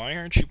turn-based, why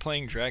aren't you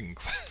playing Dragon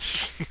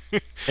Quest?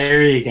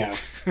 There you go.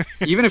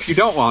 Even if you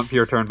don't want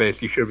pure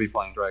turn-based, you should be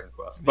playing Dragon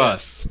Quest. But,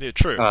 yes,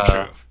 true.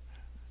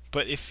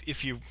 But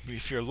if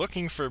you're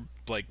looking for,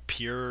 like,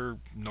 pure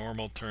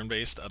normal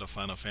turn-based out of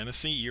Final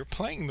Fantasy, you're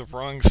playing the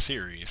wrong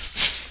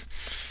series.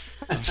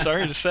 I'm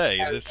sorry to say,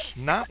 that's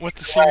not what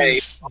the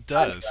series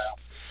does.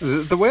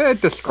 The way I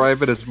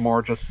describe it is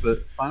more just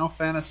that Final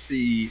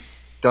Fantasy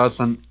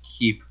doesn't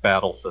keep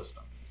battle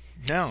systems.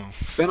 No.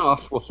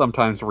 Spin-offs will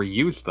sometimes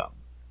reuse them.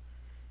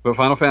 But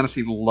Final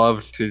Fantasy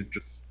loves to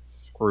just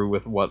screw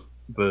with what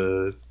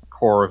the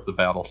core of the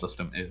battle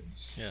system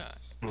is. Yeah.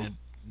 And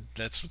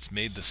that's what's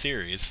made the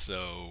series,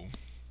 so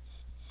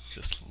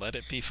just let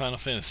it be Final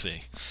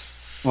Fantasy.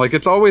 Like,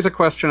 it's always a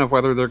question of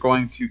whether they're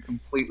going to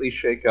completely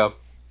shake up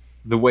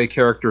the way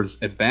characters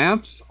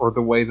advance or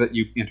the way that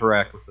you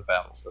interact with the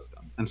battle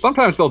system. And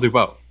sometimes they'll do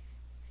both.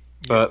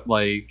 But,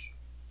 like,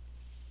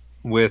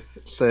 with,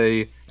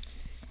 say,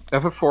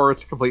 FF4,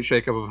 it's a complete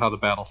shakeup of how the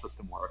battle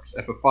system works.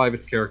 FF5,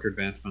 it's character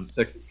advancement.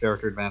 6, it's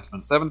character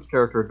advancement. 7, it's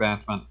character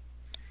advancement.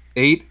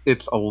 8,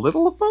 it's a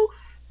little of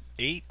both.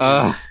 8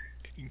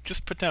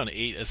 just put down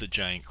 8 as a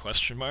giant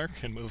question mark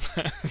and move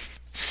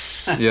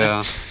on.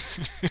 Yeah.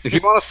 If you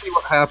want to see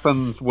what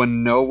happens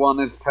when no one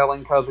is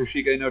telling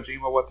Kazushige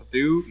Nojima what to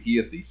do, he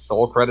is the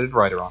sole credited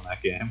writer on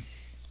that game.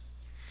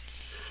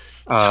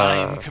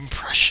 Time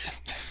compression.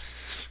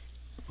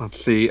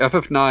 Let's see.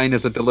 FF9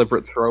 is a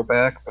deliberate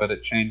throwback, but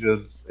it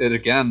changes. It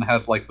again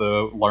has like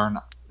the learn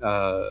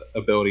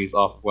abilities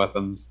off of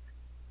weapons.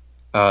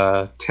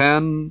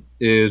 10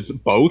 is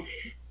both.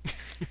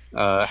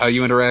 How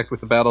you interact with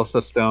the battle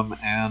system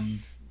and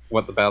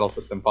what the battle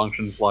system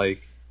functions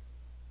like.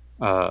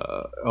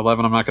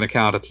 11 I'm not going to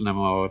count. It's an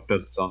MMO. It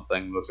does its own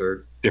thing. Those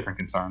are different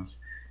concerns.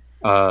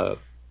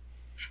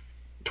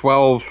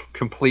 12,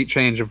 complete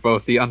change of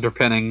both the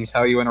underpinnings,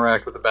 how you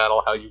interact with the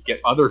battle, how you get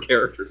other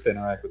characters to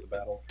interact with the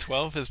battle.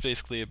 12 is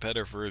basically a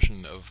better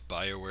version of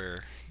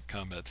BioWare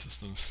combat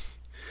systems.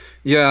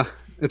 Yeah,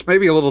 it's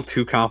maybe a little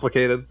too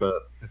complicated,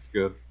 but it's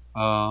good.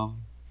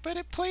 But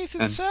it plays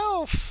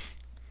itself.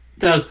 It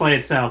does play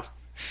itself.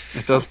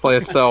 It does play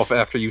itself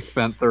after you've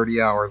spent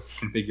 30 hours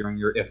configuring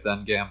your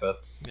if-then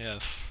gambits.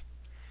 Yes.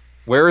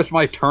 Where is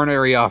my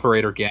ternary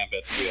operator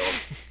gambit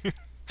field?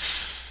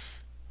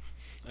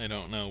 I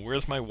don't know.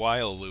 Where's my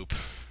while loop?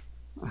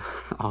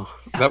 Oh,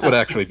 that would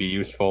actually be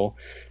useful.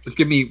 Just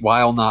give me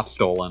while not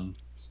stolen,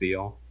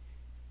 steal.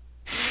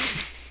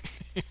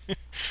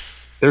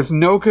 There's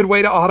no good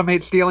way to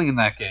automate stealing in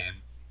that game.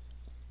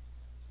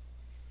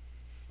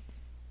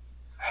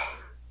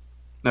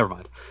 Never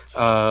mind.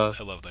 I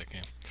love that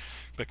game.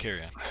 But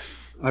carry on.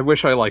 I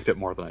wish I liked it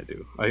more than I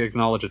do. I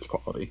acknowledge its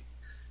quality.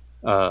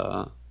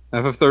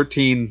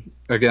 FF13,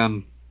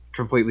 again,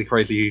 completely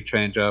crazy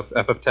change up.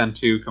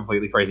 FF10-2,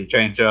 completely crazy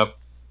change up.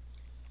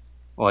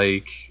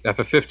 Like,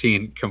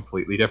 FF15,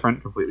 completely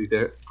different,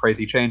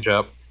 crazy change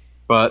up.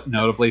 But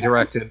notably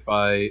directed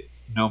by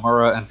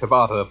Nomura and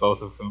Tabata,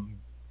 both of whom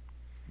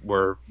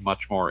were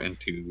much more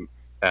into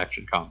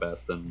action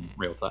combat than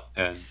real time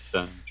and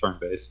than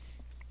turn-based.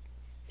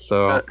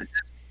 So,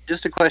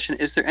 just a question: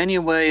 is there any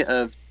way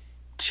of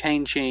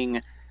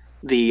changing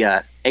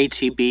the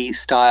ATB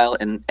style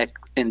in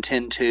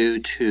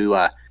 10-2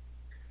 to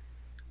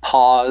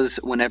pause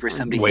whenever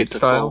somebody hits a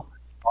full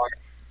bar?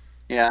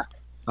 Yeah.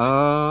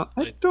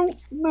 I don't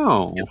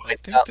know. I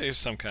think there's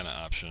some kind of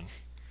option.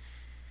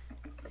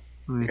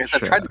 Because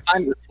I've tried to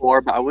find it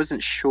before, but I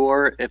wasn't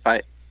sure if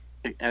I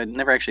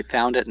never actually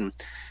found it, and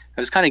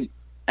I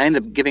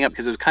ended up giving up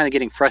because I was kind of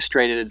getting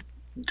frustrated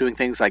doing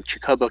things like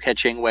chocobo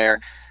catching,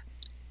 where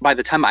by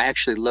the time I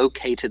actually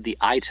located the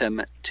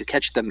item to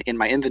catch them in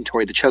my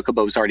inventory, the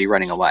chocobo was already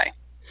running away.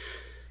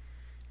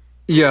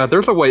 Yeah,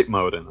 there's a wait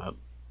mode in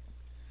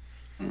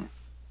it.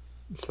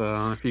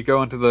 So if you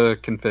go into the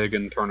config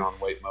and turn on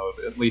wait mode,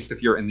 at least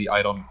if you're in the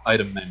item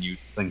menu,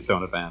 things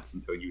don't advance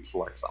until you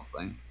select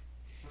something.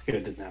 That's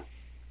good to know. I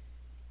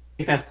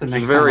think that's the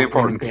next. It's very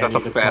important because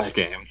that's a fast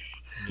game.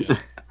 Yeah.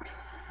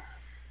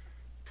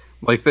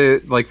 Like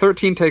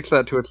 13 takes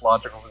that to its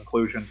logical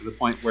conclusion to the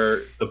point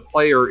where the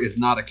player is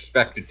not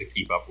expected to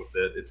keep up with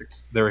it.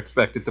 They're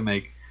expected to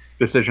make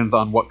decisions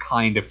on what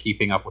kind of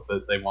keeping up with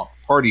it they want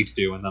the party to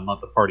do, and then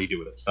let the party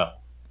do it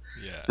itself.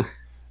 Yeah,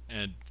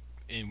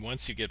 and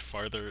once you get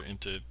farther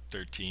into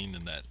 13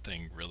 and that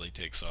thing really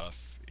takes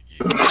off,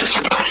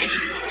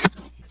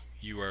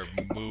 you are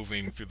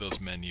moving through those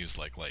menus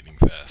like lightning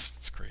fast.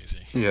 It's crazy.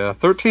 Yeah,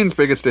 13's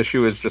biggest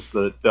issue is just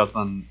that it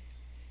doesn't...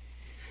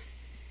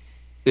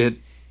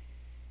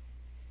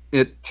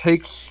 It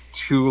takes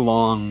too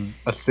long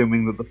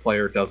assuming that the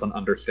player doesn't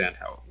understand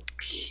how it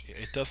works.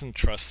 It doesn't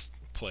trust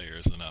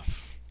players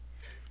enough.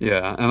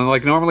 Yeah, and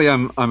like normally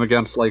I'm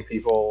against like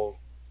people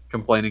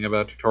complaining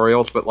about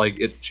tutorials, but like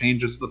it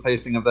changes the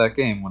pacing of that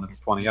game when it's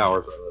 20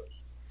 hours of it.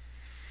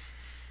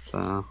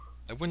 So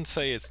I wouldn't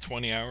say it's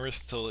 20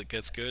 hours until it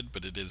gets good,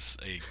 but it is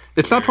a...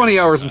 It's not 20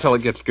 hours until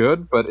it gets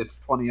good, but it's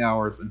 20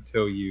 hours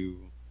until you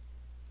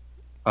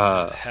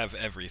have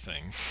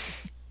everything.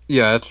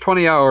 Yeah, it's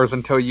 20 hours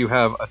until you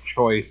have a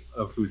choice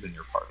of who's in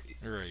your party.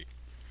 Right.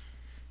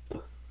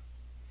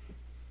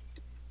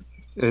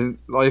 And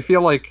I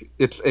feel like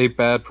it's a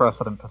bad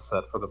precedent to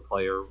set for the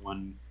player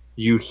when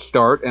you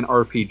start an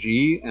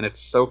RPG and it's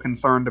so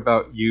concerned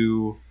about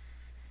you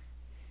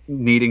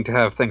needing to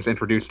have things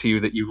introduced to you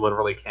that you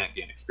literally can't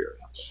gain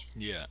experience.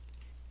 Yeah.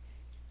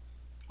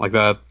 Like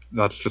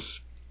that's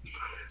just...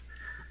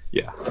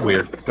 yeah,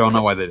 weird. Don't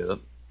know why they did it.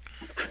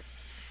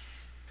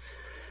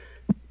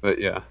 But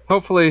yeah,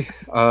 hopefully,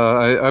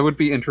 I would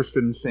be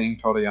interested in seeing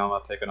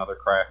Toriyama take another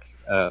crack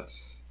at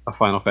a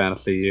Final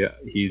Fantasy.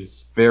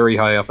 He's very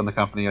high up in the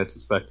company. I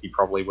suspect he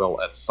probably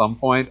will at some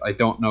point. I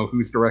don't know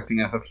who's directing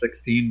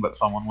FF16, but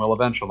someone will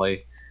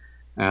eventually.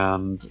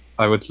 And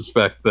I would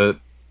suspect that,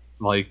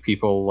 like,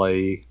 people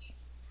like...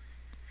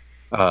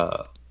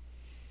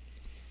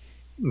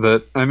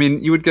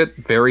 you would get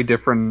very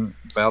different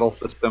battle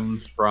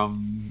systems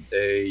from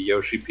a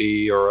Yoshi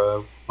P or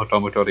a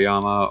Motomu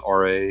Toriyama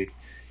or a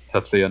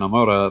Tetsuya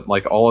Nomura.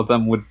 Like, all of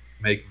them would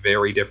make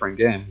very different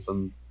games,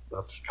 and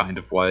that's kind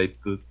of why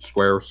the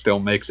Square still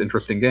makes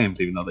interesting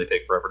games, even though they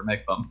take forever to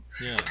make them.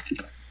 Yeah.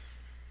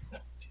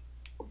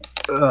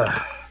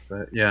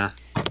 But yeah.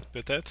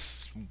 But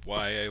that's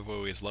why I've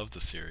always loved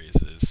the series,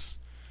 is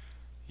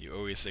you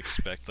always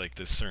expect, like,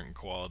 this certain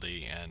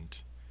quality,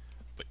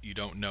 but you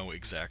don't know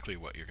exactly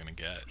what you're going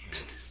to get.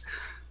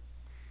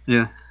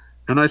 Yeah.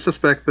 And I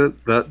suspect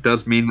that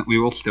does mean that we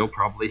will still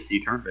probably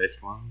see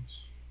turn-based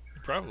ones.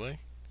 Probably.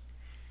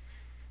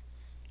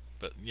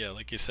 But yeah,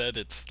 like you said,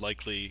 it's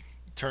likely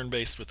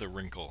turn-based with a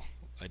wrinkle.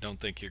 I don't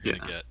think you're going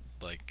to get,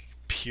 like,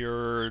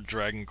 pure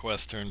Dragon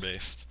Quest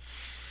turn-based.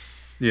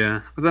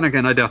 Yeah, but then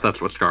again, I doubt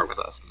that's what Scar was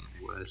asking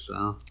anyway,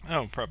 so...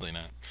 Oh, probably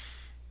not.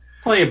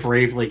 Play a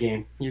Bravely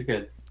game. You're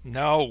good.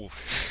 No!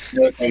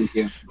 No, thank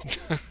you.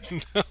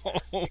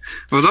 No.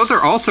 Well, those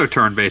are also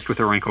turn-based with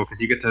a wrinkle because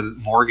you get to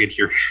mortgage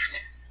your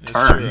That's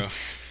turns. true.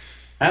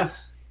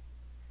 Yes.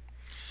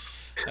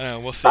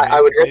 We'll see.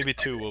 I would Maybe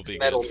 2 will be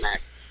Metal good.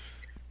 Max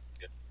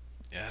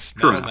Yes,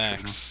 True Metal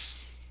enough,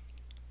 Max.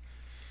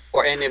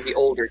 or any of the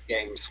older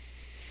games,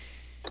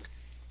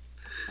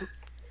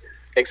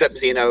 except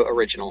Xeno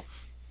original.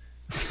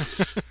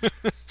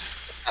 That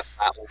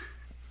one.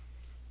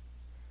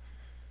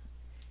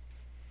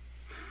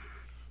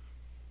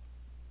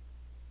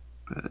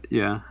 But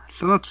yeah,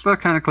 so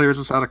that kind of clears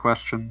us out of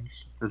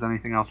questions. If there's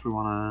anything else we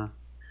want to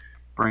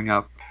bring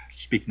up,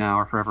 speak now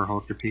or forever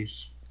hold your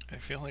peace. I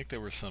feel like there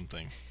was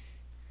something.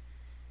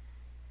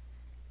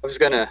 I was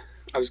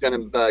gonna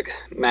bug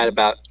Matt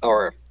about,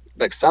 or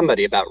bug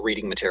somebody about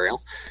reading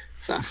material.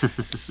 So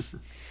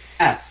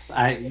Yes.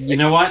 You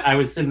know what? I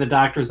was in the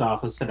doctor's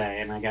office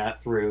today, and I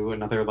got through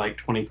another like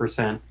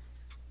 20%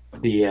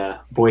 of the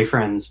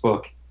Boyfriend's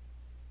book.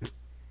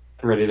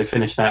 Ready to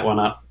finish that one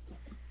up.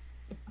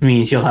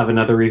 Means you'll have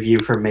another review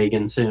from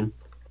Megan soon.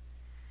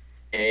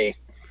 hey,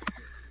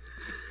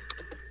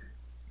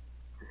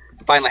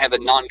 finally have a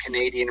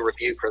non-Canadian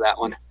review for that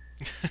one.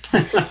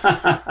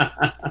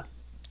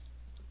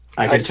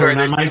 I can swear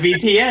turn on my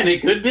VPN.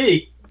 It could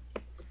be.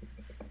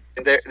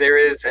 There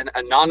is an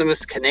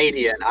anonymous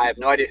Canadian. I have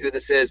no idea who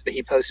this is, but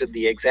he posted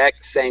the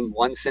exact same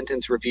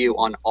one-sentence review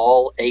on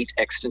all 8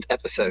 extant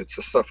episodes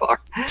so far.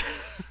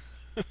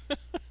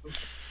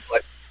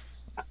 But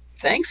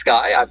thanks,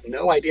 guy. I have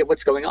no idea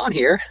what's going on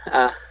here.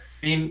 I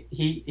mean,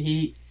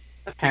 he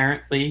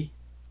apparently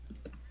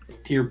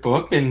to your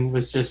book and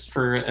was just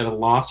at a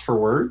loss for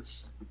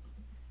words.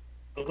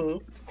 Mm-hmm.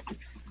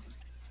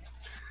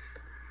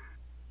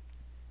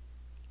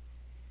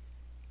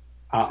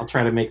 I'll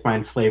try to make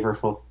mine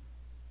flavorful.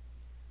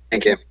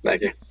 Thank you.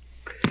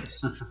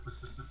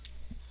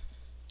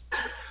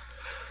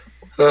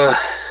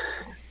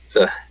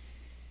 So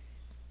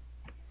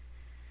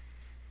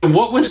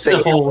What was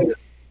the whole?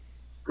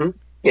 What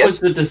yes. was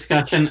the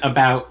discussion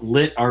about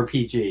lit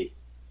RPG?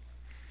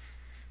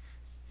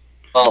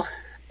 Well,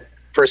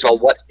 first of all,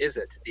 what is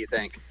it? Do you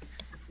think?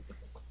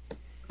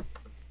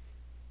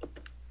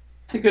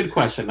 That's a good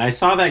question. I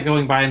saw that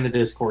going by in the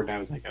Discord, and I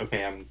was like,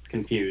 okay, I'm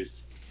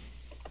confused.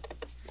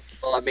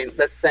 Well, I mean,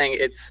 that thing,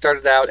 it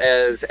started out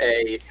as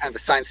a kind of a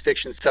science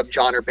fiction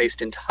subgenre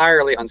based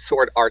entirely on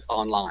Sword Art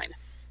Online.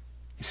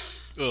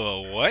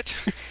 Oh, what?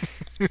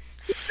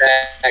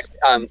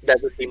 That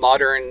was the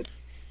modern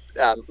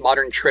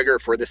trigger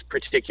for this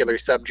particular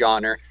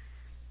subgenre.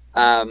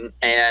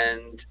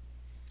 And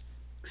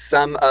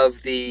some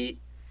of the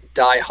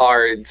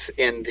diehards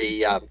in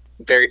the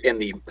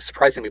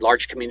surprisingly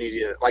large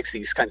community that likes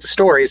these kinds of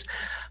stories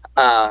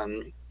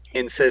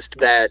insist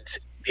that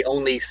the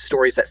only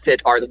stories that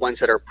fit are the ones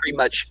that are pretty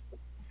much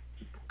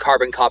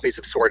carbon copies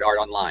of Sword Art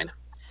Online.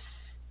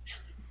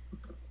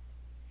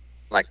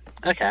 Like,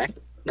 okay,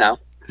 no.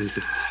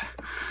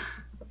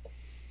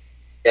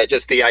 Yeah,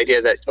 just the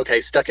idea that, okay,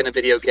 stuck in a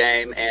video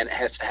game and it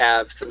has to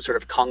have some sort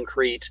of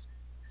concrete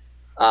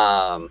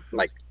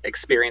like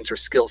experience or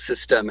skill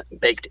system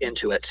baked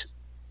into it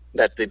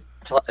that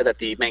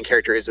the main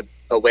character is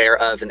aware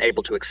of and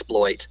able to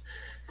exploit.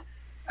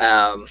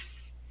 Yeah,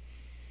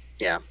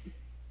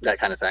 that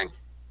kind of thing.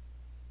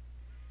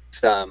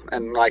 So,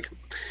 and like,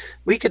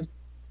 we could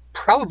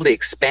probably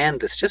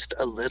expand this just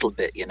a little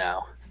bit, you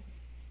know.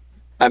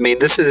 I mean,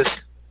 this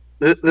is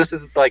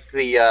like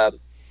the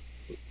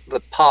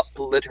pop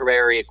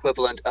literary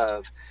equivalent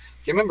of. Do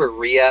you remember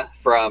Rhea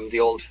from the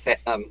old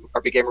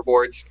RP Gamer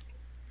boards?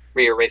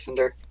 Rhea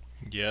Racender?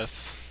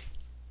 Yes.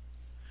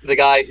 The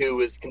guy who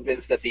was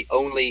convinced that the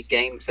only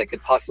games that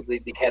could possibly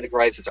be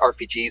categorized as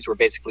RPGs were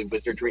basically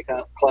Wizardry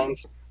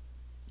clones.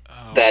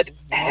 Oh, That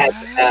had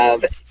to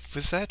have.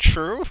 Was that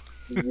true?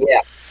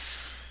 Yeah.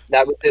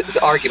 That was his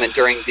argument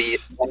during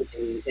one of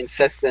the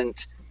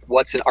incessant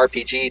 "what's an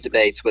RPG"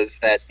 debates, was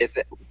that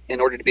in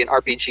order to be an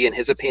RPG, in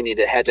his opinion,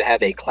 it had to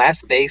have a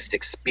class-based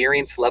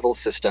experience level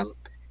system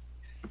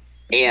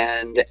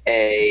and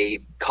a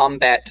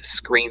combat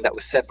screen that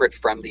was separate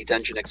from the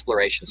dungeon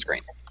exploration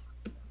screen.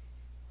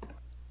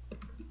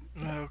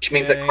 Okay. Which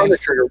means that Chrono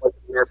Trigger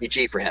wasn't an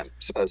RPG for him,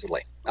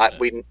 supposedly.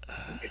 We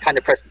kind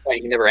of pressed the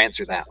point, he never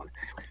answered that one.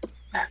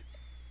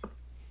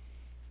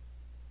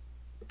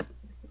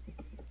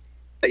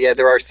 But yeah,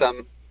 there are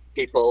some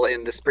people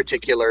in this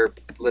particular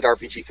lit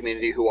RPG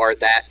community who are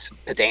that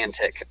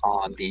pedantic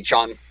on the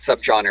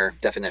subgenre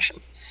definition.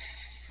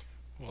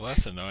 Well,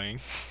 that's annoying.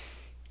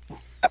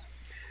 But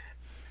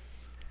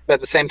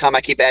at the same time, I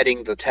keep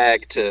adding the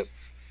tag to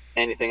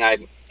anything I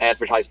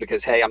advertise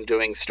because, hey, I'm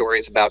doing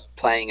stories about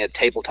playing a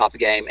tabletop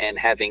game and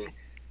having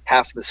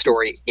half the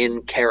story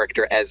in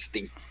character as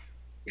the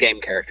game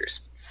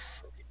characters.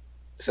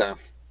 So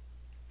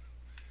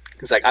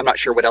it's like, I'm not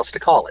sure what else to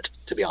call it,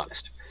 to be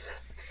honest.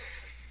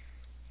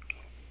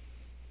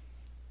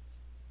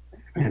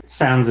 It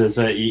sounds as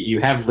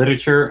you have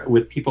literature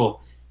with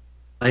people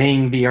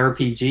playing the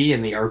RPG,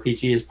 and the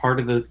RPG is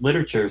part of the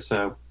literature,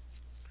 so...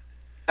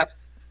 Yep.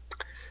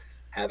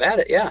 Have at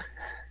it, yeah.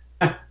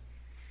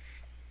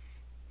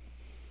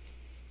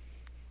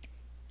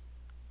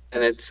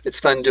 And it's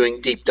fun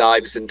doing deep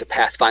dives into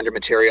Pathfinder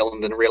material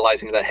and then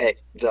realizing that, hey,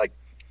 like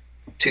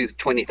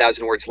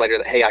 20,000 words later,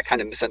 that, hey, I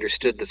kind of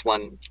misunderstood this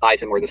one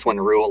item or this one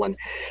rule and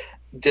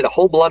did a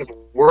whole lot of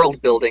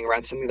world building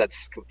around something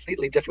that's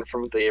completely different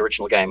from the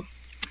original game.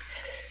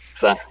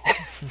 So,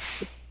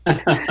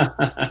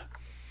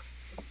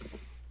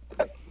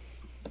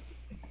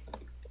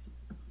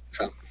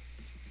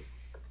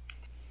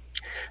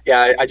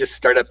 yeah, I just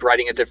started up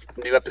writing a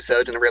new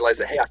episode and I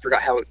realized that, hey, I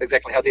forgot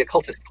exactly how the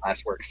occultist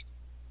class works.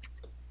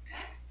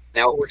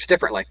 Now it works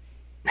differently.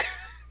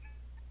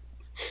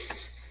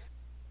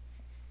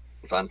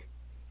 Fun.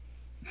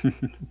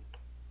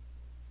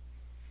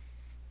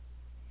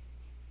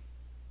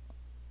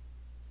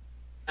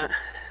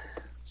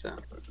 So,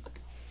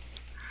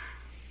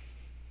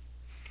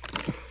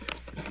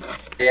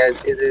 yeah,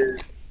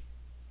 it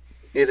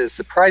is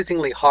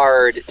surprisingly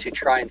hard to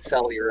try and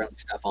sell your own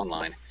stuff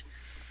online.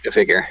 Go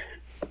figure.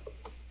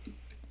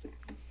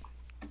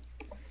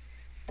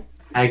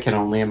 I can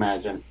only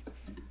imagine.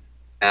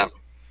 Yeah.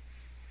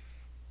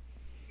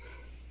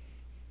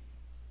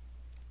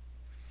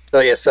 So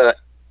yeah, so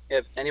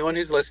if anyone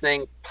who's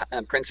listening,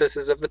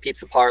 Princesses of the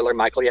Pizza Parlor,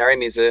 Michael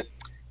Yarimizu,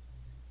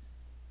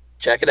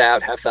 check it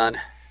out, have fun.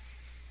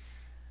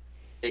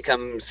 It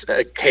comes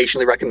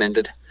occasionally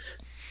recommended.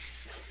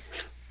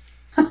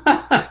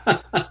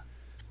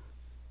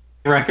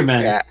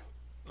 Recommend. Yeah.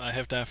 I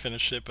have not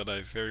finished it, but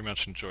I very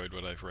much enjoyed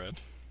what I've read.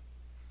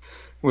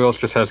 Wheels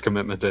just has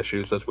commitment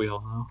issues, as we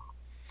all know.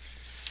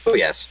 Oh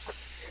yes.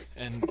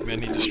 And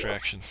many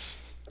distractions.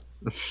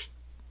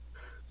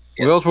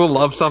 Wheels will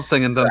love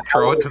something and then So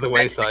throw how it is to the the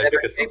wayside better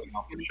because thing? something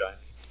else is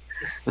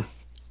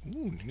shiny.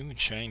 Ooh, new and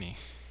shiny.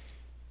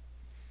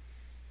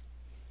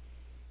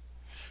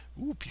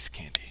 Ooh, piece of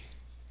candy.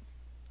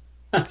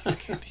 Piece of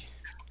candy.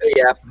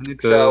 Yeah. I need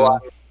to- So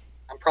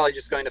I'm probably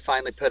just going to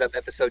finally put up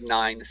episode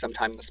 9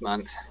 sometime this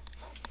month.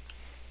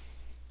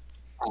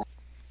 I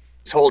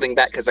was holding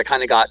back because I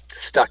kind of got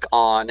stuck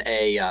on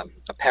a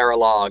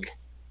paralogue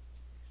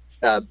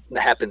that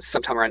happens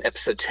sometime around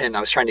episode 10. I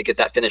was trying to get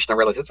that finished and I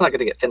realized it's not going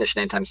to get finished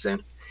anytime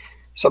soon.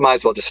 So I might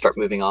as well just start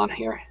moving on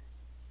here.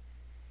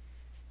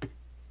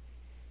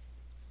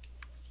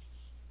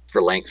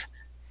 For length.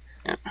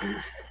 Yeah.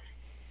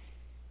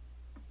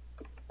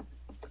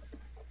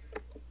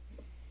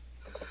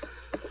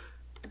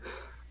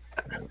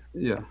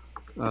 Yeah.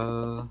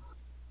 I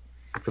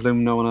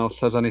presume no one else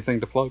has anything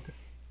to plug.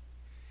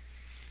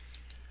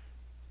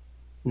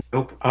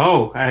 Nope.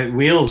 Oh,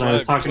 Wheels. I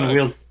was talking to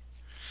Wheels.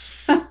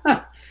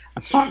 I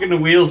was talking to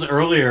Wheels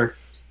earlier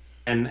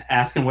and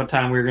asking what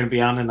time we were going to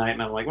be on tonight,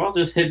 and I'm like, well,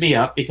 just hit me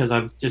up because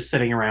I'm just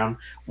sitting around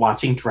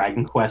watching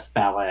Dragon Quest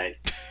Ballet.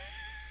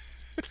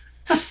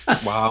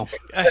 Wow.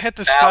 I had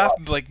to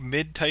stop like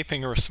mid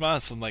typing a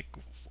response. I'm like,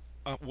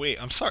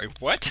 wait, I'm sorry,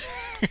 what?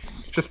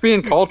 Just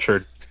being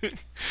cultured,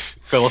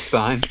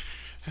 Philistine.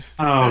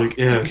 Oh,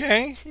 yeah.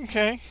 Okay.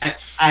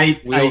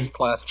 Wheels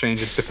class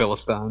changes to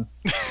Philistine.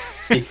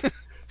 I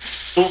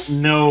don't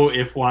know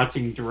if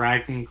watching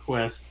Dragon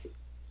Quest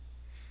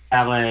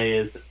Ballet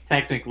is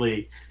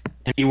technically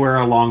anywhere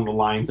along the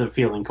lines of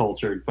feeling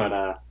cultured,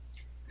 but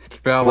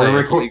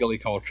Ballet is legally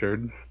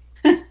cultured.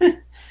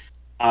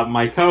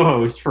 My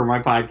co-host for my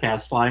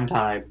podcast, Slime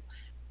Time,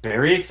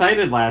 very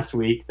excited last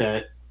week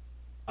that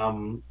I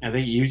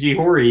think Yuji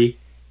Horii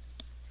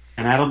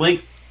and had a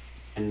link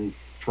and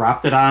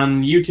dropped it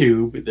on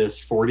YouTube, this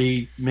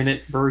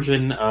 40-minute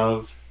version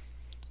of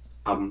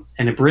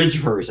an abridged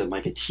version,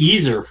 like a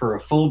teaser for a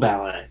full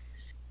ballet.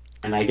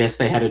 And I guess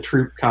they had a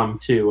troupe come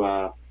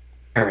to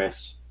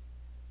Paris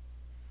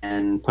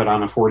and put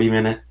on a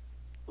 40-minute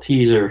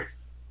teaser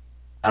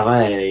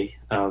ballet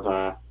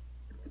of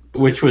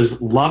which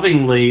was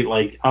lovingly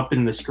like up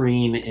in the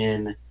screen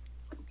in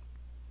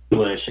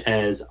English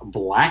as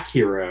Black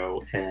Hero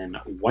and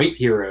White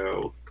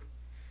Hero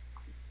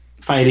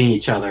fighting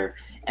each other,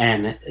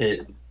 and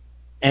it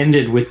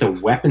ended with the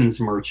weapons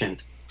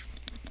merchant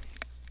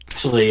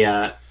actually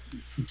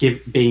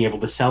being able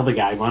to sell the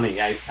guy money.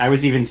 I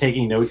was even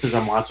taking notes as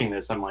I'm watching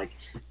this. I'm like,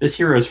 this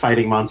hero's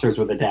fighting monsters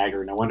with a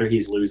dagger. No wonder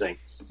he's losing.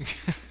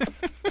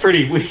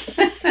 Pretty weak.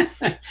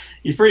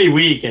 He's pretty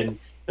weak. And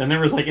then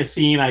there was like a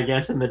scene, I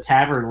guess, in the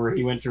tavern where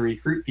he went to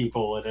recruit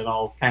people, and it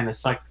all kind of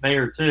sucked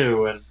there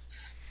too. And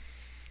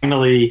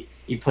finally,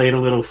 he played a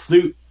little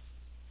flute.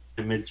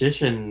 The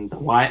magician,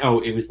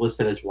 it was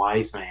listed as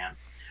Wise Man.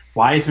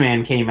 Wise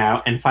Man came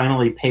out and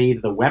finally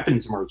paid the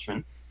weapons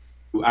merchant,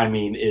 who, I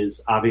mean,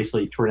 is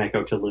obviously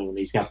Torneko Tulun.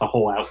 He's got the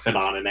whole outfit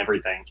on and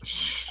everything.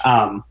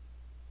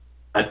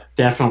 But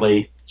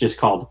definitely just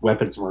called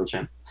weapons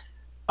merchant.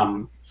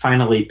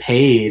 Finally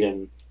paid,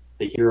 and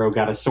the hero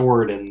got a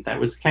sword, and that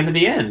was kind of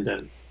the end.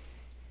 And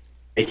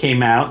they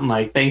came out and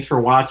like, thanks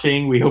for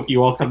watching. We hope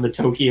you all come to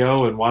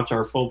Tokyo and watch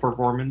our full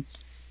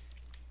performance.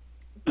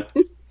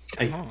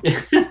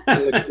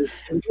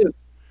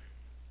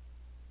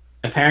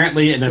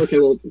 Apparently, Okay,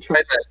 we'll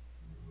try that.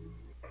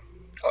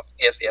 Oh,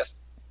 yes.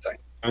 Sorry.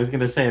 I was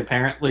going to say,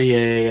 apparently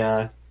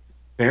it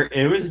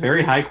was a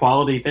very high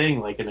quality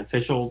thing, like an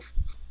official.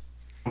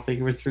 I don't think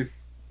it was through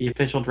the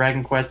official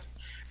Dragon Quest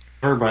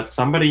cover, but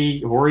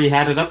somebody already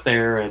had it up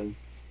there, and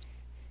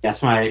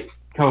yes, my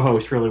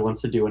co-host really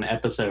wants to do an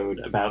episode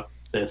about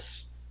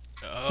this.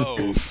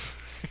 Oh.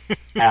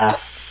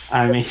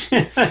 I mean,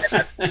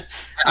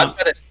 I've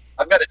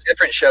got a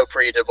different show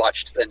for you to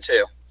watch then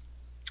too.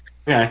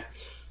 Okay.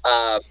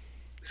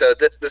 So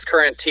this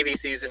current TV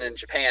season in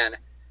Japan,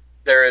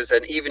 there is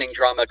an evening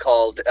drama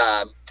called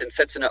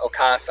Densetsu no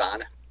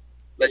Okasan,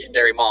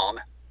 Legendary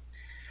Mom,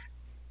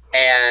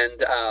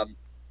 and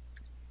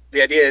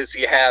the idea is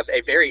you have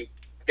a very,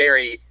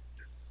 very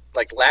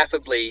like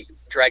laughably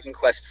Dragon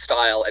Quest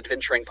style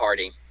adventuring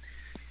party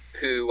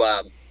who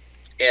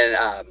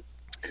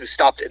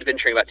stopped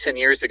adventuring about 10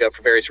 years ago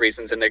for various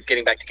reasons, and they're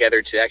getting back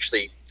together to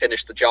actually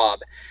finish the job,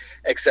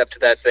 except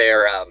that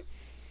their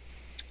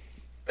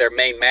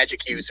main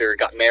magic user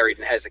got married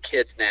and has a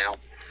kid now.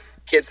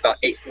 Kid's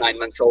about 8-9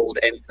 months old,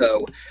 and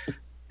so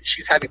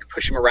she's having to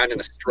push him around in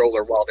a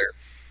stroller while they're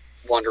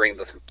wandering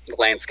the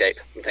landscape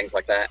and things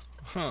like that.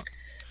 Huh.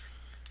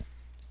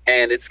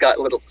 And it's got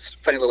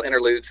funny little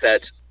interludes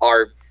that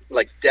are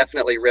like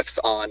definitely riffs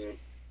on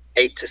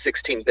 8 to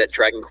 16-bit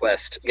Dragon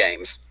Quest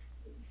games.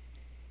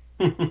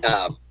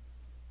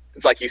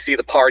 It's like you see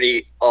the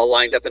party all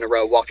lined up in a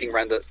row walking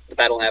around the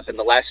battle map, and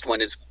the last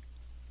one is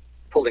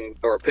pulling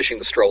or pushing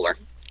the stroller,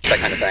 that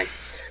kind of thing.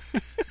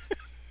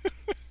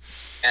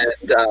 And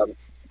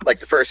like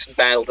the first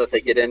battle that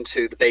they get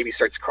into, the baby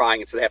starts crying,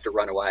 and so they have to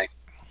run away.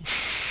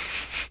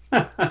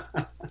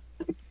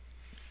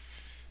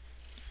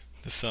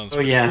 This sounds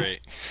yeah. great.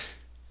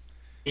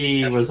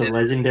 He was a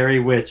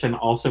legendary witch and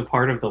also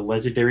part of the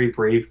legendary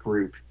Brave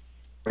Group.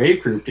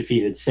 Brave Group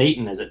defeated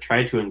Satan as it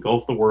tried to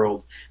engulf the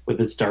world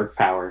with its dark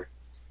power.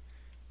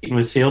 Satan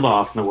was sealed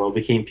off and the world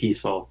became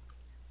peaceful.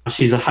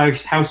 She's a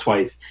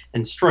housewife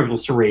and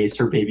struggles to raise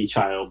her baby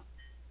child.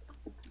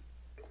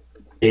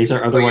 Days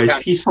are otherwise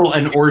peaceful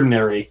and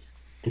ordinary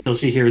until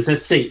she hears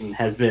that Satan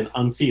has been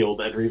unsealed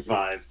and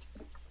revived.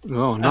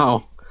 Oh,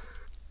 no.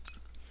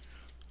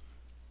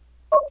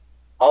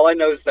 All I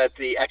know is that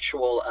the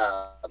actual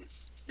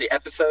the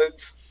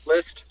episodes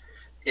list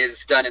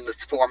is done in the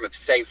form of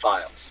save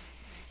files.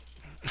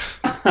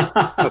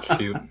 That's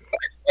cute.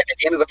 At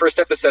the end of the first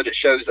episode, it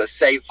shows a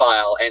save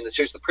file, and it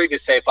shows the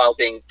previous save file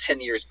being 10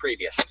 years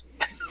previous.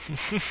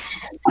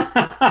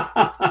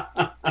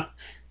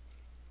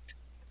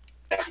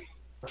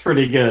 That's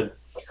pretty good.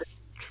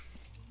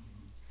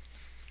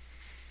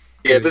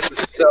 Yeah, this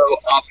is so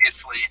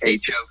obviously a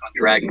joke on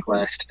Dragon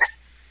Quest.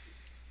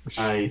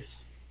 Nice.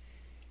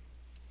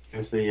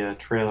 Here's the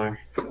trailer.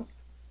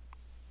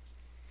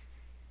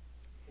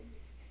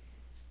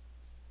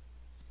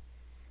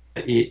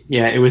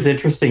 Yeah, it was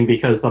interesting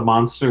because the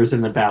monsters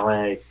in the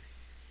ballet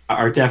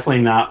are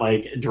definitely not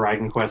like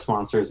Dragon Quest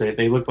monsters.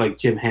 They look like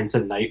Jim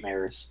Henson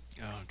nightmares.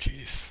 Oh,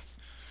 jeez.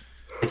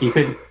 Like you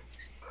could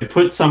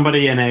put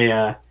somebody in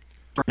a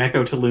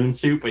Echo Talon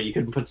suit, but you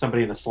couldn't put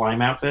somebody in a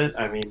slime outfit.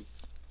 I mean,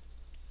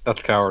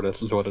 that's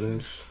cowardice, is what it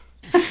is.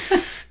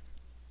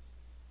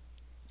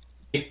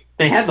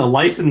 They had the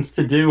license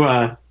to do.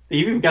 They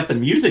even got the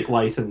music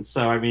license.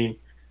 So I mean,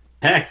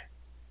 heck.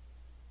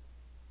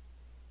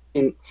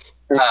 They're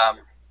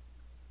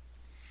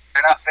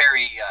not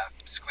very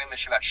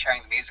squeamish about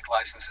sharing the music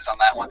licenses on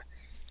that one.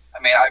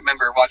 I mean, I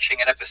remember watching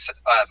an episode,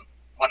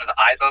 one of the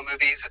Aibo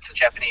movies. It's a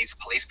Japanese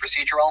police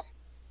procedural,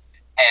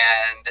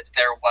 and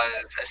there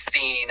was a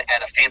scene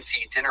at a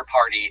fancy dinner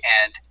party,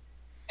 and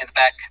in the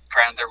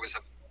background there was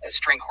a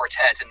string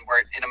quartet, and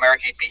where in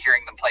America you'd be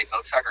hearing them play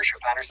Mozart or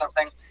Chopin or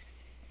something.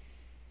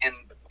 In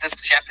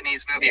this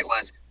Japanese movie, it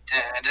was in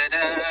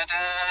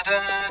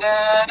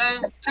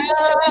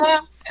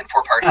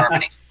 4-part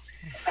harmony.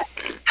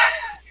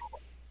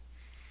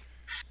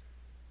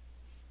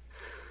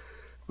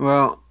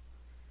 Well,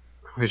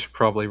 we should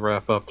probably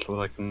wrap up so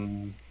that I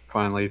can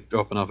finally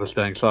open up this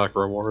dang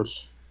Sakura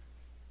Wars.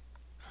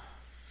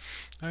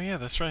 Oh yeah,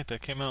 that's right.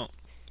 That came out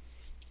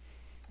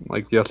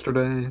like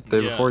yesterday, day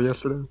before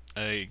yesterday.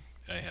 I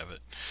have it.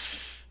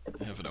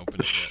 I haven't opened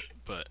it yet,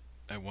 but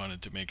I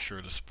wanted to make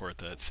sure to support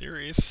that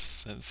series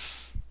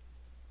since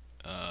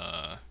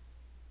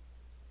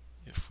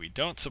if we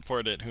don't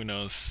support it, who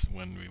knows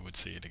when we would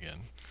see it again.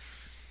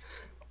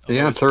 The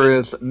answer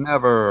is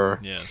never.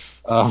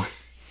 Yes. But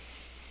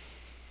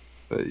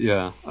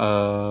yeah.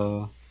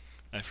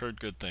 I've heard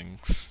good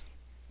things.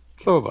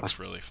 So have I. It's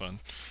really fun.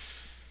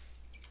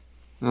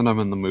 And I'm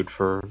in the mood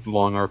for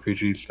long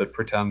RPGs that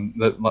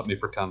let me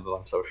pretend that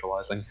I'm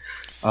socializing.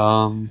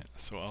 So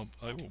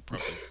I will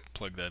probably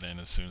plug that in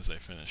as soon as I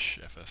finish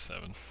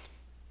FF7.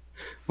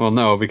 Well,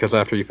 no, because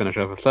after you finish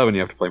FF7,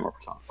 you have to play more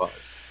Persona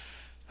 5.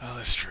 Oh,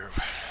 that's true.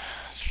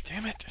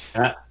 Damn it.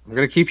 I'm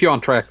going to keep you on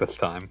track this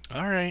time.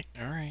 All right.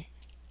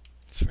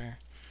 That's fair.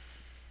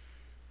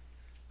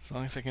 As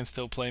long as I can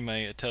still play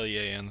my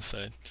Atelier on the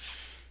side.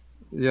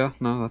 Yeah,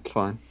 no, that's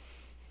fine.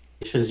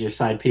 Which is your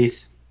side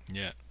piece?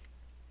 Yeah.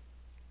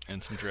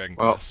 And some Dragon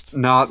well, Quest.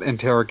 Not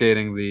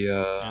interrogating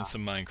the... And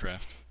some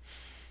Minecraft.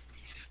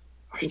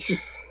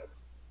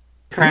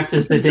 Minecraft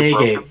is the day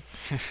game.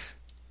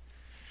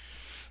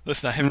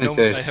 Listen, I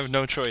have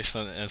no choice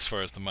as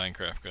far as the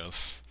Minecraft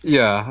goes.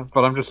 Yeah,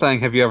 but I'm just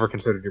saying, have you ever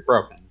considered you're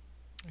broken?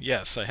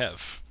 Yes, I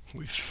have.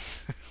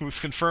 We've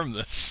confirmed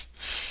this.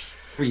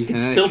 You can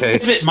still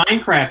pivot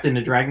Minecraft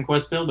into Dragon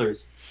Quest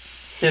Builders.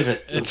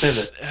 Pivot.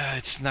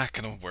 It's not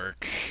gonna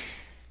work.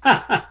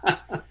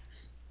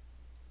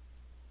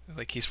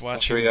 Like he's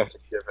watching. You have to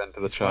give in to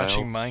the child.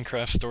 Watching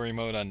Minecraft story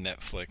mode on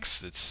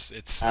Netflix.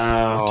 It's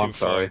I'm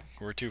sorry.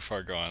 We're too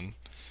far gone.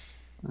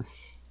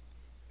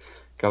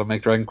 Got to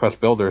make Dragon Quest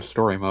Builders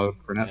story mode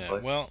for Netflix. Yeah,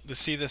 well,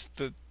 see the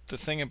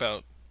thing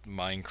about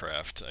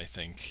Minecraft, I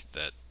think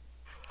that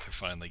I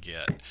finally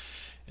get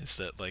is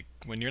that like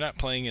when you're not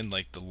playing in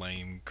like the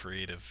lame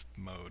creative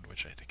mode,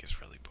 which I think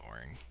is really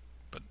boring,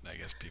 but I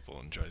guess people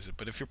enjoys it.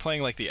 But if you're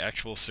playing like the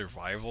actual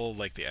survival,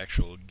 like the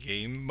actual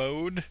game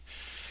mode,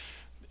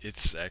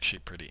 it's actually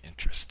pretty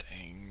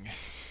interesting.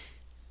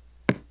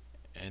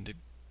 And it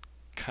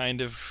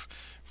kind of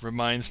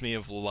reminds me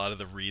of a lot of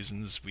the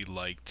reasons we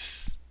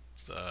liked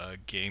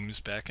games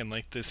back in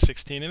like the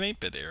 16 and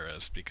 8-bit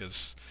eras,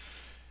 because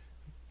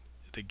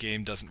the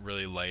game doesn't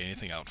really lay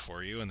anything out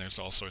for you, and there's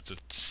all sorts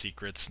of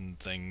secrets and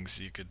things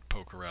you could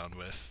poke around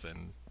with,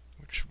 and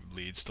which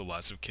leads to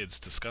lots of kids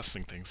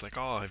discussing things like,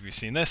 "Oh, have you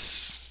seen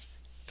this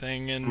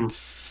thing?" And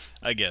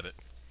I get it.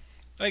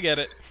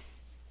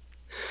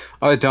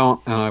 I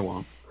don't, and I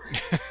won't.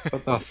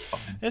 But that's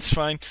fine. It's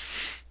fine.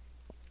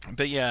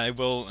 But yeah,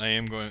 I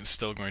am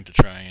still going to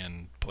try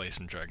and play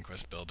some Dragon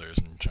Quest Builders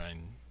and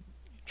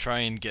try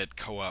and get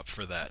co-op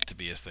for that to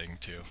be a thing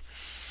too.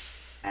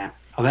 Yeah.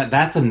 Oh,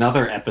 that's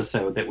another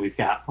episode that we've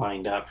got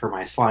lined up for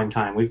my Slime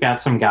Time. We've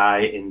got some guy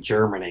in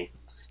Germany,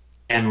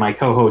 and my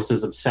co-host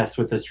is obsessed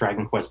with this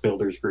Dragon Quest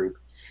Builders group.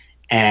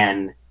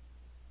 And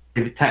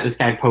this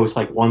guy posts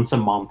like once a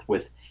month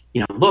with,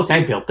 look,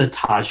 I built the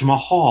Taj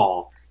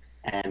Mahal,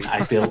 and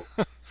I built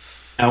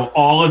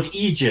all of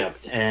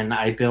Egypt, and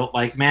I built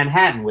like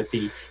Manhattan with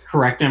the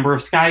correct number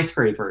of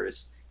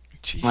skyscrapers.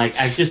 Jeez. Like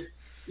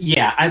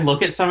I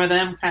look at some of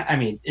them. I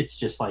mean, it's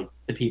just like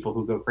the people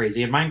who go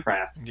crazy in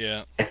Minecraft.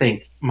 Yeah. I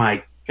think,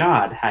 my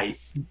God,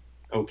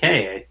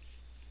 okay.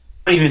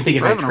 I don't even think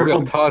if We're having a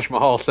real Taj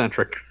Mahal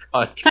centric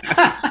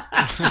podcast.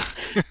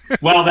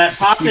 Well, that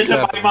popped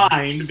into my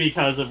mind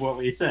because of what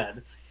we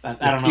said. I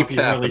don't know if he's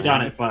really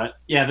done it, but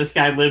yeah, this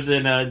guy lives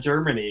in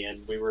Germany,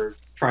 and we were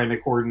trying to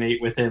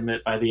coordinate with him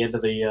by the end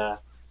of the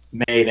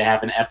May to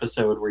have an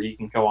episode where he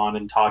can go on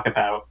and talk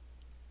about,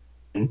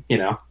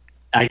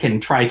 I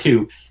can try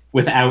to,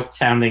 without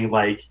sounding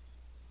like,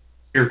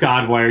 "Dear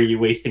God, why are you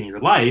wasting your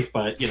life?"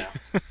 But,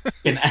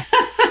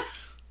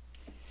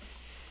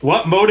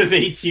 what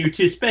motivates you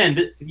to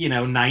spend,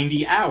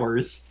 90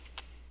 hours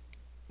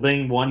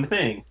doing one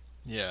thing?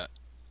 Yeah.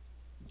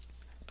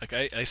 Like,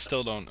 I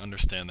still don't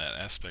understand that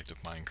aspect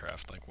of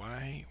Minecraft. Like,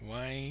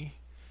 why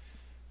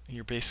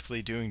you're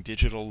basically doing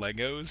digital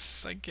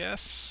Legos, I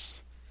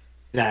guess?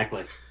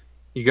 Exactly.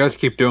 You guys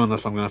keep doing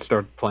this, I'm going to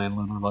start playing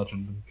Lunar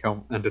Legend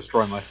and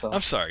destroy myself.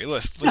 I'm sorry.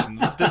 Listen.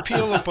 The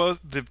appeal of both,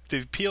 the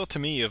appeal to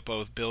me of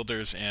both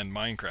Builders and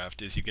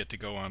Minecraft is you get to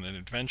go on an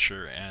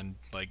adventure and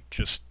like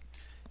just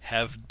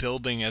have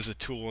building as a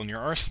tool in your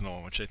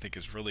arsenal, which I think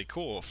is really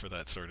cool for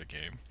that sort of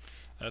game.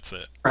 That's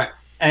it. Right.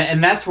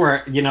 And that's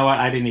where,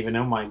 I didn't even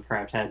know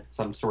Minecraft had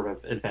some sort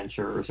of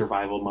adventure or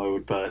survival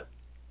mode, but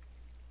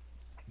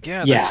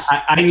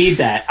I need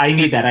that.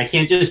 I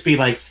can't just be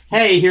like,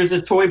 "Hey, here's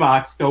a toy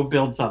box, go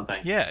build something."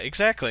 Yeah,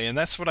 exactly. And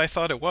that's what I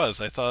thought it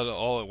was. I thought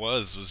all it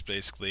was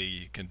basically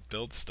you can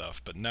build stuff,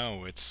 but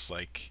no, it's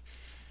like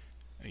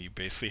you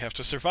basically have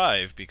to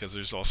survive because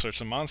there's all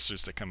sorts of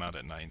monsters that come out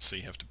at night. So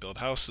you have to build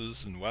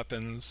houses and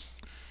weapons,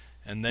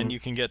 and then you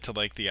can get to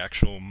like the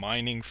actual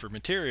mining for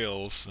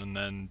materials, and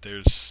then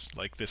there's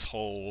like this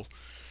whole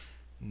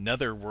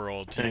nether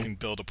world you can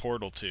build a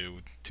portal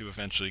to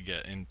eventually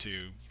get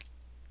into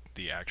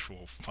the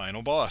actual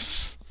final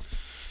boss.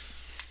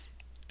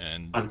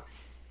 And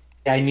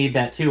I need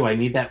that too. I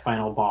need that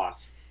final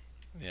boss.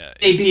 Yeah,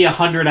 maybe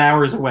 100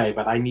 hours away,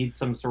 but I need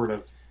some sort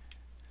of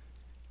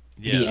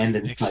the end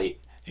in sight.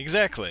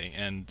 Exactly,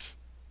 and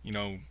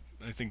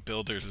I think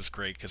Builders is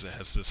great because it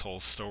has this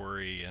whole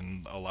story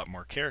and a lot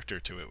more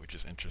character to it, which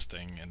is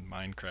interesting. And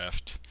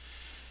Minecraft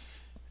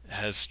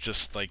has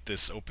just like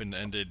this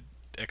open-ended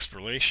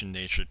exploration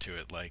nature to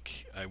it.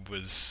 Like I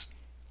was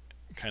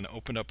kind of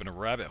opened up in a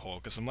rabbit hole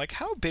because I'm like,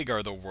 how big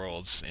are the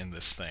worlds in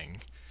this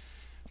thing?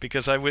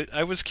 Because I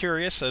was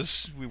curious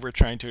as we were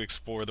trying to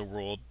explore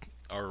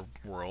our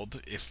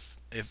world,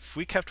 if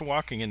we kept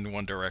walking in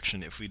one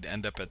direction, if we'd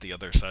end up at the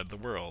other side of the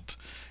world.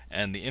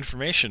 And the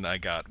information I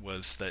got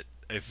was that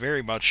I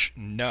very much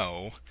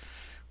know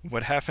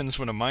what happens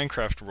when a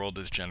Minecraft world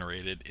is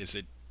generated is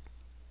it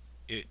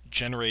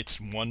generates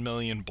 1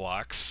 million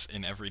blocks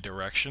in every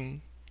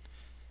direction.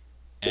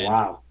 And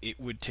wow. It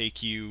would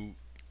take you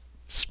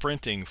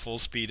sprinting full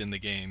speed in the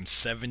game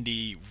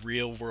 70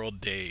 real world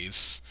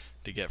days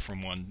to get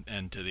from one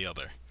end to the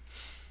other,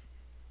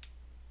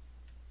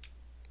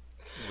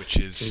 which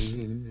is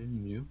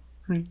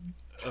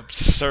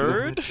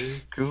absurd.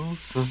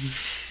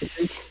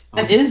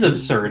 That is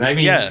absurd. I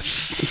mean, yes.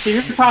 So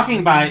you're talking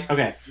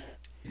about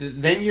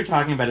Then you're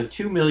talking about a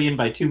 2 million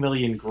by 2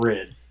 million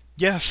grid.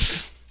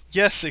 Yes.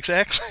 Yes,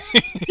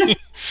 exactly.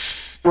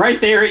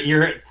 Right there,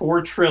 you're at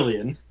 4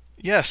 trillion.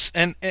 Yes,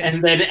 and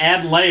then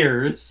add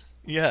layers.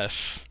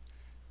 Yes.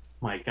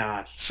 My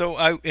gosh.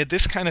 So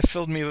this kind of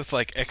filled me with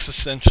like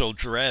existential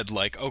dread,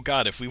 like, oh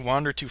god, if we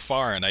wander too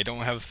far and I don't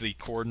have the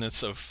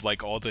coordinates of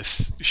like all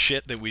this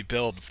shit that we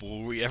build,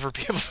 will we ever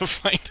be able to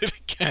find it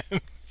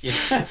again?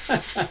 Yeah.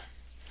 I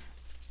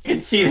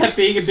can see that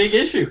being a big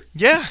issue.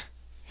 Yeah.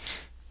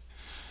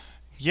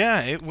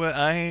 Yeah,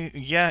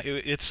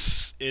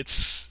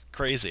 it's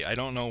crazy. I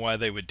don't know why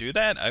they would do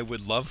that. I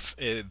would love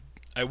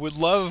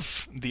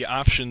the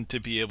option to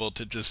be able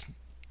to just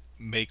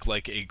make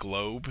like a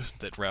globe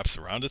that wraps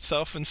around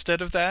itself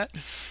instead of that,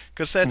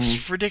 because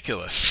that's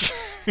ridiculous.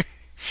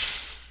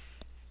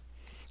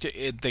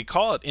 They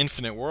call it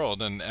Infinite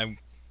World, and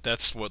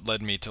that's what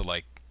led me to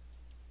like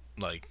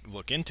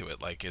look into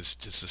it. Like, does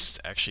this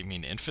actually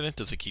mean infinite?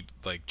 Does it keep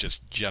like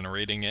just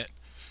generating it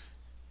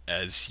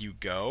as you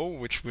go,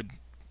 which would,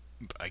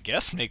 I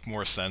guess, make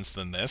more sense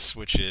than this,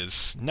 which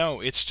is,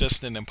 no, it's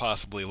just an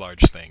impossibly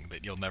large thing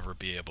that you'll never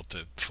be able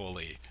to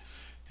fully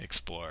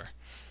explore.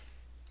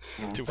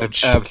 I've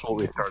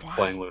absolutely started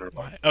playing Lunar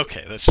Bond.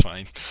 Okay, that's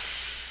fine.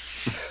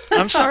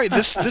 I'm sorry.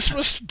 This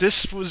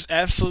was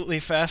absolutely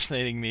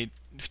fascinating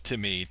to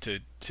me to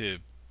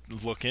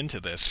look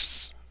into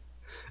this.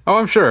 Oh,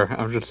 I'm sure.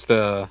 I'm just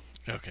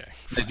okay,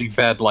 making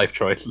bad life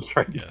choices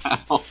right yes.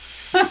 now.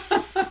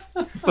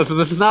 Listen,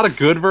 this is not a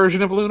good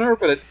version of Lunar,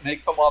 but it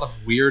makes a lot of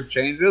weird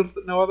changes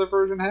that no other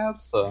version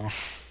has. So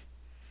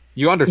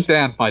you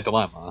understand my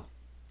dilemma.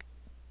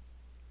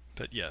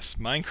 But yes,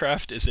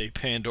 Minecraft is a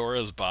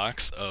Pandora's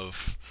box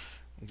of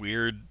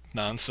weird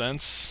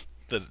nonsense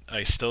that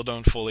I still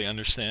don't fully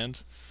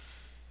understand.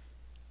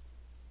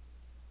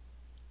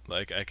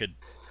 Like, I could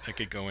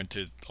go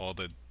into all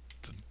the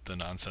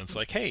nonsense.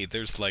 Like, hey,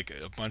 there's like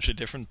a bunch of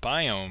different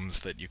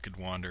biomes that you could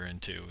wander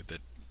into.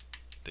 That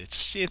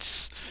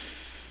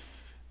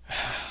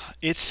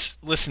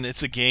listen,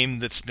 it's a game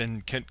that's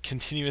been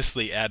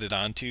continuously added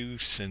onto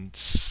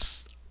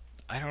since,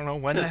 I don't know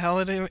when the hell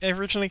it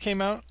originally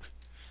came out.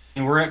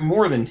 And we're at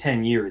more than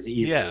 10 years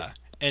easily. Yeah,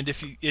 and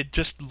if you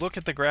just look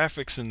at the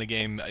graphics in the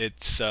game,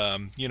 it's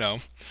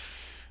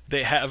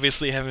they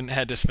obviously haven't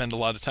had to spend a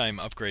lot of time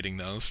upgrading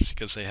those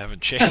because they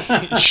haven't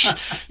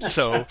changed.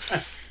 So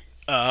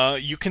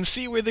you can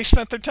see where they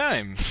spent their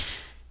time,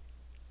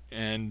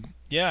 and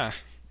yeah,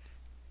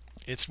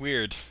 it's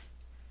weird.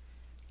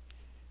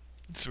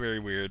 It's very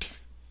weird,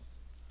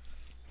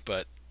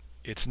 but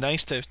it's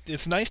nice to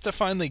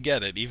finally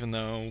get it, even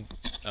though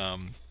I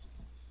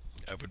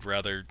would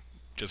rather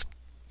just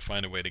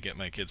find a way to get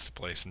my kids to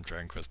play some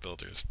Dragon Quest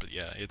Builders. But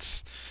yeah,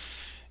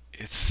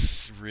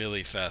 it's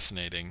really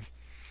fascinating.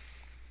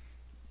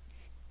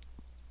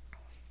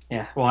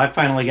 Yeah, well, I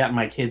finally got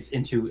my kids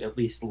into at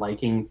least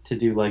liking to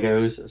do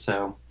Legos,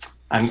 so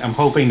I'm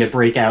hoping to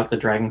break out the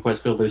Dragon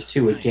Quest Builders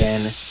 2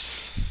 again.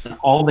 And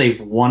all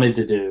they've wanted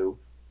to do,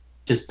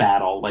 just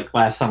battle. Like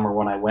last summer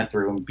when I went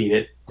through and beat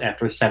it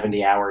after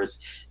 70 hours,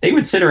 they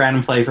would sit around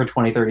and play for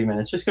 20, 30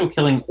 minutes, just go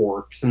killing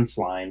orcs and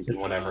slimes and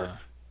whatever.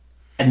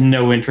 Had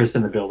no interest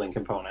in the building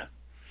component.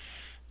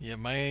 Yeah,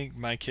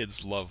 my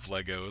kids love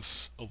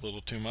Legos a little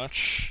too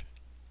much.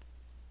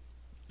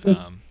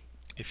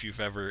 If you've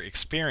ever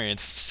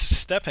experienced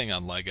stepping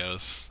on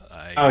Legos,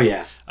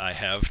 I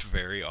have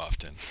very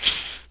often.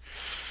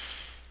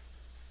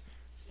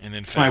 And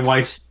in fact, my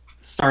wife's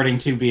starting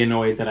to be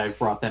annoyed that I've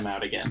brought them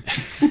out again.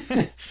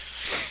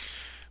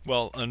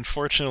 Well,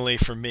 unfortunately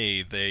for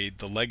me, the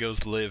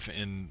Legos live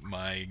in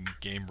my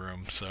game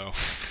room, so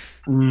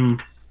I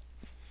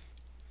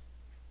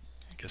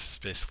guess it's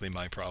basically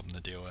my problem to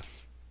deal with.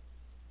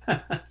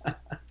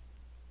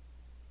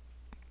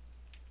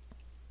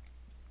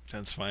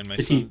 That's fine.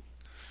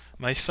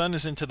 My son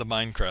is into the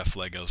Minecraft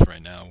Legos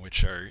right now,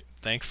 which are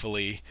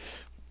thankfully,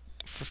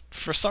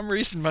 for some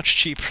reason, much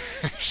cheaper.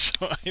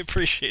 So I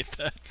appreciate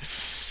that.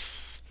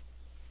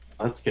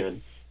 That's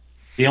good.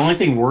 The only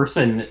thing worse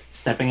than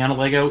stepping on a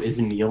Lego is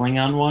kneeling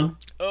on one.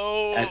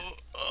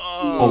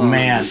 Oh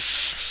man.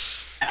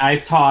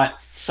 I've taught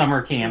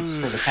summer camps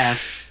for the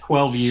past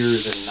 12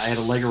 years, and I had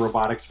a Lego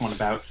robotics one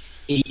about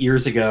 8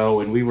 years ago,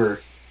 and we were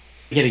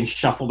getting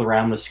shuffled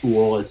around the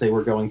school as they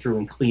were going through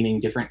and cleaning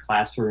different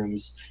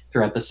classrooms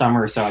throughout the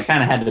summer. So I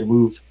kind of had to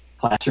move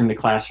classroom to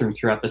classroom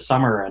throughout the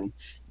summer, and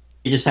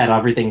we just had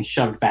everything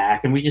shoved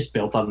back, and we just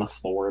built on the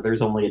floor.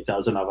 There's only a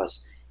dozen of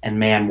us. And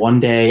man,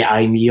 one day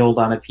I kneeled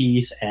on a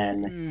piece,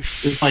 and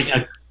it was like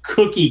a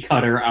cookie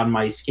cutter on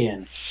my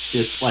skin.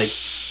 Just like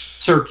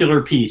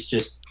circular piece,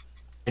 just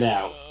get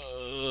out.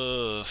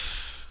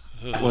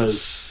 That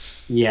was,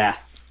 yeah.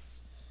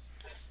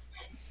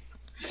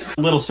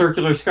 A little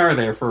circular scar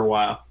there for a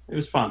while. It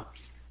was fun.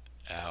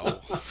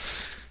 Ow.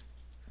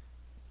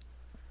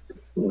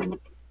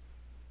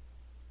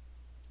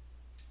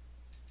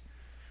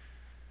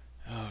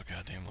 Oh,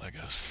 goddamn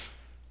Legos.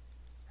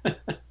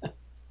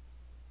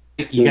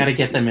 You got to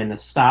get them into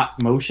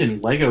stop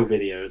motion Lego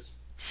videos.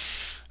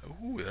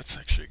 Ooh, that's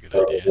actually a good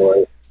idea.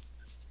 Boy.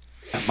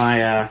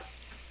 My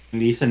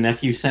niece and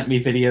nephew sent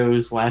me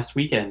videos last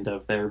weekend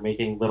of their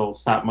making little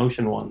stop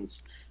motion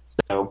ones.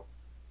 So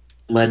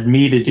led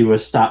me to do a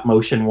stop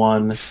motion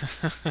one.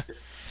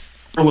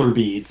 Roller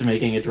beads,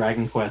 making a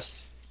Dragon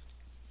Quest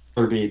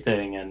roller bead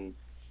thing, and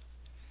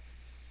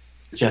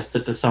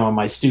suggested to some of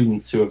my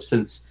students who have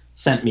since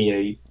sent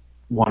me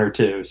one or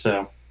two.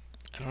 So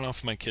I don't know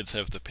if my kids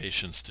have the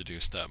patience to do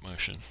stop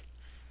motion.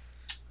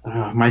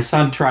 my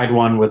son tried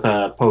one with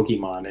a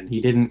Pokemon, and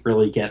he didn't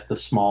really get the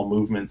small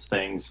movements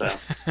thing. So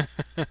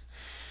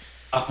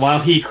while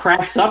he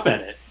cracks up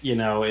at it,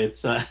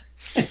 it's.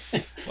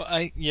 Well,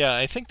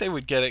 I think they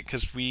would get it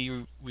because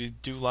we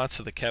do lots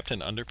of the Captain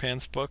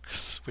Underpants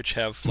books, which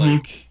have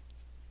like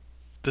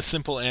the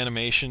simple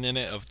animation in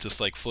it of just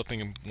like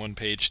flipping one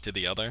page to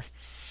the other.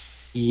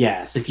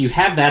 Yes, if you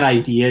have that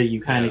idea,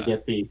 you kind of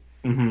get the.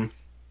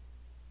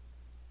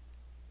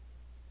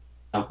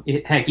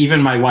 Heck,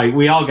 even my wife,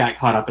 we all got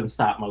caught up in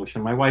stop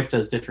motion. My wife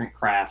does different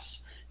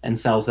crafts and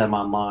sells them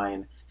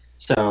online.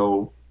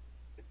 So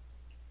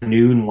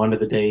noon one of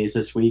the days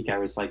this week, I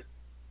was like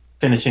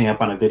finishing up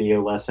on a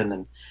video lesson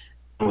and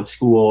with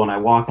school, and I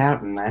walk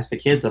out and ask the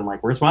kids, I'm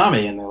like, where's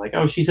mommy? And they're like,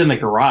 oh, she's in the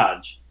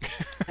garage.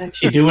 What's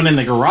she doing in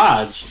the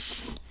garage?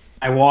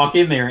 I walk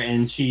in there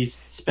and she's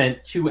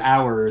spent 2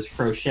 hours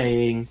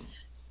crocheting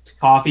this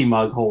coffee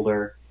mug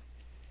holder,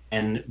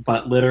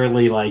 but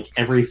literally like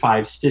every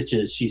 5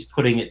 stitches she's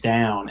putting it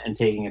down and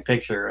taking a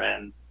picture,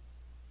 and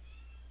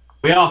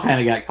we all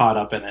kind of got caught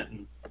up in it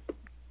and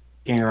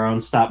making our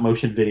own stop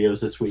motion videos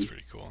this week. That's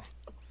pretty cool.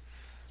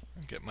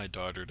 I'll get my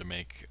daughter to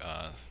make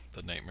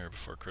The Nightmare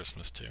Before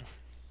Christmas too.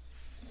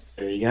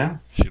 There you go.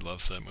 She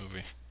loves that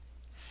movie.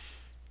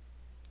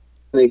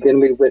 And again,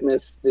 we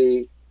witnessed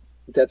the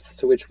depths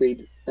to which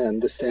we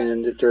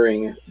descend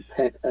during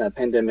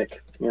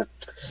pandemic. Yeah.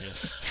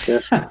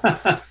 Yes.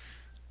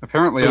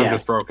 Apparently, I'm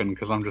just broken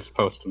because I'm just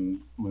posting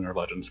Lunar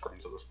Legends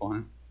screens at this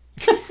point.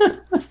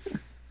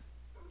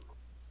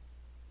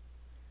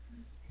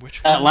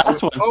 Which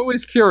last one?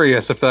 Always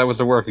curious if that was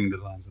a working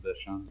designs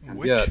edition.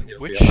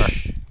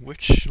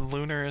 Which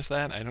Lunar is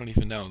that? I don't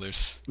even know.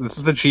 This is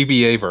the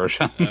GBA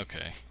version.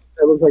 Okay.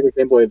 It looks like a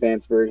Game Boy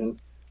Advance version.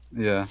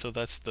 Yeah. So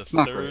that's the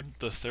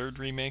third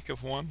remake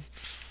of one?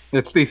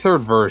 It's the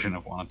third version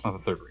of one. It's not the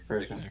third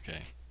remake. Okay.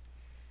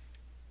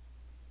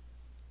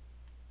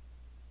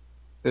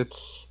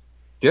 It's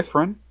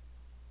different,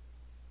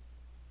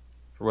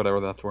 for whatever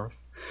that's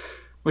worth.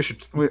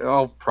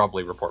 I'll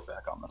probably report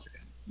back on this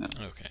again. Yeah.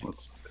 Okay.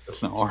 Let's get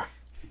this more.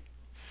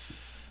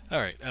 All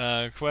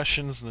right.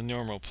 Questions in the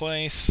normal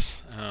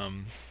place.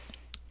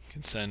 You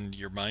can send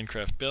your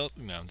Minecraft build.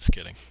 No, I'm just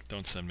kidding.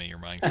 Don't send me your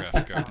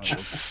Minecraft garbage.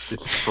 I'll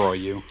destroy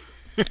you.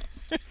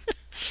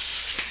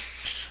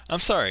 I'm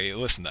sorry.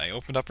 Listen, I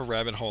opened up a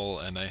rabbit hole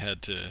and I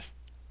had to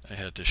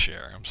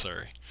share. I'm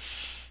sorry.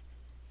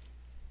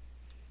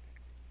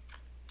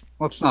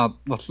 Let's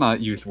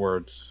not use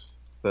words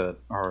that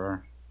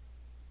are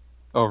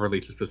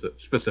overly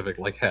specific,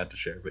 like had to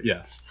share. But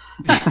yes.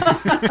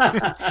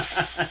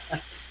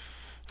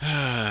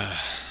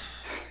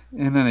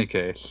 In any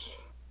case,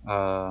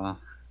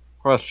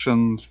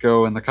 questions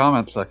go in the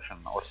comment section,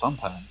 or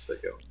sometimes they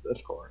go in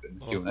Discord in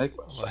the Q&A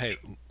question. Well, hey,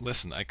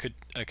 listen, I could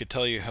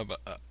tell you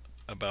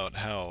about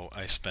how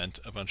I spent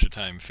a bunch of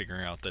time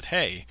figuring out that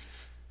hey,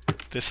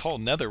 this whole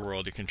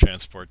netherworld you can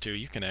transport to,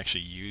 you can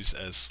actually use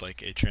as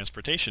like a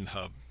transportation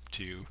hub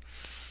to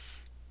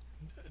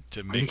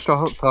make. Are you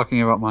still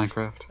talking about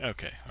Minecraft?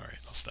 Okay, all right,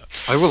 I'll stop.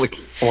 I will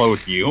explode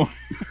you.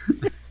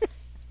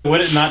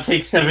 Would it not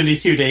take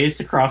 72 days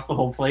to cross the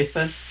whole place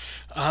then?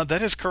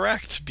 That is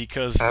correct,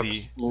 because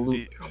the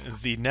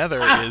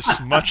Nether is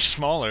much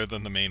smaller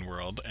than the main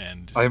world,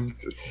 and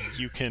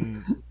you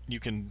can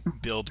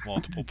build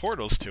multiple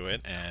portals to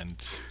it and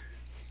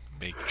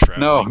make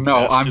traveling.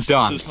 No, I'm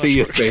done. See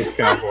you, Space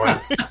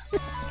Cowboys.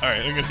 All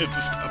right, I'm gonna hit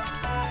this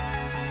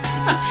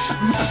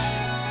up.